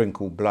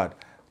 sprinkle blood,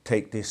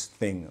 take this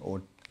thing,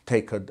 or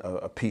take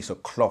a piece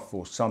of cloth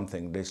or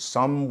something. There's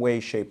some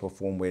way, shape or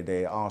form where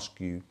they ask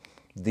you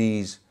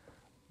these,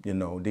 you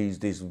know, these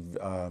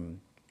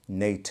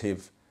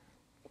native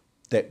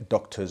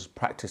doctors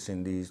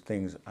practicing these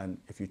things. And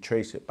if you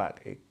trace it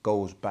back, it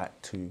goes back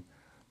to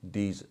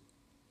these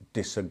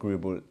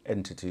disagreeable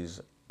entities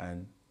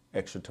and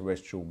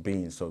extraterrestrial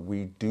beings. So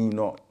we do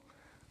not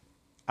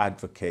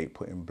advocate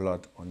putting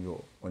blood on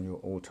your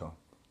altar.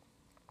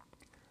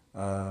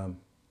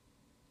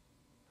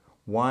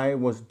 Why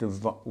was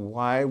divide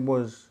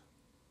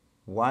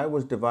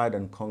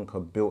and conquer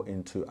built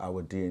into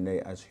our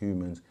DNA as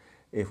humans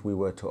if we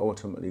were to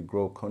ultimately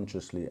grow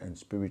consciously and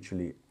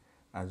spiritually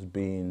as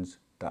beings?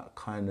 That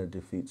kind of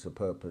defeats the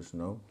purpose,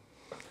 no?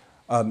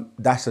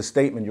 That's a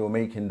statement you're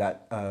making,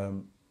 that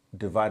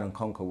divide and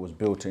conquer was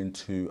built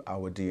into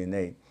our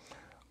DNA.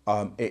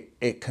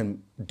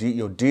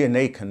 Your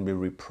DNA can be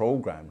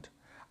reprogrammed,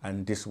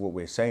 and this is what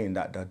we're saying,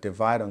 that the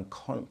divide and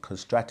conquer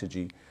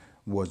strategy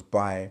was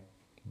by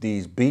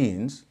these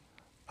beings,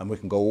 and we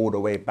can go all the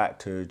way back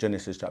to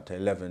Genesis chapter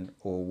 11,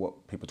 or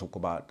what people talk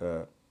about,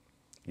 the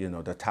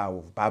Tower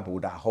of Babel,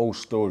 that whole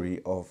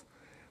story of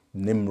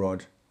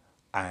Nimrod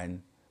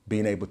and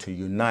being able to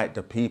unite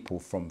the people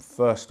from,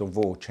 first of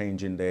all,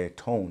 changing their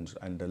tones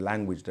and the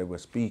language they were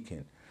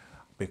speaking.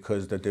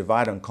 Because the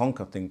divide and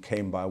conquer thing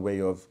came by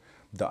way of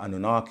the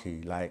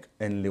Anunnaki, like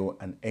Enlil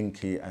and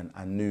Enki and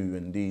Anu,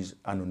 and these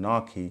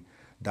Anunnaki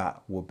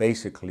that were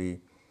basically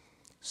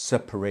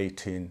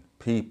separating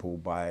people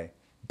by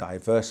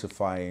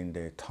diversifying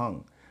their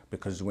tongue,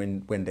 because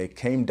when they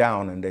came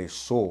down and they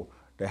saw,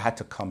 they had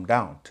to come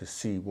down to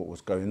see what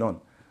was going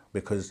on,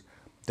 because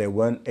they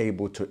weren't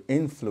able to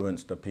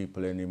influence the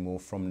people anymore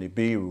from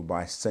Nibiru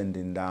by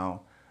sending down,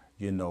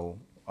 you know,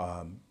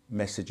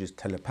 messages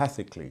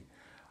telepathically.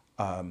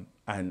 And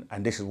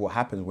this is what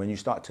happens when you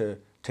start to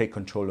take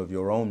control of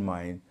your own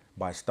mind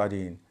by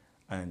studying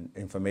and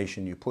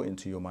information you put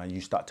into your mind,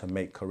 you start to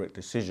make correct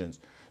decisions.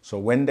 So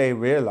when they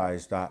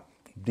realized that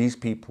these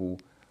people,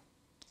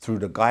 through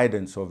the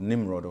guidance of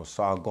Nimrod or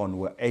Sargon,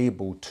 were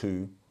able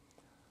to,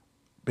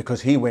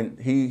 because he went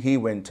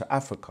to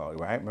Africa,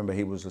 right? Remember,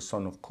 he was the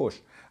son of Cush,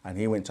 and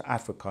he went to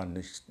Africa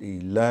and he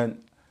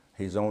learned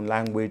his own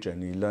language,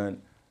 and he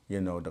learned,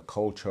 you know, the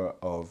culture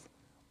of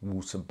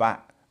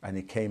Wu-Sabat, and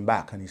he came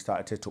back and he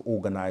started to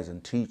organize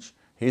and teach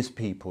his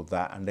people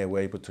that, and they were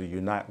able to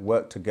unite,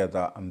 work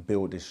together and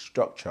build this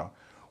structure,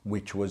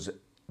 which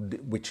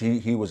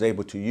he was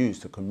able to use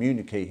to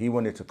communicate. He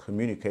wanted to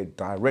communicate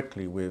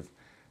directly with,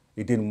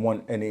 he didn't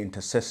want any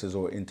intercessors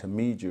or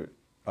intermediate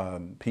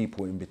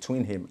people in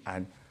between him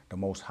and the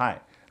Most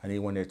High, and he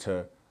wanted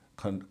to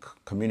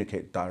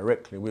communicate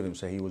directly with him.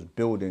 So he was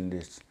building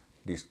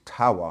this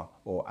tower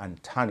or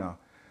antenna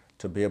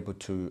to be able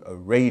to, a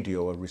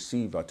radio, a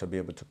receiver, to be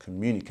able to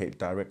communicate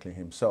directly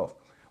himself.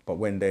 But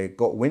when they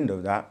got wind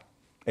of that,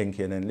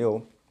 Enki and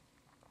Enlil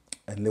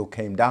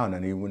came down,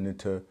 and he wanted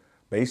to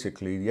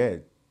basically, yeah,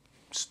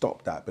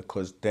 stop that,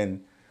 because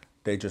then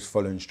they just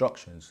follow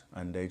instructions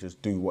and they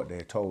just do what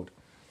they're told.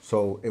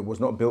 So it was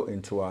not built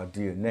into our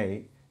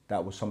DNA.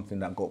 That was something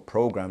that got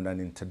programmed.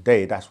 And in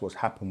today, that's what's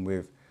happened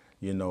with,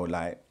 you know,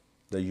 like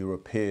the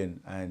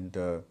European and,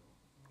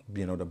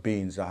 you know, the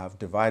beings that have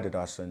divided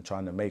us and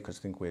trying to make us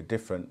think we're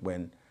different,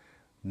 when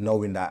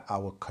knowing that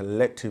our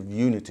collective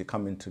unity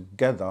coming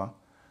together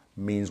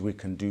means we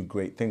can do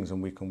great things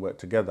and we can work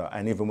together.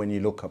 And even when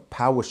you look at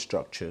power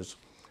structures,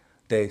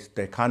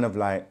 they're kind of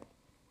like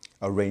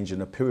arranged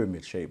in a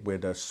pyramid shape, where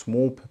the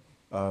small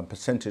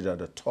percentage at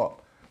the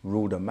top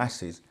rule the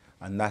masses,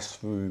 and that's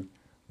through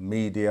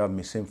media,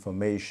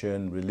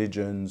 misinformation,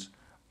 religions,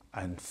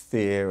 and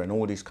fear, and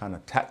all these kind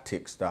of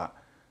tactics that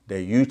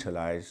they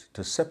utilize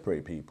to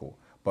separate people.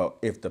 But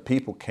if the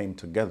people came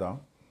together,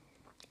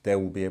 they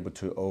will be able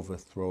to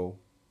overthrow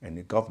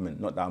any government.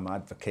 Not that I'm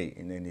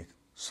advocating any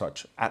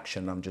such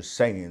action, I'm just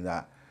saying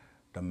that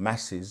the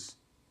masses,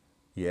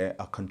 yeah,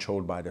 are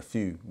controlled by the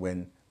few,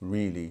 when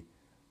really,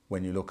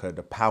 when you look at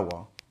the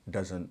power, it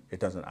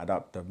doesn't add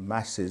up. The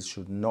masses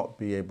should not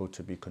be able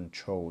to be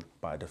controlled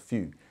by the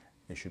few.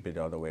 It should be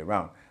the other way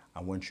around.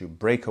 And once you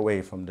break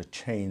away from the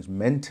chains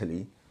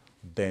mentally,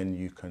 then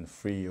you can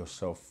free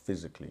yourself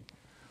physically.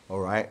 All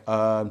right,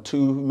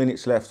 2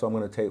 minutes left, so I'm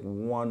going to take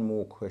one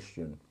more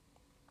question.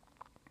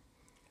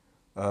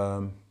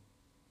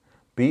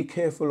 Be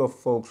careful of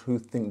folks who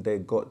think they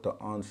got the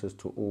answers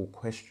to all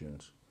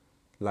questions.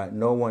 Like,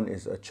 no one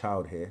is a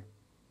child here.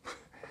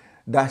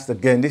 This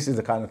is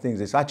the kind of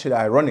things, it's actually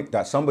ironic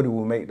that somebody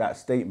will make that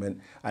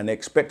statement and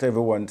expect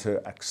everyone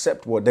to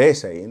accept what they're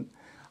saying,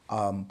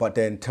 but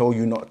then tell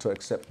you not to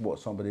accept what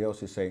somebody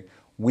else is saying.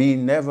 We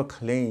never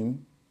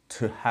claim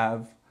to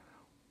have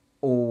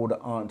all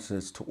the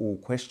answers to all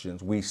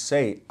questions. We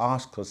say,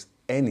 ask us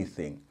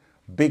anything.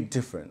 Big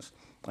difference.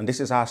 And this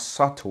is how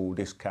subtle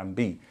this can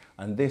be.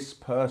 And this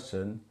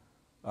person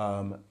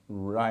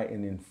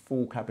writing in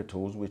full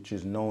capitals, which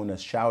is known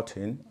as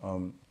shouting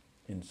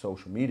in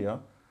social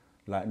media,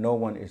 like, no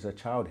one is a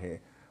child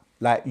here.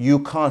 Like, you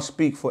can't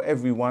speak for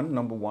everyone,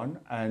 number one.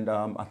 And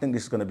I think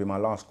this is going to be my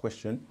last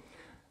question.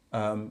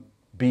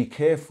 Be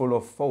careful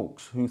of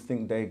folks who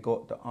think they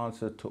got the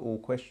answer to all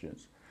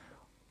questions.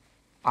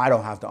 I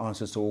don't have the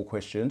answers to all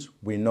questions.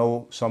 We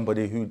know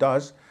somebody who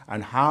does.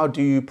 And how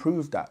do you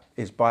prove that?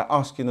 It's by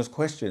asking us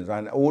questions.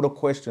 And all the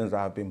questions that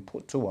have been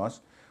put to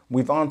us,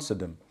 we've answered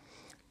them.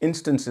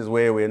 Instances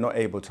where we're not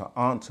able to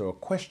answer a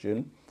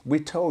question, we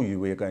tell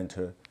you we're going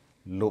to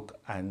look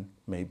and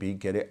maybe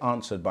get it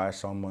answered by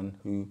someone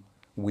who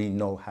we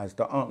know has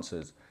the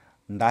answers.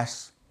 And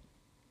that's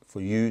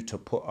for you to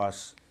put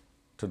us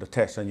to the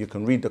test. And you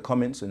can read the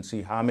comments and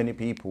see how many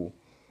people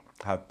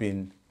have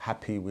been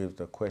happy with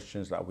the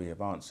questions that we have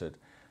answered.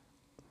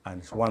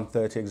 And it's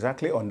 1:30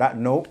 exactly. On that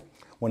note,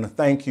 I want to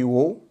thank you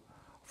all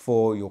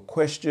for your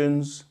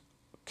questions.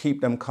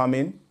 Keep them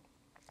coming.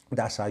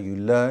 That's how you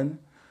learn.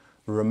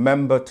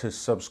 Remember to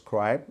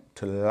subscribe,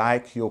 to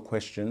like your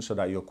question so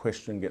that your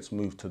question gets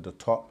moved to the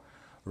top.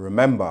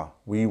 Remember,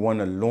 we want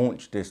to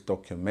launch this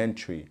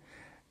documentary.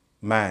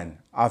 Man,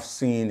 I've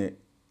seen it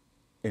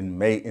in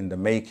the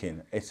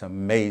making. It's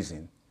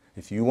amazing.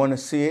 If you want to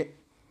see it,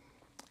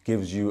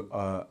 gives you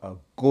a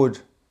good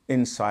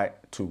insight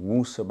to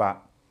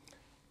Wu-Sabat.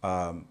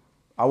 I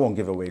won't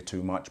give away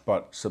too much,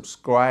 but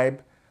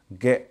subscribe,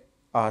 get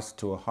us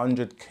to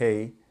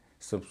 100K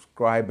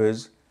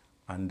subscribers,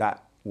 and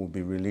that will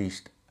be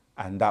released,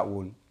 and that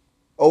will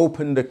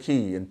open the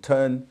key and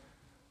turn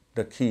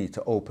the key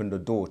to open the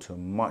door to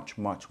much,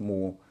 much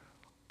more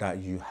that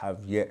you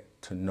have yet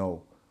to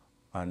know.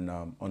 And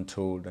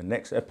until the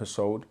next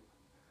episode,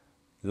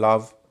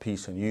 love,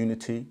 peace and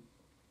unity,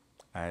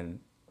 and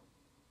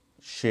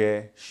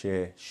share,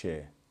 share,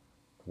 share.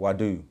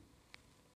 Wadu.